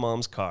being in my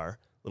mom's car,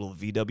 little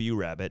VW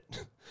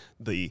Rabbit,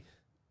 the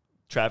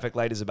traffic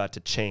light is about to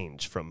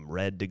change from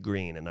red to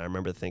green. And I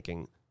remember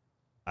thinking,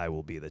 I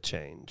will be the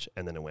change.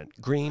 And then it went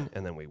green,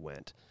 and then we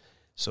went.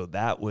 So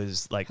that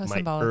was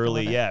my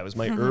early, it was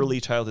my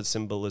early childhood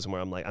symbolism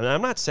where I'm like,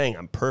 I'm not saying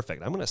I'm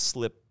perfect. I'm going to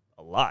slip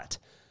a lot.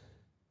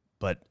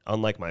 But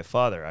unlike my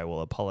father, I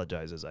will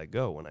apologize as I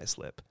go when I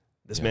slip.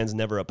 This man's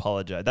never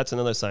apologized. That's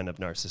another sign of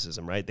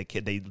narcissism, right?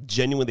 They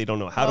genuinely don't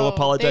know how to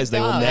apologize. They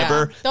will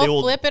never. Yeah.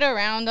 They'll flip it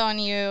around on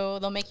you.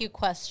 They'll make you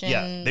question.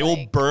 Yeah, they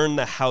will burn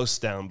the house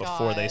down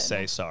before they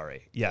say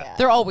sorry. Yeah.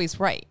 They're always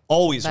right.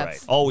 Always right.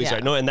 Always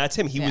right. No, and that's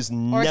him. He was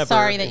never. Or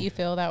sorry that you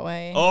feel that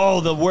way. Oh,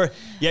 the word.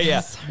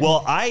 Yeah.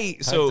 Well, I've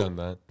done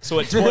that.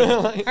 So at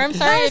 20, I'm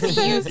sorry if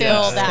you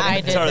feel that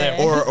I did sorry, this.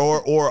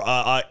 Or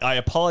I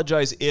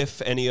apologize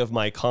if any of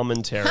my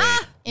commentary.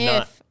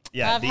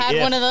 Yeah, I've had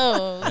one of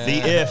those. The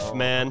if,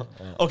 man.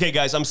 Okay,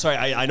 guys, I'm sorry.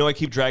 I know I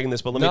keep dragging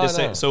this, but let me just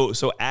say.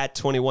 So at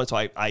 21, so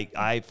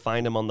I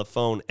find him on the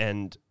phone,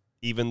 and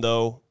even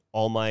though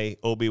all my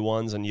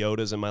Obi-Wans and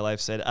Yodas in my life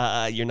said,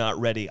 you're not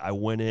ready, I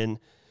went in,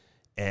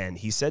 and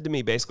he said to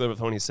me basically over the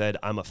phone, he said,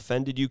 I'm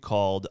offended you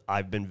called.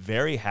 I've been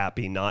very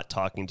happy not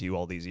talking to you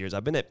all these years.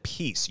 I've been at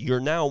peace. You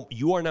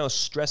are now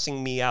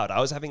stressing me out. I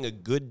was having a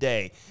good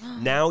day.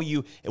 Now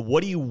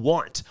what do you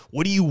want?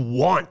 What do you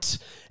want?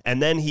 And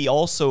then he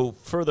also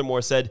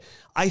furthermore said,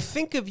 I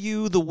think of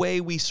you the way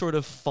we sort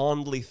of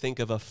fondly think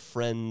of a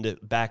friend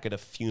back at a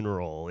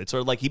funeral. It's sort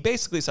of like he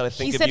basically said, I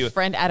think of you. He said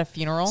friend at a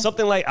funeral?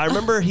 Something like, I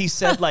remember he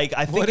said, like,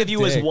 I think of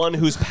you as one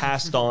who's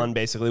passed on,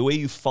 basically, the way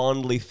you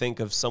fondly think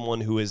of someone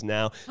who is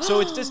now.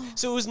 So it's just,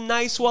 so it was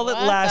nice while it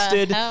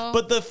lasted,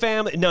 but the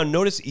family, now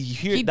notice,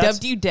 he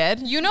dubbed you dead?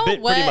 You know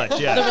what? Pretty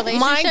much, yeah. The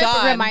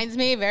relationship reminds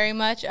me very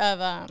much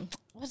of,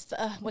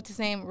 what's his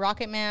name?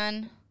 Rocket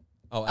Man.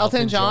 Oh,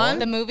 Elton John?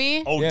 The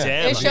movie. Oh,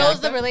 damn. It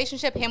shows the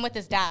relationship him with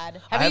his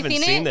dad. I haven't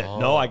seen it.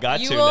 No, I got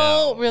to now. You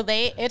will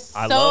relate. It's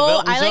I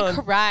like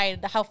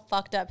cried how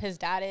fucked up his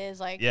dad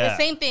is. Like the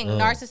same thing,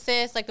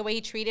 narcissist, like the way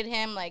he treated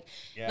him. Like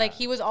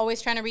he was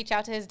always trying to reach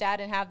out to his dad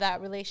and have that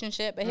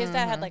relationship. But his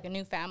dad had like a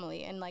new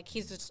family, and like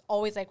he's just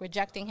always like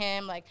rejecting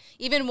him. Like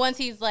even once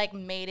he's like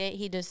made it,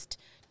 he just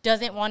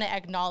doesn't want to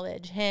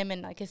acknowledge him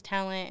and like his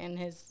talent and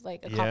his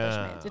like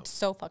accomplishments. It's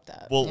so fucked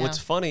up. Well, what's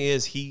funny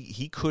is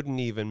he couldn't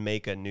even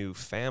make a new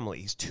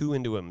family. He's too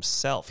into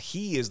himself.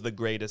 He is the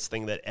greatest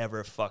thing that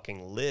ever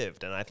fucking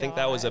lived. And I think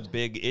that was a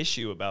big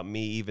issue about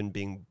me even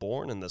being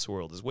born in this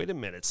world is, wait a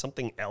minute,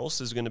 something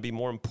else is going to be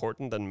more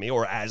important than me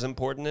or as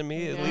important than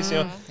me. At least,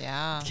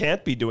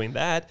 can't be doing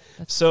that.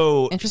 That's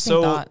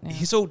interesting thought. Yeah.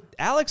 So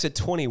Alex at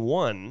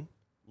 21,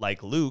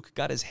 like Luke,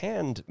 got his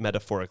hand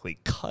metaphorically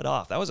cut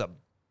off. That was a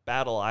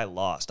battle I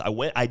lost.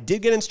 I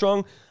did get in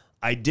strong.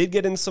 I did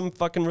get in some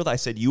fucking I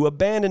said, you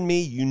abandoned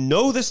me. You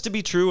know this to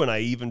be true. And I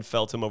even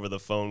felt him over the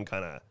phone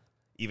kind of,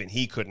 even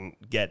he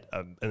couldn't get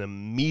an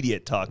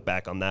immediate talk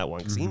back on that one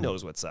because he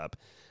knows what's up.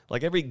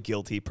 Like every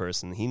guilty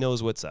person, he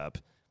knows what's up.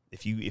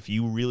 If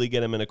you really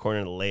get him in a corner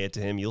and lay it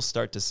to him, you'll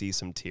start to see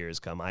some tears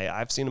come.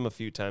 I've seen him a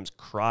few times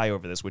cry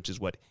over this, which is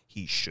what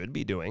he should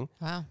be doing.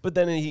 Wow. But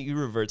then he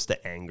reverts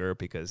to anger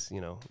because,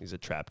 he's a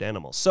trapped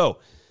animal. So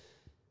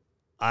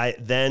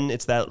then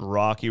it's that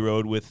rocky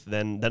road with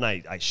then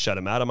I shut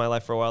him out of my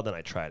life for a while. Then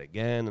I tried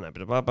again,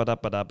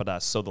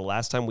 and so the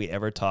last time we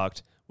ever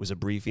talked was a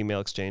brief email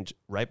exchange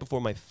right before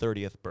my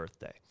 30th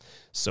birthday.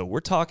 So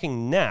we're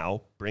talking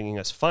now, bringing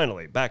us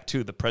finally back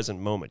to the present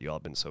moment. You all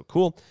have been so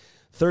cool.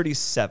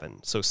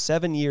 37. So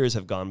 7 years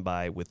have gone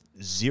by with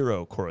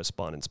zero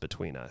correspondence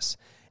between us,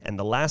 and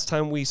the last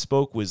time we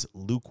spoke was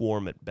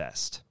lukewarm at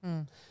best.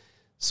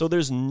 So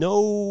there's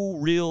no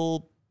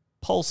real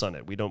pulse on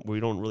it. We don't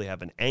really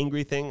have an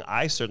angry thing.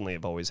 I certainly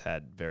have always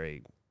had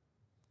very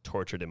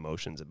tortured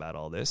emotions about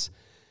all this.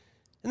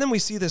 And then we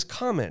see this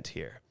comment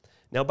here.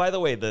 Now, by the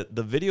way, the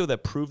video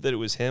that proved that it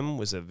was him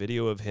was a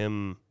video of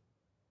him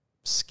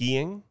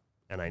skiing,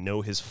 and I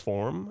know his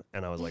form,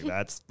 and I was like,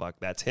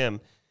 that's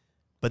him.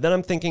 But then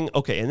I'm thinking,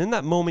 okay, and in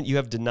that moment you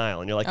have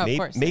denial, and you're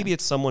like, maybe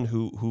it's someone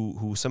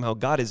who somehow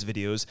got his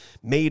videos,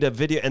 made a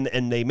video,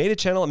 and they made a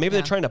channel, and maybe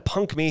they're trying to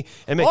punk me,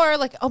 or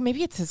like,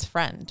 maybe it's his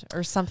friend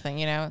or something,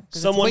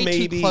 someone it's way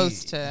maybe too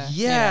close to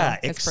his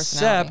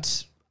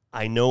except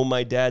I know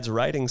my dad's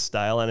writing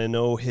style, and I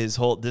know his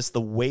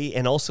the way,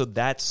 and also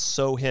that's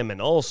so him,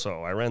 and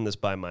also I ran this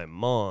by my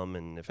mom,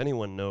 and if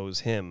anyone knows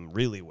him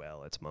really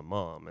well, it's my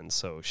mom, and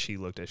so she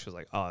looked at it, she was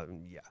like, oh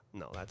yeah,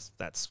 no,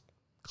 that's.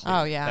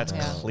 Clearly, that's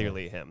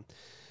clearly him.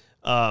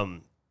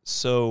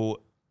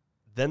 So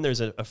then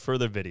there's a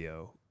further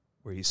video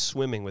where he's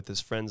swimming with his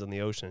friends on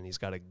the ocean, and he's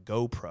got a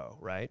GoPro,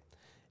 right?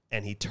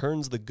 And he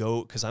turns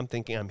because I'm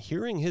thinking, I'm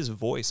hearing his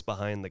voice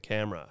behind the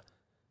camera.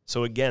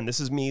 So again, this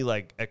is me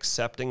like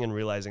accepting and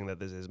realizing that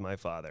this is my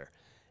father.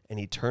 And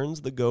he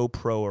turns the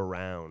GoPro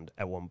around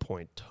at one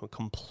point,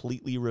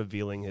 completely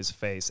revealing his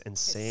face and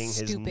saying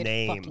his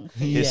name.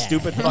 His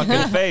stupid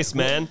fucking face,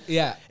 man.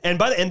 Yeah. And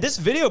this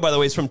video, by the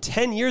way, is from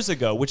 10 years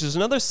ago, which is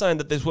another sign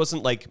that this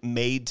wasn't like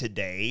made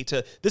today.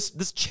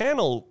 This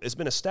channel has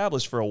been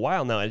established for a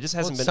while now. It just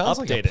hasn't been updated. Sounds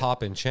like a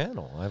pop-in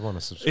channel. I want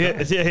to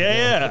subscribe.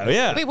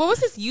 Yeah. Wait, what was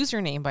his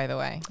username, by the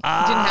way? You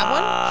didn't have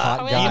one?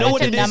 Hot guy. You know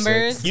what it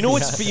numbers. is? You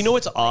know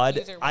what's odd?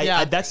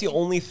 That's the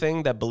only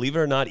thing that, believe it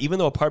or not, even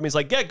though a part of me is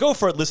like, yeah, go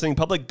for it, listening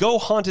public, go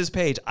haunt his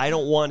page. I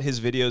don't want his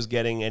videos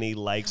getting any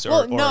likes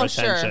or attention.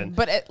 Sure,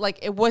 but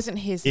it wasn't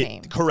his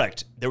name.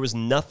 Correct. There was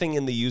nothing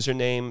in the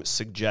username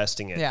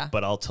suggesting it. Yeah.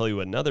 But I'll tell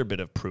you another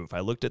bit of proof. I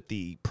looked at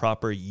the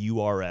proper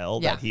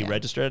URL that he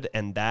registered,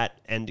 and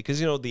because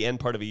the end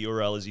part of a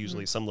URL is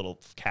usually some little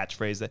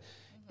catchphrase that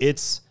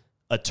it's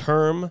a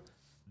term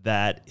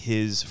that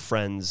his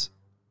friends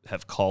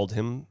have called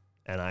him,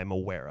 and I'm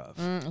aware of.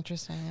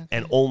 Interesting. Okay.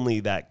 And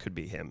only that could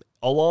be him.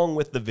 Along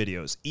with the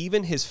videos,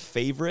 even his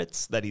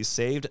favorites that he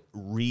saved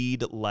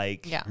read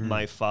like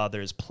my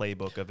father's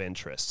playbook of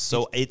interest.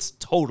 So it's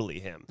totally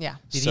him. Yeah.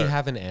 Did he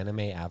have an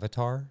anime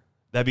avatar?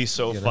 That'd be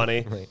so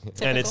funny.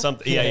 And it's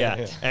something,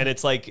 yeah. And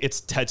it's like,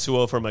 it's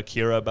Tetsuo from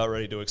Akira about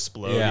ready to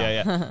explode.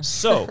 Yeah.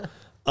 So,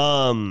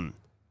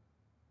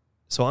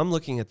 so I'm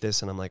looking at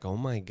this and I'm like, oh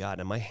my God.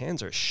 And my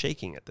hands are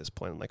shaking at this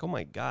point. I'm like, oh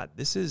my God,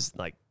 this is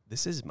my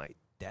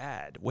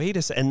dad. Wait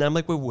a second. And I'm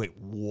like, wait,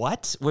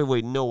 what?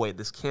 Wait, no way.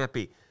 This can't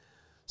be.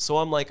 So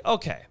I'm like,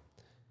 okay.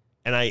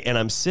 And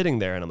I'm sitting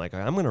there and I'm like,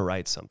 I'm going to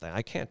write something.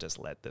 I can't just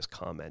let this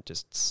comment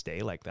just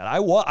stay like that. I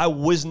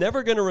was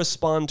never going to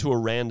respond to a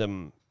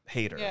random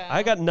hater. Yeah.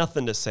 I got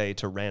nothing to say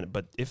to random,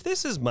 but if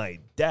this is my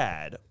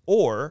dad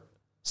or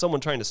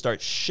someone trying to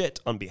start shit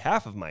on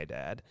behalf of my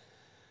dad,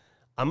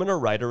 I'm going to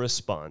write a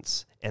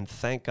response. And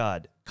thank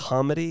God,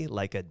 comedy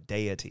like a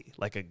deity,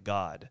 like a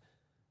god,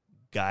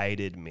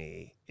 guided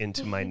me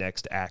into my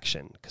next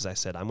action. Because I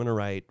said, I'm going to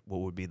write what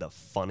would be the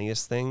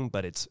funniest thing,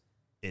 but it's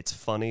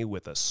funny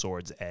with a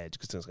sword's edge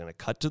because it's going to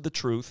cut to the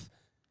truth.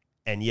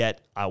 And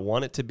yet I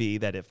want it to be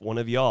that if one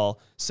of y'all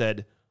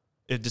said,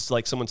 if just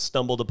like someone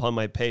stumbled upon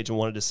my page and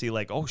wanted to see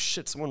like, oh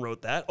shit, someone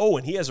wrote that. Oh,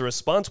 and he has a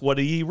response. What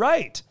did he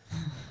write?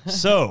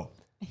 So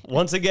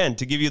once again,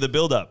 to give you the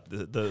buildup,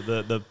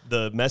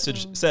 the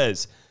message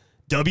says,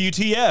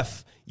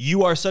 WTF,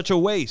 you are such a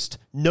waste.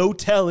 No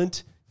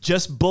talent,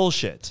 just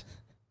bullshit.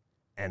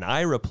 And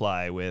I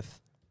reply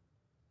with,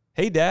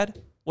 hey,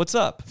 Dad, what's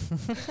up?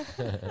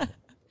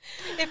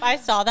 If I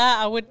saw that,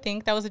 I would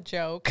think that was a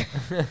joke.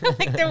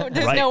 Like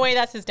there's no way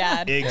that's his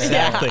dad.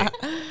 Exactly. Yeah.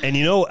 And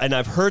and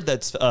I've heard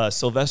that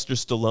Sylvester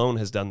Stallone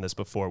has done this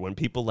before. When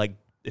people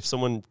if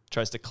someone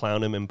tries to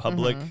clown him in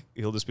public,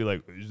 he'll just be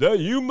like, is that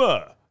you,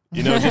 Ma?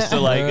 Just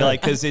to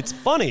because it's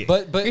funny.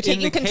 But you're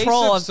taking in the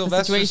control case of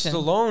the Sylvester situation.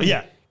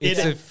 Stallone, it's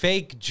a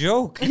fake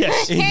joke.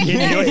 Yes.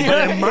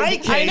 But in my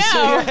case,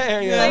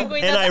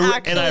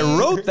 and I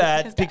wrote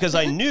that because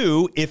I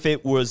knew if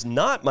it was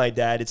not my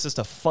dad, it's just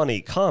a funny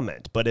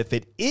comment. But if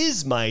it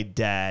is my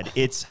dad,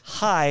 it's,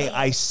 hi,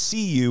 I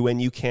see you and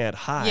you can't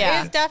hide.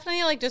 Yeah. It's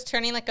definitely like just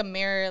turning like a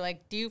mirror.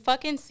 Like, do you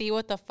fucking see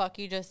what the fuck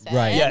you just said?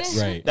 Right. Yes.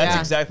 Right. That's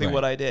exactly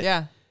what I did.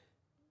 Yeah.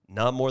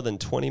 Not more than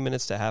 20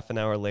 minutes to half an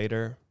hour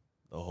later,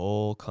 the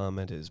whole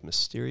comment is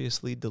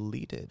mysteriously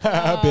deleted.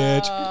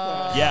 Bitch.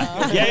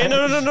 Yeah.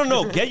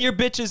 No. Get your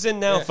bitches in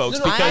now, folks,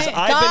 because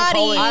I've been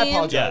calling. I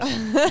apologize.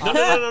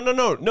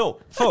 No.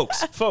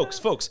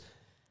 Folks.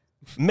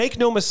 Make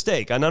no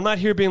mistake, and I'm not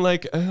here being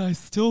like, I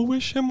still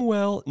wish him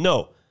well.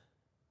 No.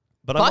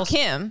 But Fuck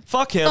him.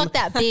 Fuck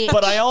that bitch.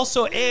 But I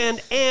also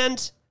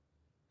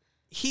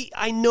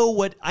I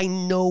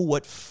know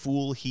what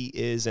fool he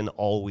is and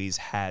always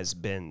has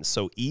been.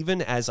 So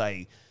even as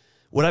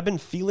what I've been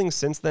feeling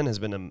since then has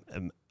been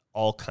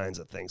all kinds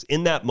of things.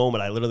 In that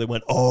moment, I literally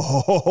went,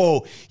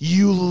 oh,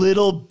 you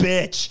little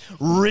bitch.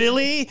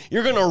 Really?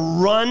 You're going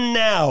to run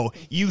now.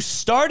 You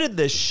started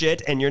this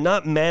shit and you're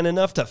not man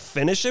enough to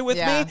finish it with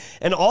me?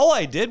 And all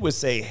I did was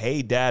say,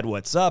 hey, Dad,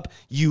 what's up,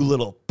 you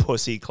little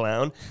pussy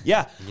clown?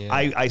 Yeah.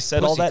 I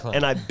said pussy all that, clown.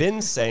 And I've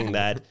been saying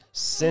that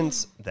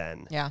since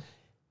then. Yeah.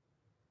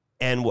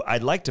 And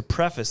I'd like to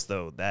preface,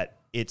 though, that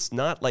it's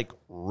not like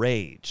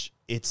rage.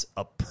 It's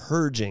a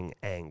purging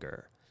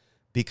anger,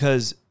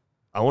 because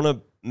I want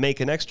to make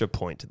an extra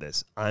point to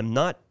this. I'm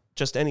not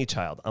just any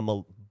child. I'm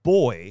a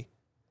boy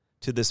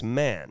to this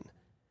man,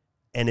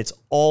 and it's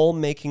all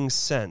making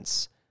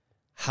sense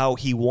how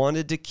he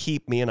wanted to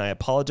keep me, and I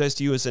apologize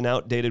to you as an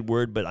outdated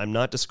word, but I'm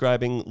not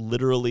describing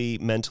literally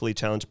mentally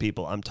challenged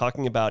people. I'm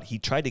talking about he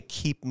tried to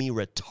keep me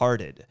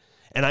retarded.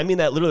 And I mean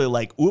that literally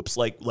like, oops,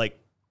 like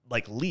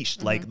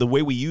leashed, like the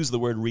way we use the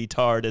word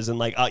retard as in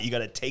like, you got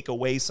to take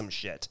away some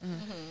shit.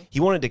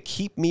 He wanted to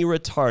keep me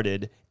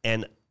retarded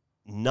and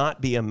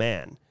not be a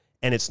man.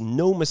 And it's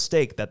no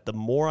mistake that the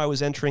more I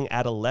was entering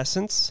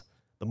adolescence,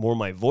 the more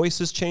my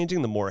voice is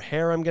changing, the more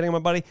hair I'm getting on my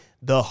body,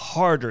 the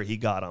harder he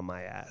got on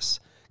my ass.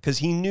 Because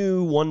he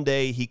knew one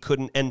day he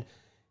couldn't. And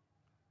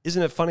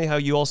isn't it funny how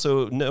you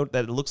also note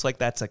that it looks like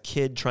that's a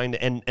kid trying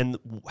to, and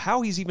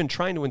how he's even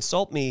trying to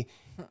insult me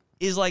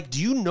is like,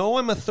 do you know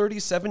I'm a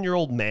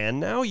 37-year-old man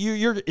now?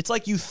 It's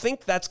like you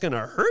think that's going to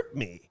hurt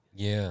me.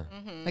 Yeah.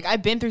 Like,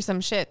 I've been through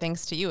some shit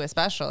thanks to you,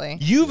 especially.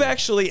 You've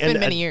actually... It's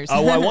been many years. I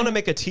want to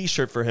make a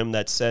T-shirt for him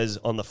that says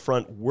on the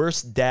front,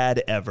 worst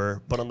dad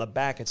ever, but on the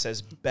back it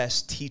says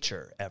best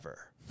teacher ever.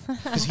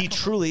 Because he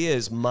truly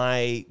is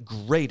my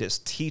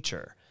greatest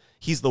teacher.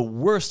 He's the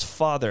worst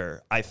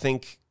father, I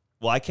think...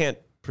 Well, I can't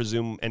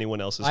presume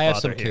anyone else's father here. I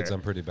have some kids.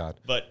 I'm pretty bad.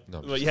 But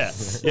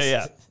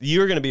yeah.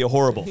 You're going to be a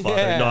horrible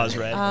father,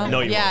 Nosred.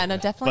 No, you won't. No,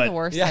 definitely the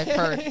worst I've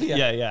heard.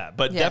 Yeah.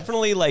 But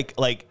definitely,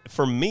 like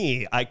for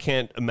me, I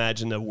can't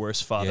imagine a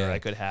worse father I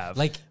could have.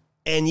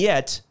 And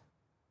yet,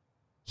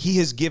 he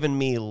has given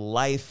me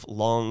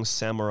lifelong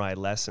samurai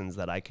lessons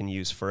that I can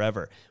use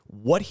forever.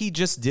 What he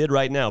just did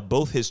right now,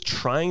 both his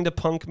trying to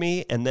punk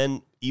me and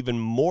then even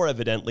more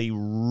evidently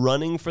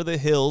running for the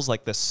hills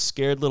like the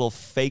scared little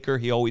faker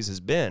he always has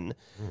been,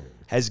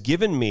 has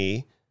given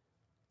me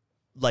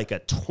like a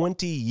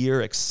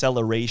 20-year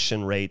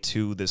acceleration rate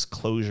to this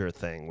closure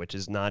thing, which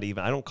is not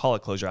even, I don't call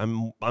it closure.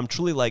 I'm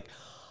truly like,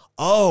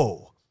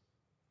 oh,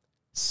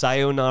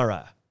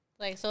 sayonara.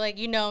 Like, so, like,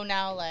 you know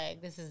now,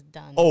 like, this is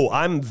done. Oh,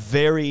 I'm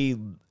very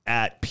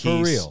at peace.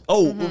 For real.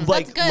 Oh,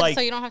 like, That's good, like,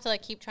 so you don't have to,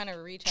 like, keep trying to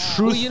reach out.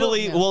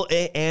 truthfully,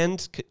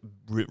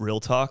 real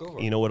talk,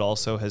 you know what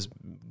also has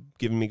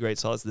given me great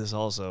solace? This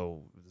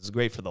is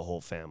great for the whole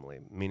family,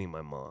 meaning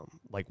my mom.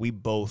 Like, we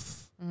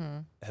both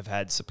have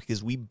had,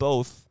 because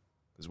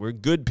we're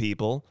good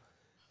people,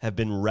 have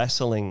been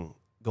wrestling,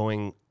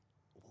 going,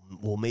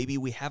 well, maybe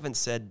we haven't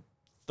said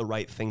the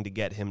right thing to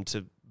get him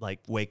to, like,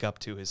 wake up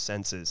to his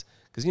senses.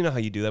 Because you know how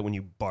you do that when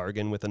you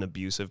bargain with an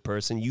abusive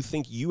person? You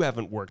think you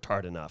haven't worked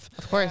hard enough.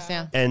 Of course,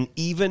 yeah. And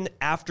even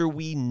after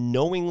we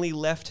knowingly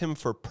left him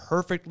for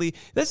perfectly...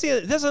 That's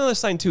another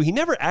sign, too. He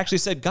never actually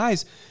said,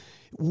 guys,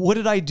 what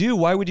did I do?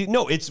 Why would you...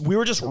 No, we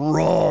were just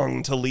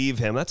wrong to leave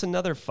him. That's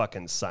another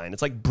fucking sign.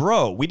 It's like,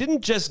 bro, we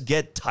didn't just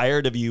get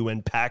tired of you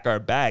and pack our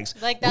bags.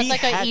 Like,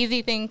 that's an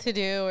easy thing to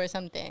do or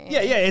something.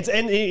 Yeah.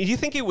 And you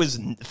think it was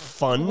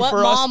fun what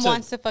for us to... mom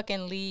wants to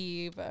fucking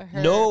leave her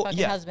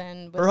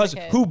husband with her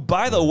husband, kid. who,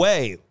 by the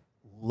way,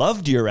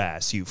 loved your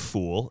ass, you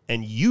fool,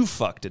 and you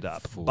fucked it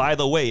up. Fool. By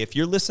the way, if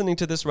you're listening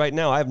to this right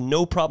now, I have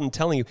no problem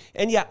telling you.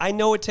 And yeah, I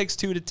know it takes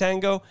two to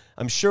tango.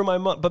 I'm sure my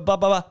mom...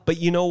 But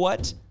you know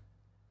what?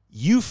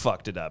 You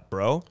fucked it up,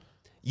 bro.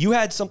 You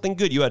had something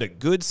good. You had a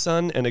good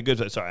son and a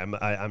good... Sorry,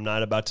 I'm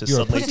not about to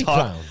suddenly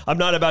talk. Clown. I'm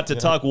not about to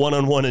talk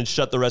one-on-one and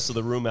shut the rest of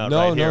the room out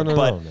here.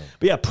 But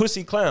yeah,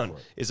 pussy clown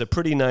is a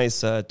pretty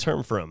nice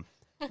term for him.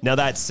 Now,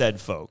 that said,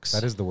 folks...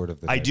 That is the word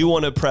of the day. I do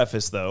want to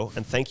preface, though,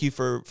 and thank you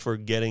for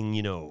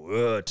getting,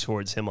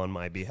 towards him on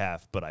my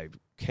behalf, but I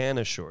can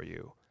assure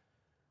you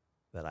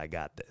that I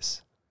got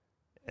this.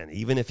 And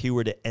even if he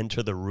were to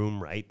enter the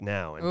room right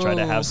now and try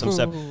to have some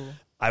stuff...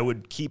 I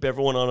would keep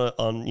everyone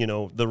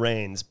on the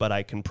reins, but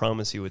I can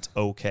promise you it's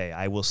okay.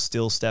 I will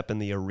still step in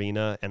the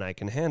arena, and I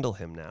can handle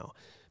him now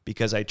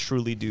because I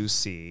truly do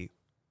see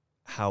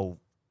how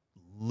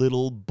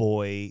little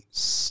boy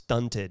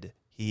stunted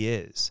he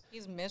is.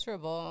 He's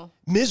miserable.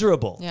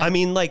 Yeah. I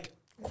mean, like,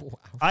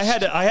 I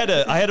had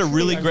a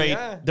really great.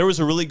 There was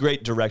a really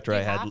great director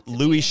I had,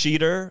 Louis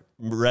Sheeter,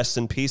 rest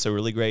in peace. A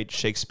really great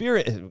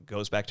Shakespearean. It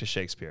goes back to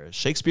Shakespeare.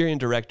 Shakespearean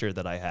director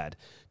that I had,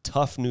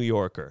 tough New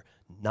Yorker.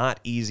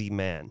 Not easy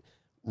man.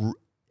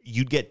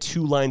 You'd get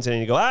two lines in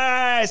and you go,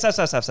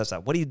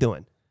 stop. What are you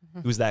doing?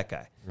 Who's that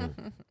guy?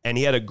 And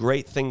he had a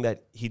great thing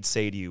that he'd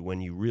say to you when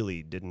you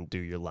really didn't do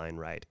your line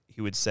right. He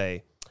would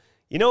say,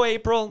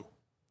 April,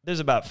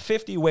 there's about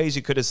 50 ways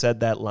you could have said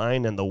that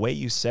line, and the way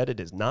you said it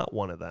is not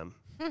one of them.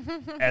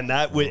 And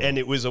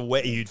it was a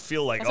way you'd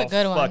feel like, that's a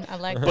good fuck. one. I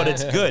like that. But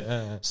it's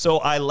good. So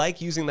I like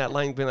using that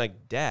line, being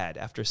like, Dad,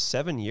 after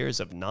 7 years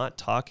of not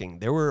talking,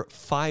 there were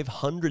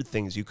 500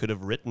 things you could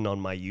have written on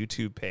my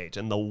YouTube page,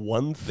 and the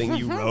one thing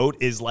you wrote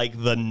is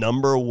like the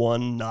number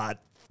one not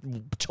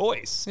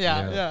choice.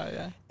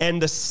 Yeah.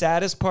 And the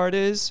saddest part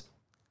is,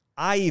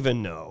 I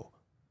even know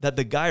that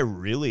the guy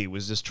really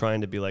was just trying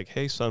to be like,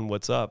 hey, son,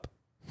 what's up?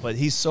 But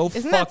he's so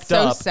Isn't fucked that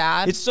so up.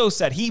 sad? It's so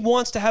sad. He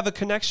wants to have a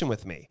connection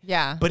with me.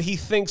 Yeah. But he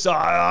thinks,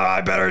 I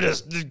better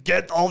just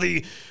get all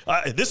the...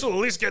 this will at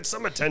least get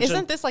some attention.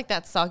 Isn't this like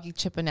that soggy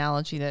chip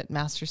analogy that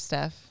Master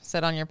Steph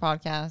said on your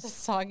podcast? The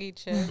soggy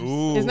chips.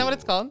 Isn't that what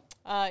it's called?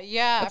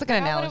 Yeah. That's like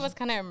an analogy. What it was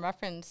kind of in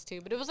reference to,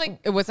 but it was like...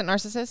 It wasn't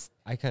narcissist?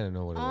 I kind of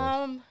know what it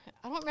was.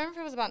 I don't remember if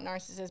it was about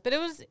narcissists, but it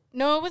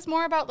was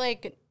more about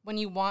like when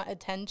you want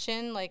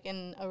attention, like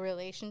in a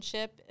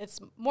relationship. It's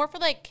more for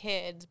like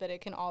kids, but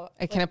it can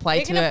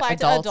apply to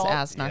adults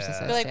as narcissists.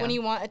 But like when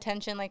you want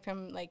attention, like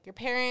from like your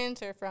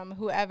parents or from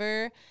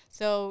whoever,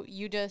 so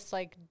you just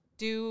like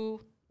do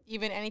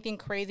even anything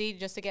crazy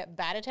just to get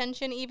bad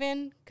attention,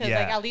 even because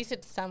like at least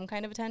it's some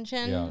kind of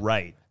attention. Yeah.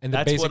 Right, and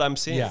that's basic, what I'm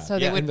seeing. Yeah. So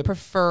they would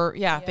prefer,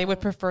 they would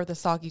prefer the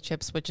soggy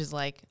chips, which is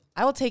like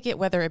I will take it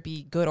whether it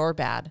be good or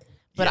bad.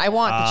 But I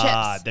want the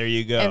chips. There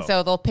you go. And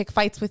so they'll pick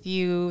fights with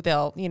you.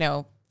 They'll,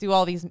 do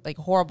all these like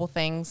horrible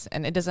things.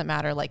 And it doesn't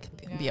matter like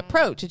the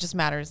approach. It just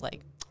matters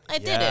like I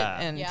did it.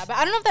 And but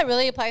I don't know if that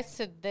really applies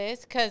to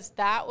this because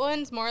that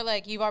one's more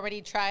like you've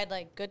already tried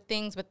like good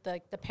things, but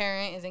the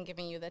parent isn't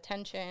giving you the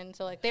attention.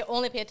 So like they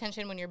only pay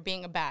attention when you're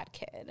being a bad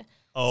kid.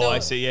 Oh, so, I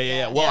see.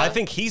 Yeah. Well, I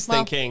think he's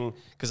thinking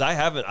because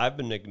I've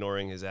been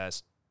ignoring his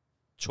ass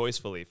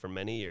choicefully for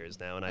many years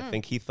now, and I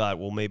think he thought,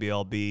 well, maybe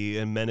I'll be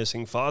a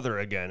menacing father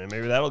again, and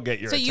maybe that'll get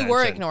your attention. So you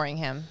were ignoring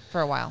him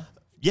for a while?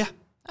 Yeah.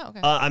 Oh,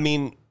 okay. I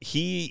mean,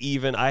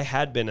 I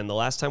had been, and the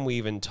last time we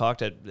even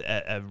talked at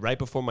right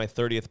before my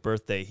 30th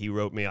birthday, he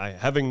wrote me,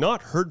 having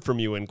not heard from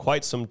you in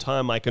quite some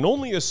time, I can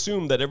only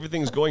assume that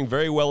everything's going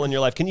very well in your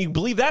life. Can you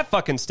believe that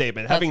fucking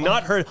statement? Having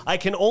not heard, I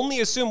can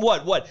only assume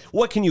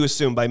what can you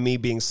assume by me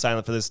being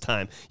silent for this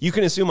time? You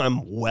can assume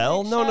I'm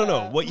well?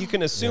 No. What you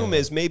can assume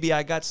is maybe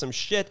I got some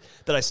shit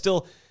that I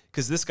still...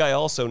 Because this guy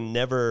also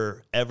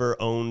never,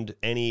 ever owned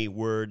any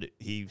word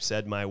he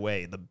said my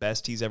way. The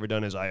best he's ever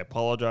done is, I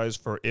apologize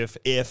for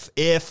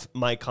if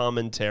my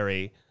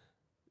commentary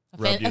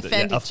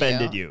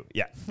offended you.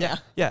 Yeah.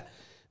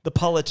 The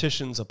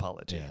politician's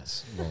apology.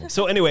 Yes. Well,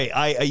 so anyway,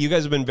 you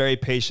guys have been very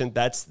patient.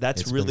 That's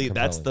really,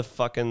 that's the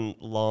fucking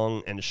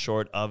long and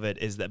short of it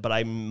is that, but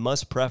I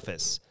must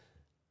preface,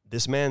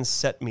 this man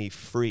set me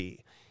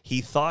free.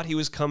 He thought he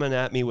was coming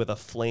at me with a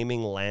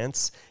flaming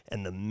lance,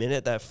 and the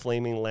minute that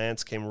flaming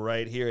lance came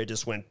right here, it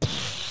just went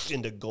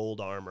into gold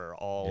armor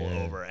all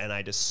over. And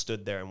I just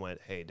stood there and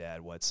went, hey,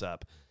 Dad, what's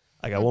up?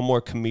 I got one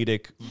more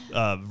comedic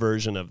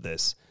version of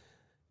this,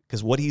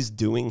 because what he's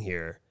doing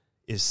here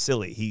is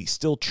silly. He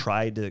still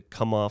tried to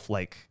come off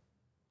like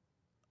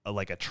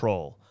a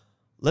troll.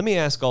 Let me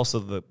ask also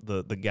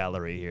the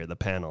gallery here, the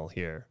panel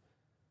here.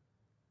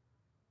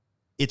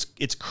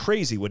 It's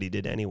crazy what he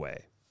did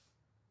anyway.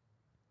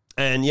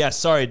 And yeah,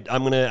 sorry,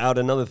 I'm going to out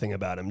another thing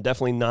about him.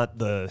 Definitely not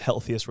the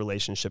healthiest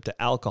relationship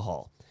to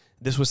alcohol.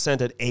 This was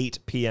sent at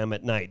 8 p.m.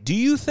 at night. Do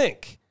you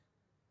think,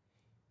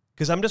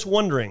 because I'm just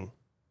wondering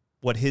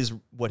what his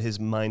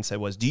mindset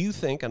was. Do you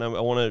think, and I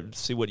want to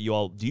see what you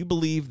all, do you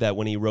believe that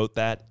when he wrote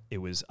that, it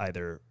was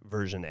either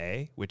version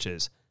A, which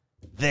is,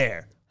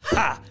 there,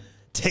 ha,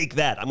 take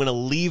that. I'm going to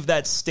leave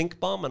that stink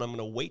bomb and I'm going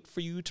to wait for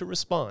you to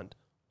respond.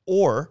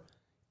 Or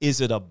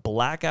is it a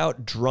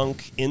blackout,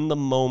 drunk, in the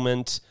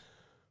moment,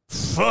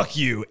 fuck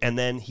you, and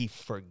then he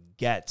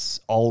forgets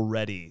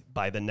already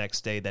by the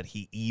next day that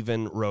he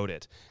even wrote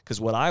it? Because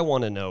what I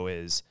want to know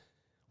is,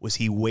 was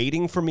he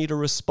waiting for me to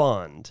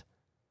respond,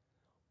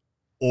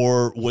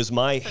 or was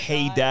my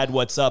hey dad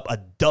what's up a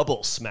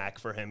double smack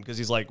for him? Because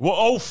he's like,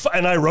 whoa,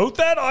 and I wrote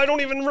that? I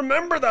don't even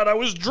remember that. I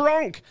was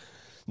drunk.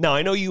 Now,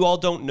 I know you all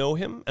don't know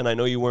him, and I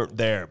know you weren't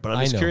there, but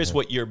I'm just curious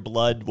what your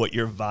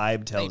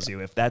vibe tells you,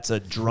 if that's a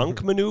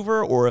drunk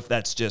maneuver or if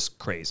that's just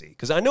crazy.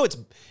 Because I know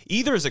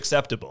either is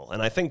acceptable,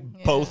 and I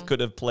think both could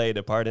have played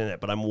a part in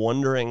it, but I'm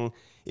wondering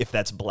if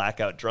that's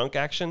blackout drunk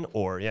action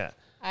or,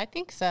 I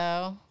think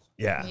so.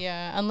 Yeah.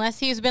 Yeah, unless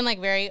he's been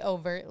like very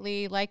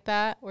overtly like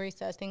that, where he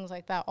says things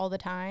like that all the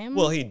time.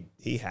 Well,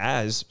 he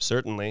has,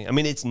 certainly. I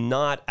mean, it's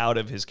not out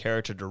of his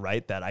character to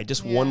write that. I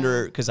just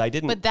wonder, because I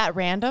didn't... But that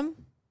random?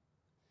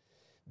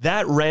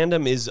 That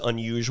random is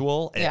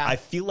unusual. Yeah. I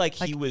feel like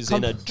he was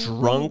in a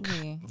drunk,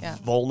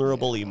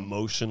 vulnerable,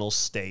 emotional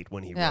state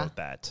when he wrote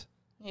that.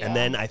 Yeah. And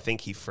then I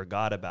think he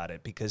forgot about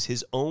it because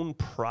his own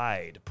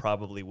pride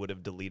probably would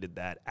have deleted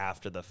that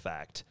after the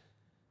fact,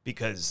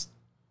 because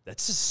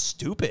that's just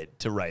stupid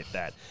to write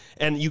that.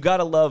 And you got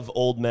to love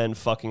old men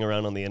fucking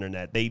around on the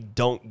internet. They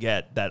don't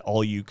get that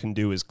all you can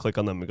do is click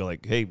on them and go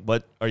like, hey,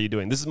 what are you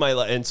doing? This is my,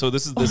 and so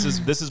this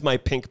is my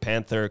Pink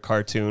Panther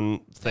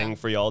cartoon thing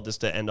for y'all,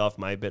 just to end off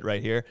my bit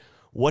right here.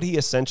 What he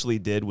essentially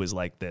did was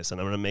like this,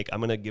 and I'm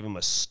going to give him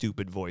a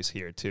stupid voice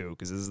here too,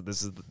 because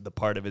this is the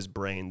part of his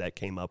brain that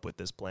came up with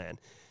this plan.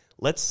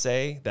 Let's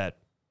say that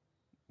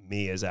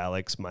me as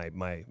Alex, my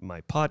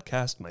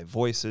podcast, my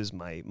voices,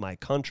 my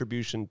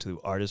contribution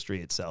to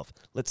artistry itself.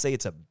 Let's say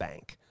it's a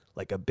bank,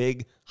 like a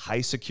big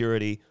high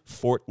security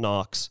Fort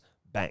Knox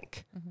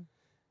bank. Mm-hmm.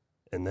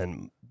 And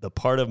then the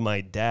part of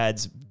my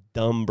dad's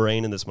dumb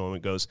brain in this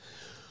moment goes,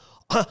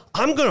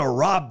 I'm going to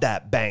rob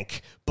that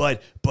bank,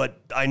 but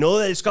I know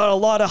that it's got a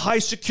lot of high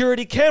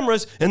security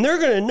cameras and they're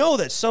going to know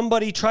that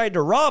somebody tried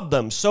to rob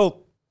them. So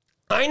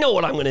I know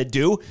what I'm going to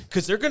do,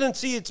 because they're going to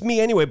see it's me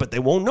anyway, but they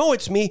won't know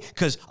it's me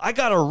because I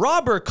got a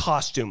robber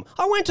costume.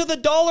 I went to the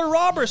dollar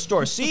robber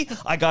store. See,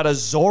 I got a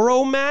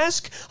Zorro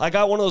mask. I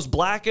got one of those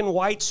black and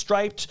white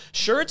striped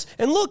shirts.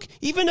 And look,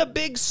 even a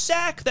big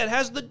sack that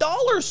has the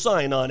dollar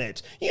sign on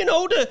it,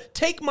 to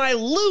take my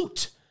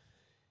loot.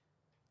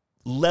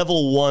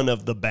 Level 1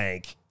 of the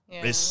bank.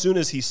 Yeah. As soon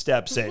as he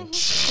steps in,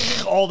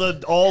 all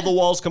the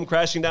walls come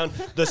crashing down,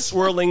 the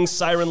swirling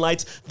siren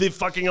lights, the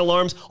fucking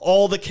alarms,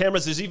 all the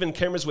cameras. There's even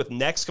cameras with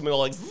necks coming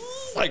all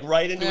like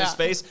right into his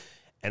face.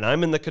 And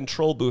I'm in the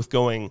control booth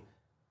going,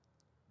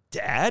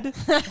 Dad,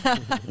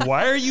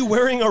 why are you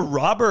wearing a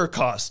robber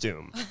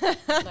costume?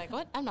 Like,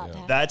 what? I'm not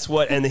Dad. That's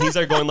what, and he's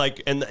there going like,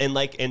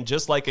 and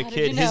just like a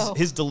kid,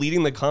 his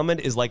deleting the comment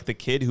is like the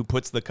kid who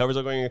puts the covers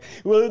on going,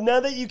 well, now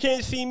that you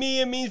can't see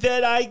me, it means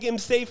that I am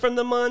safe from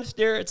the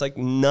monster. It's like,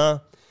 nah.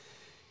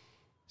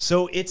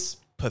 So it's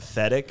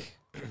pathetic.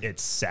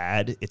 It's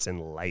sad. It's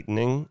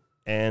enlightening.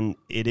 And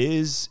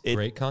it's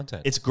great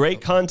content. It's great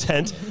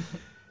content.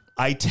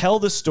 I tell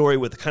the story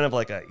with kind of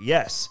like a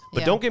yes,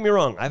 but don't get me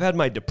wrong. I've had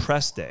my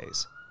depressed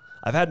days.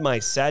 I've had my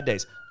sad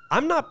days.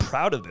 I'm not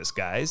proud of this,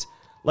 guys.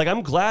 Like,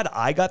 I'm glad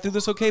I got through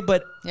this okay,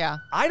 but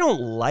I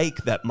don't like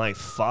that my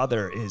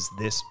father is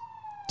this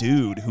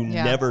dude who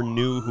never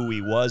knew who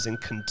he was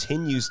and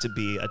continues to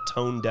be a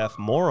tone-deaf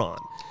moron.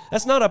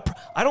 That's not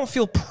I don't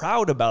feel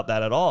proud about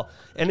that at all.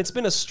 And it's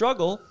been a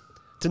struggle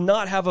to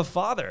not have a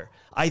father.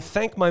 I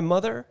thank my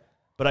mother.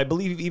 But I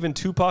believe even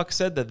Tupac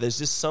said that there's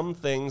just some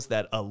things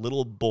that a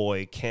little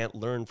boy can't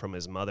learn from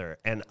his mother.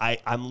 And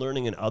I'm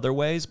learning in other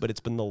ways, but it's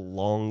been the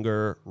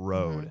longer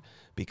road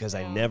because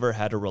I never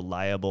had a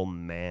reliable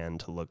man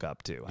to look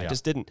up to. I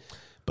just didn't.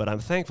 But I'm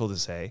thankful to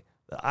say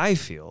that I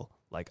feel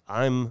like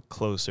I'm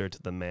closer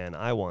to the man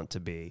I want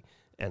to be,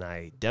 and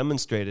I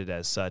demonstrated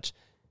as such.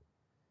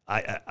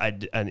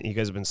 And you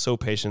guys have been so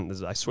patient.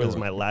 I swear this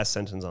is my last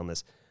sentence on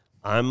this.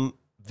 I'm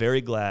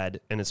very glad,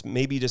 and it's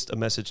maybe just a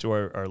message to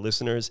our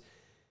listeners.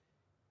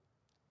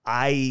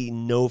 I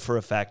know for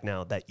a fact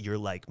now that your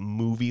like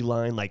movie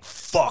line, like,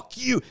 fuck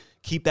you,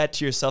 keep that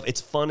to yourself.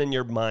 It's fun in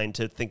your mind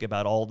to think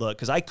about all the,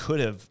 because I could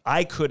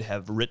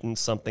have written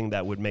something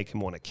that would make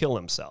him want to kill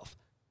himself.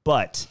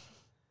 But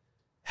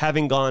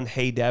having gone,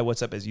 hey, Dad,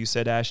 what's up? As you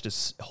said, Ash,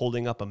 just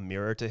holding up a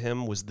mirror to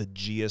him was the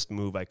G-est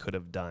move I could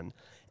have done.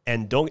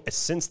 And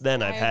since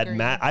then, I've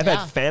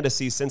had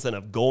fantasies since then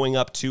of going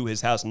up to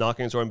his house,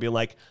 knocking his door, and being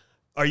like,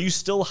 "Are you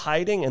still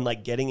hiding?" And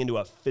like getting into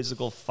a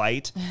physical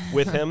fight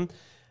with him.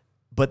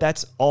 But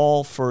that's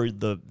all for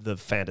the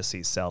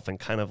fantasy self and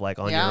kind of like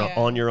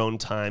on your own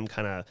time,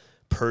 kind of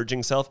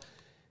purging self.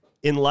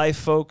 In life,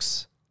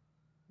 folks,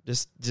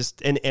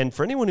 just and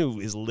for anyone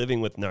who is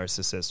living with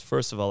narcissists,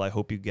 first of all, I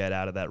hope you get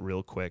out of that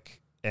real quick.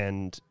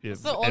 And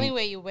it's the only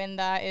way you win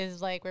that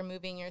is like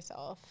removing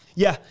yourself.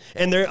 Yeah,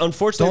 and they're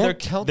unfortunately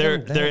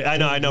they're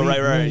I know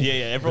right.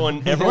 Yeah.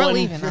 Everyone we're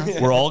leaving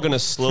us. We're all gonna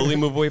slowly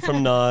move away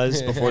from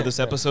Nas before this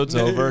episode's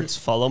over. It's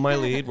follow my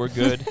lead. We're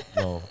good.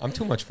 No, I'm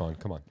too much fun.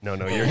 Come on. No,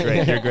 you're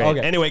great. You're great.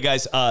 Okay. Anyway,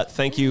 guys,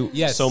 thank you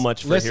so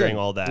much for hearing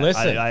all that.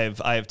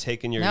 I have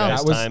taken your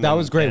guys' time. That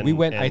was great.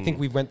 I think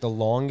we went the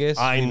longest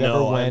we've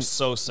ever went. I'm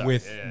so sorry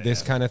with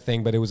this kind of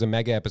thing, but it was a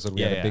mega episode.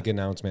 We had a big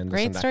announcement.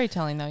 Great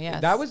storytelling, though.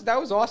 Yes, that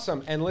was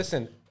awesome. And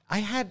listen,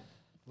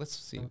 let's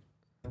see.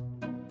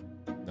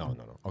 No.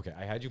 Okay,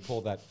 I had you pull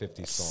that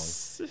 50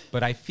 song,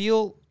 but I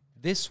feel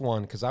this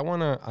one because I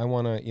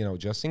wanna,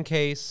 just in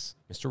case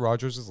Mr.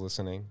 Rogers is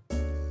listening,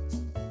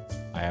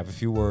 I have a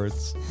few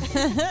words.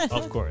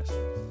 Of course.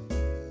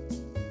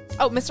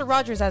 Oh, Mr.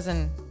 Rogers, as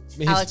in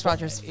Alex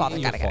Rogers' father.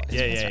 Got it.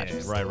 Yeah.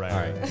 Right. All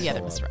right. The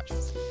other Mr.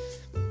 Rogers.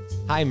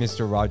 Hi,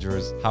 Mr.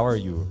 Rogers. How are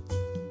you?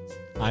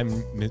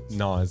 I'm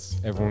Nas.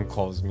 Everyone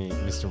calls me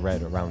Mr.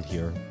 Red around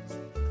here.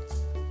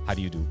 How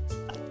do you do?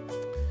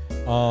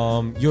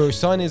 Your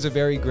son is a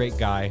very great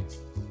guy,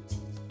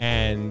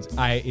 and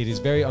it is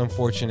very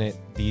unfortunate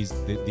these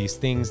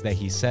things that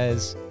he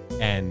says,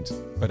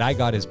 but I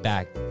got his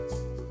back,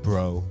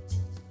 bro.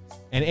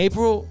 And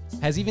April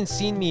has even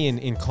seen me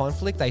in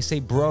conflict. I say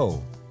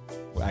bro.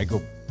 I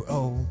go,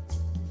 bro.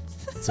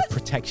 It's a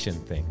protection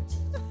thing.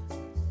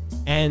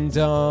 And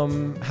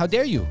how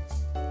dare you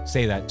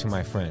say that to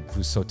my friend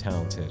who's so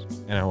talented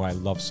and who I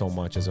love so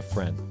much as a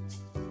friend.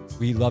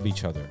 We love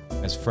each other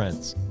as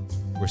friends.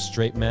 We're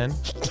straight men,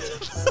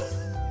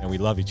 and we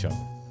love each other,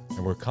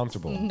 and we're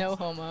comfortable. No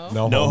homo.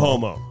 No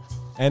homo.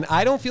 And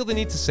I don't feel the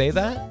need to say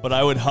that. But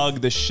I would hug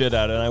the shit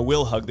out of, and I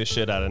will hug the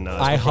shit out of Nas.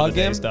 I hug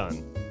him.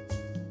 Done.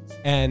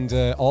 And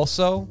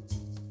also,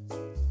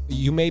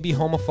 you may be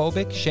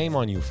homophobic. Shame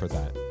on you for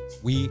that.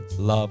 We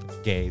love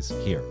gays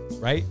here,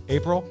 right,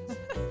 April?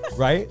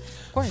 Right?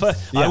 Of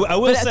course. I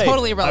will say,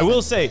 totally irrelevant. I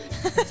will say,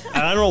 and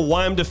I don't know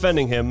why I'm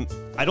defending him.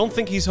 I don't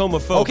think he's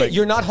homophobic. Okay,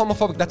 you're not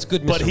homophobic. That's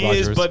good, Mr.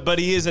 Rogers. But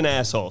he is an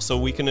asshole, so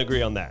we can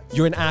agree on that.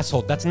 You're an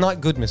asshole. That's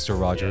not good, Mr.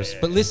 Rogers.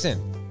 But listen,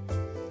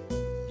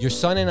 your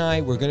son and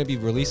I, we're going to be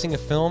releasing a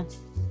film,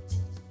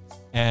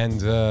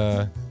 and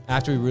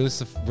after we release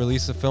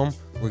the film,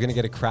 we're going to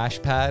get a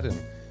crash pad,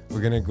 and we're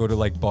going to go to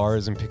like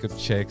bars and pick up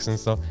chicks and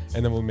stuff,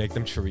 and then we'll make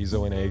them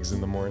chorizo and eggs in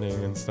the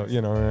morning and stuff,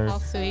 All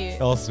sweet.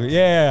 All sweet,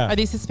 yeah. Are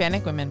these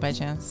Hispanic women by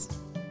chance?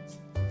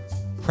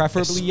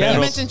 Preferably, yes.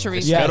 You mentioned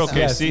chorizo.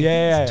 Yes.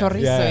 Yeah.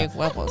 Chorizo y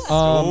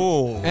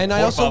huevos. And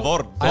I also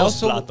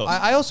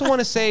want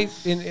to say,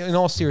 in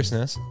all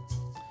seriousness,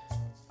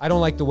 I don't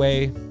like the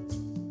way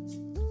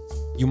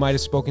you might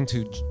have spoken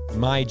to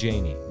my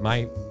Janie,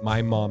 my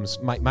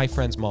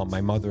friend's mom,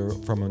 my mother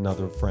from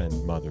another friend,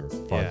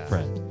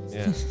 friend.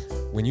 Yeah.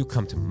 When you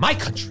come to my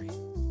country,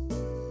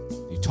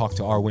 you talk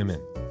to our women.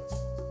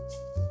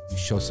 You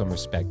show some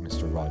respect,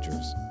 Mr.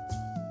 Rogers.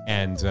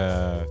 And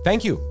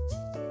thank you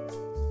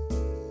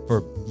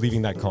for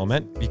leaving that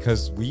comment,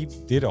 because we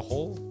did a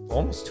whole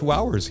almost 2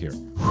 hours here.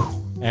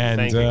 And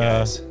thank you,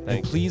 guys.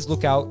 And please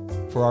look out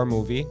for our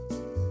movie.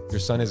 Your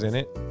son is in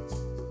it.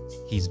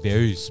 He's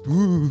very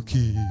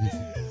spooky.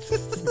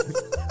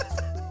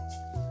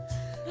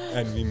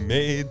 And we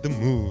made the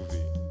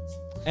movie.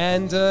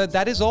 And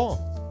that is all.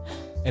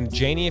 And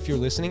Janie, if you're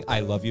listening,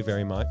 I love you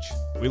very much.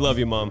 We love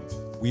you, Mom.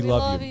 We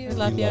love you. We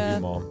love you,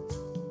 Mom.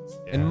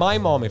 Yeah. And my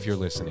mom, if you're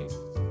listening.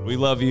 We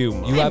love you,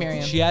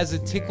 Mom. She has a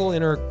tickle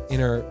in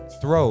her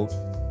throat,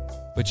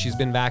 but she's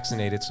been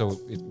vaccinated, so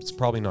it's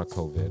probably not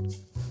COVID.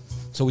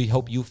 So we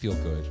hope you feel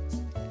good.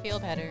 Feel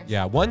better.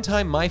 Yeah. One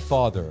time, my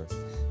father,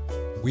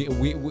 we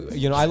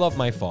I love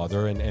my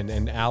father,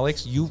 and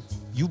Alex, you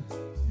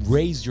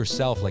raised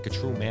yourself like a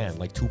true man,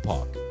 like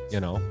Tupac.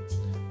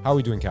 How are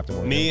we doing, Captain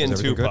Morgan? Me and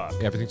Tupac.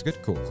 Good? Everything's good?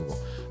 Cool.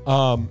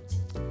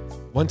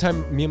 One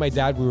time, me and my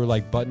dad, we were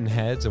like button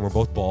heads, and we're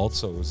both bald,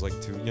 so it was like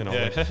two,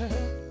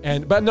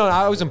 but no,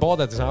 I wasn't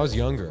bald at the time. I was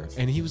younger,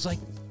 and he was like,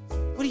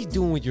 "What are you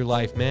doing with your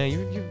life, man?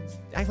 You're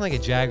acting like a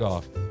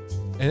jagoff."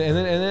 And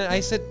then I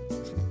said,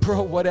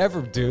 "Bro,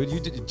 whatever, dude. You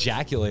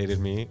ejaculated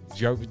me.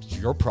 It's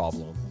your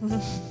problem."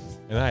 And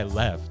then I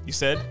left. You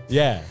said?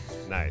 Yeah.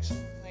 Nice. Oh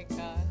my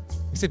God.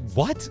 He said,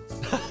 "What?"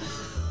 I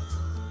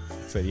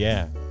said,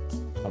 "Yeah,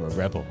 I'm a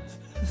rebel."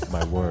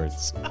 My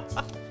words.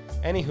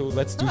 Anywho,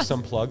 let's do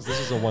some plugs. This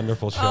is a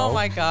wonderful show. Oh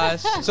my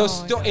gosh. So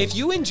if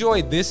you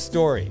enjoyed this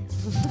story,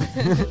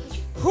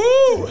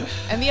 Whew!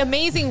 And the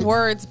amazing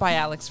words by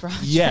Alex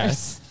Rogers.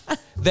 Yes.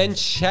 Then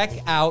check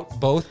out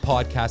both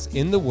podcasts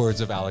In the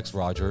Words of Alex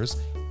Rogers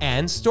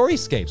and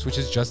Storyscapes, which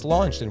has just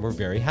launched, and we're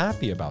very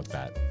happy about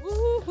that.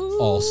 Woo-hoo.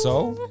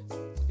 Also,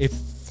 if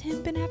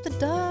Simpin' After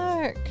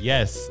Dark.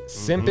 yes,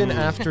 Simpin'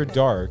 After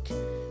Dark,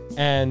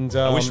 and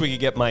I wish we could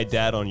get my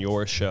dad on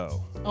your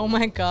show. Oh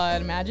my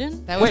God!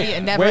 Imagine. That would be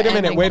a never wait a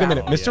minute,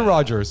 battle. Mr. Yeah.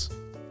 Rogers.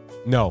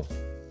 No,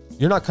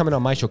 you're not coming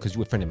on my show because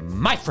you offended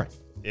my friend.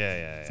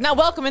 Yeah. It's not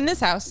welcome in this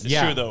house. It's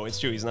Yeah. true, though. It's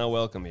true. He's not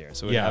welcome here.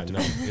 So it'd Yeah, have to no.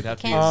 it'd have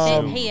to be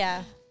Can't Zoom. sit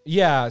here.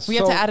 Yeah, We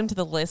have to add him to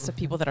the list of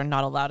people that are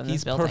not allowed in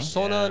He's this building.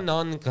 persona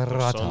non grata.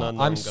 Persona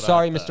non I'm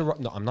sorry, grata.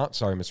 No, I'm not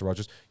sorry, Mr.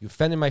 Rogers. You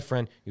offended my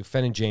friend. You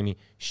offended Janie.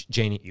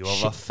 You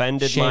have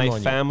offended shame my on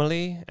you.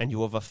 family, and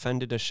you have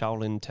offended a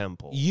Shaolin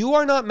temple. You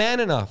are not man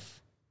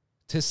enough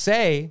to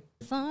say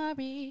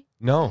Sorry.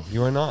 no.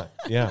 You are not.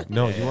 Yeah,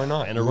 no, you are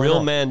not. And a You are real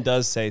not. man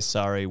does say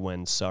sorry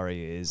when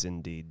sorry is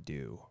indeed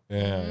due.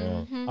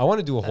 Yeah. I want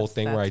to do a whole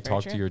thing where I that's very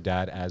talk to true. your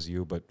dad as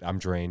you, but I'm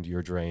drained.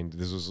 You're drained.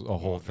 This was a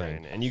whole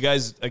thing. And you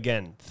guys,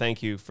 again,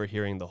 thank you for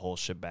hearing the whole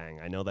shebang.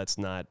 I know that's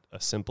not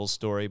a simple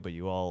story, but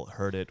you all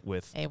heard it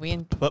with Hey, we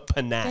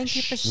panache. Thank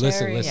you for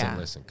sharing.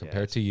 Listen.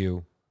 Compared to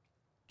you,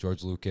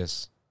 George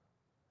Lucas,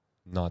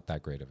 not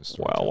that great of a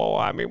story. Well,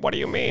 I mean, what do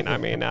you mean? I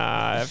mean,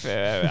 I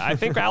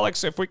think,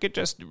 Alex, if we could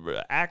just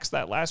axe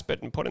that last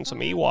bit and put in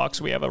some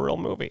Ewoks, we have a real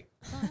movie.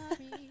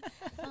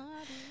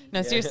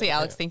 No, seriously,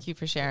 Alex, thank you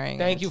for sharing.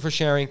 Thank you for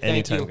sharing. Thank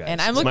Anytime, you. guys.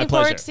 And I'm It's my looking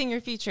forward pleasure. to seeing your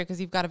future because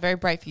you've got a very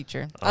bright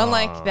future.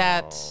 Unlike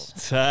that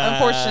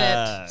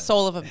unfortunate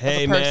soul of a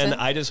Hey, person. man,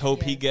 I just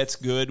hope he gets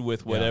good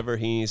with whatever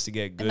he needs to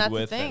get good and that's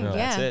with. the thing. and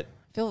Yeah. That's it.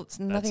 I feel it's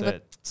nothing That's but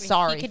it.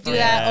 sorry. He could for do it.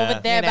 that over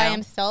there You by know?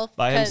 himself.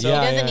 By Because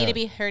himself. he doesn't Yeah. need to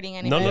be hurting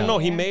No,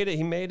 anybody.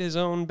 He made his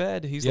own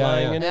bed. He's Yeah,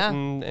 lying yeah. in Yeah.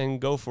 it and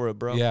go for it,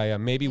 bro. Yeah.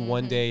 Maybe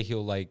one day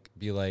he'll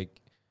be like,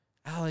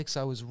 Alex,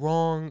 I was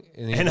wrong.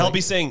 And I'll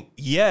be saying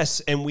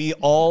yes, and we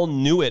all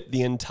knew it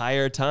the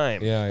entire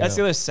time. Yeah, That's yeah.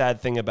 the other sad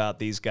thing about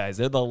these guys.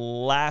 They're the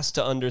last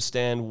to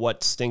understand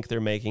what stink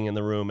they're making in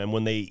the room. And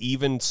when they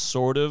even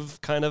sort of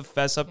kind of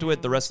fess up to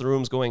it, the rest of the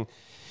room's going,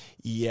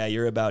 yeah,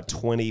 you're about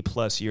 20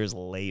 plus years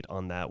late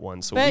on that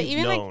one. So But we've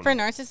even known. like for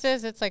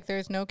narcissists, it's like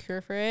there's no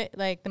cure for it.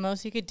 Like the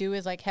most you could do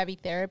is like heavy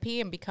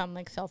therapy and become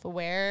like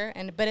self-aware.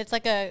 But it's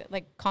like a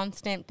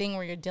constant thing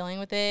where you're dealing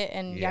with it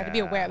and you have to be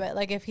aware of it.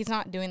 Like if he's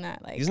not doing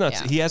that, like He's not.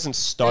 Yeah. He hasn't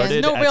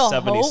started no at real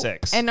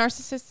 76. And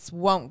narcissists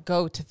won't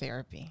go to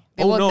therapy.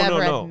 They Oh, will no,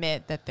 never no.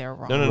 admit that they're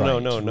wrong.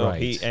 Right,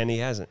 right. He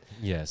hasn't.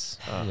 Yes.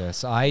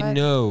 Yes. I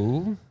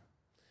know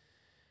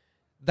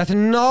that a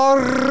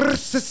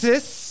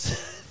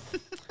narcissist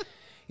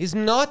is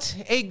not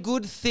a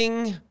good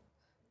thing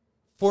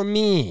for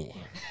me.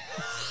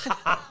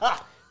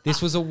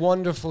 This was a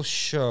wonderful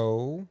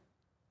show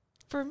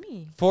For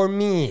me. for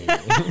me.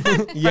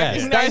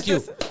 Yes. Thank you.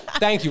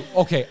 Thank you.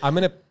 Okay, I'm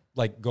going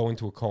to go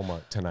into a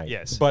coma tonight.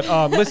 Yes.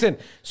 But listen,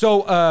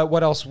 so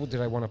what else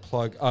did I want to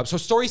plug? So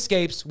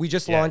Storyscapes, we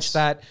just launched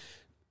that.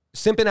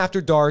 Simpin'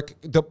 After Dark,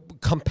 the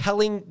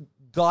compelling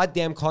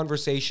goddamn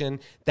conversation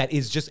that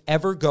is just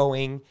ever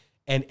going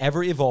and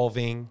ever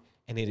evolving,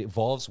 and it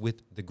evolves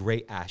with the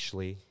great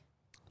Ashley.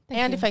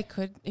 And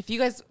if you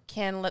guys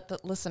can let the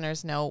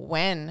listeners know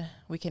when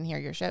we can hear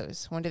your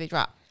shows. When do they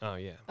drop? Oh,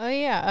 yeah. Oh,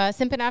 yeah.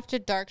 Simpin' After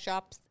Dark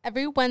drops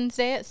every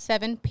Wednesday at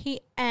 7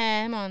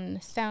 p.m. on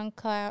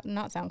Spotify,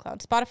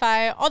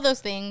 all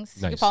those things.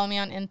 You Nice. can follow me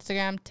on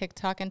Instagram,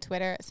 TikTok, and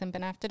Twitter at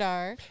Simpin' After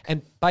Dark.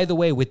 And by the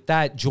way, with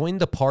that, join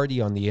the party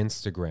on the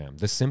Instagram.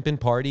 The Simpin'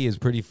 Party is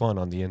pretty fun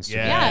on the Instagram.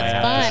 Yeah,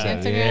 it's fun.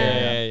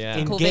 Instagram.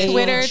 Yeah. Cool Engage,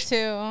 Twitter,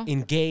 too.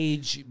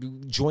 Engage,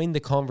 join the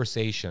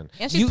conversation.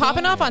 And she's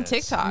popping off on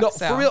TikTok. No,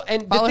 so for real.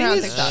 And the follow her thing on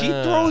is, TikTok. she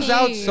throws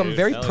out Huge. some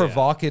very Hell yeah.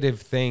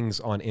 provocative things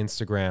on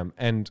Instagram.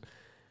 And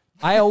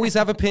I always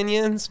have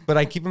opinions, but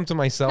I keep them to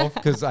myself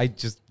because I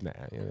just, nah.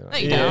 No, you don't. No,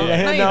 you no,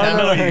 don't.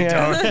 no, you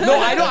don't. No,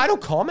 I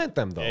don't comment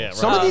them, though. Yeah,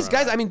 Some of right, these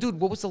right, guys, I mean, dude,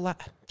 what was the last?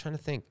 I'm trying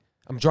to think.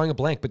 I'm drawing a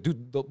blank. But,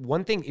 dude, the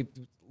one thing,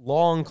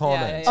 long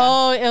comments. yeah.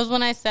 Oh, it was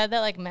when I said that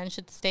like men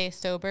should stay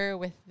sober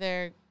with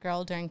their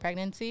girl during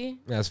pregnancy.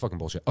 Yeah, that's fucking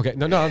bullshit. Okay,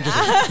 no, I'm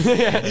just.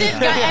 This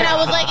guy, and I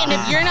was like, and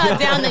if you're not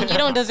down, then you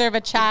don't deserve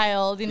a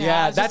child. You know,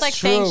 Yeah, I was that's just like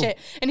saying true. shit,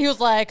 and he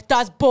was like,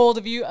 "That's bold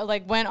of you."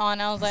 Like went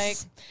on. I was like,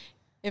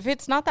 if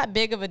it's not that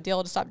big of a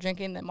deal to stop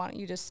drinking, then why don't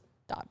you just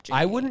stop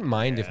drinking? I wouldn't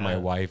mind if my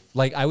wife,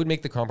 I would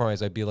make the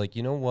compromise. I'd be like,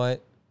 you know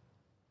what?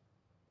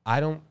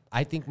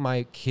 I think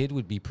my kid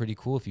would be pretty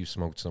cool if you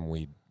smoked some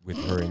weed with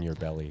her in your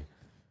belly.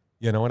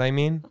 You know what I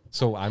mean?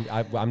 So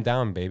I'm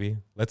down, baby.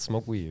 Let's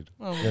smoke weed.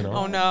 You know?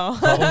 Oh, no.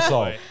 Problem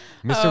solved.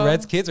 Mr.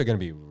 Red's kids are gonna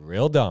be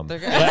real dumb.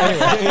 But anyway,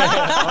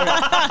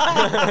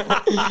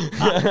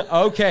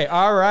 okay,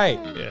 all right.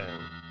 Yeah.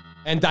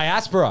 And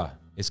Diaspora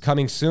is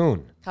coming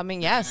soon,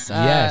 Coming, yes.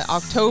 Yes.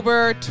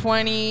 October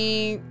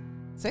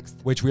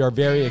 26th. which we are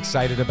very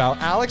excited about.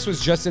 Alex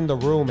was just in the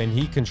room and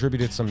he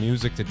contributed some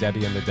music to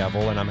Debbie and the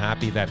Devil, and I'm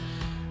happy that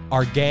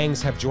our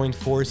gangs have joined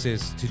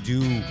forces to do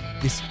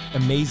this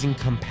amazing,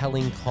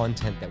 compelling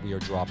content that we are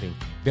dropping.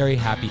 Very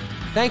happy.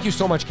 Thank you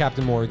so much,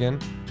 Captain Morgan.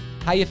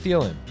 How you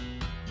feeling?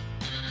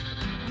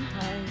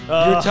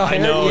 You're tired? I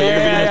know. Yeah.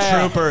 You've been a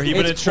trooper. You've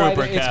been a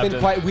trooper, It's Captain.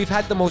 been quite. We've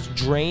had the most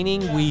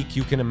draining week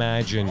you can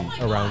imagine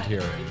around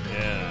here.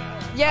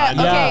 Yeah,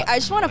 know. okay. I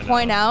just want to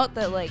point out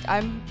that like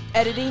I'm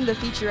editing the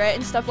featurette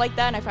and stuff like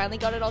that, and I finally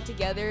got it all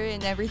together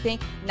and everything.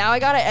 Now I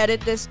gotta edit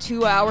this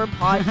 2-hour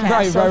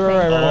podcast.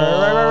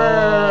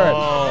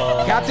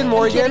 Right. Captain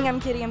Morgan. I'm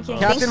kidding. Captain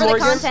Thanks for Morgan.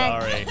 the content.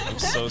 Sorry. I'm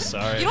so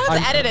sorry. You don't have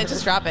to edit it.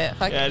 Just drop it.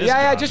 Fuck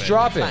it. Just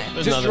drop it. Fine.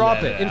 There's Just nothing drop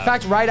to it. edit In out.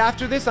 fact, right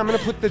after this, I'm gonna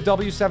put the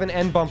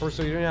W7N bumper,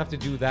 so you don't have to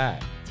do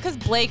that. It's because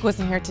Blake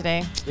wasn't here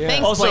today. Yeah.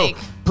 Thanks, Also, Blake.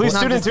 please No,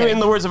 I'm tune just into kidding. In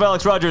the Words of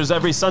Alex Rogers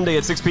every Sunday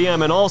at 6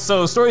 p.m. and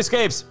also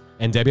Storyscapes.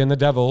 And Debbie and the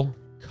Devil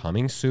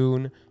coming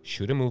soon.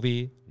 Shoot a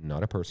movie,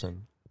 not a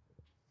person.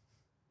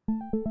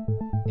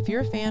 If you're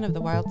a fan of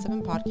the Wild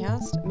 7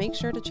 podcast, make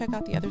sure to check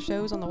out the other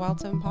shows on the Wild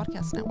 7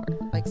 podcast network,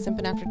 like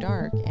Simpin' After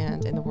Dark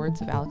and In the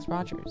Words of Alex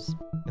Rogers.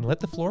 And let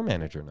the floor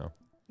manager know.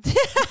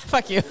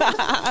 Fuck you.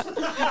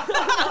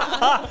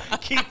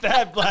 Keep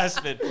that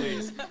blasted,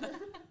 please.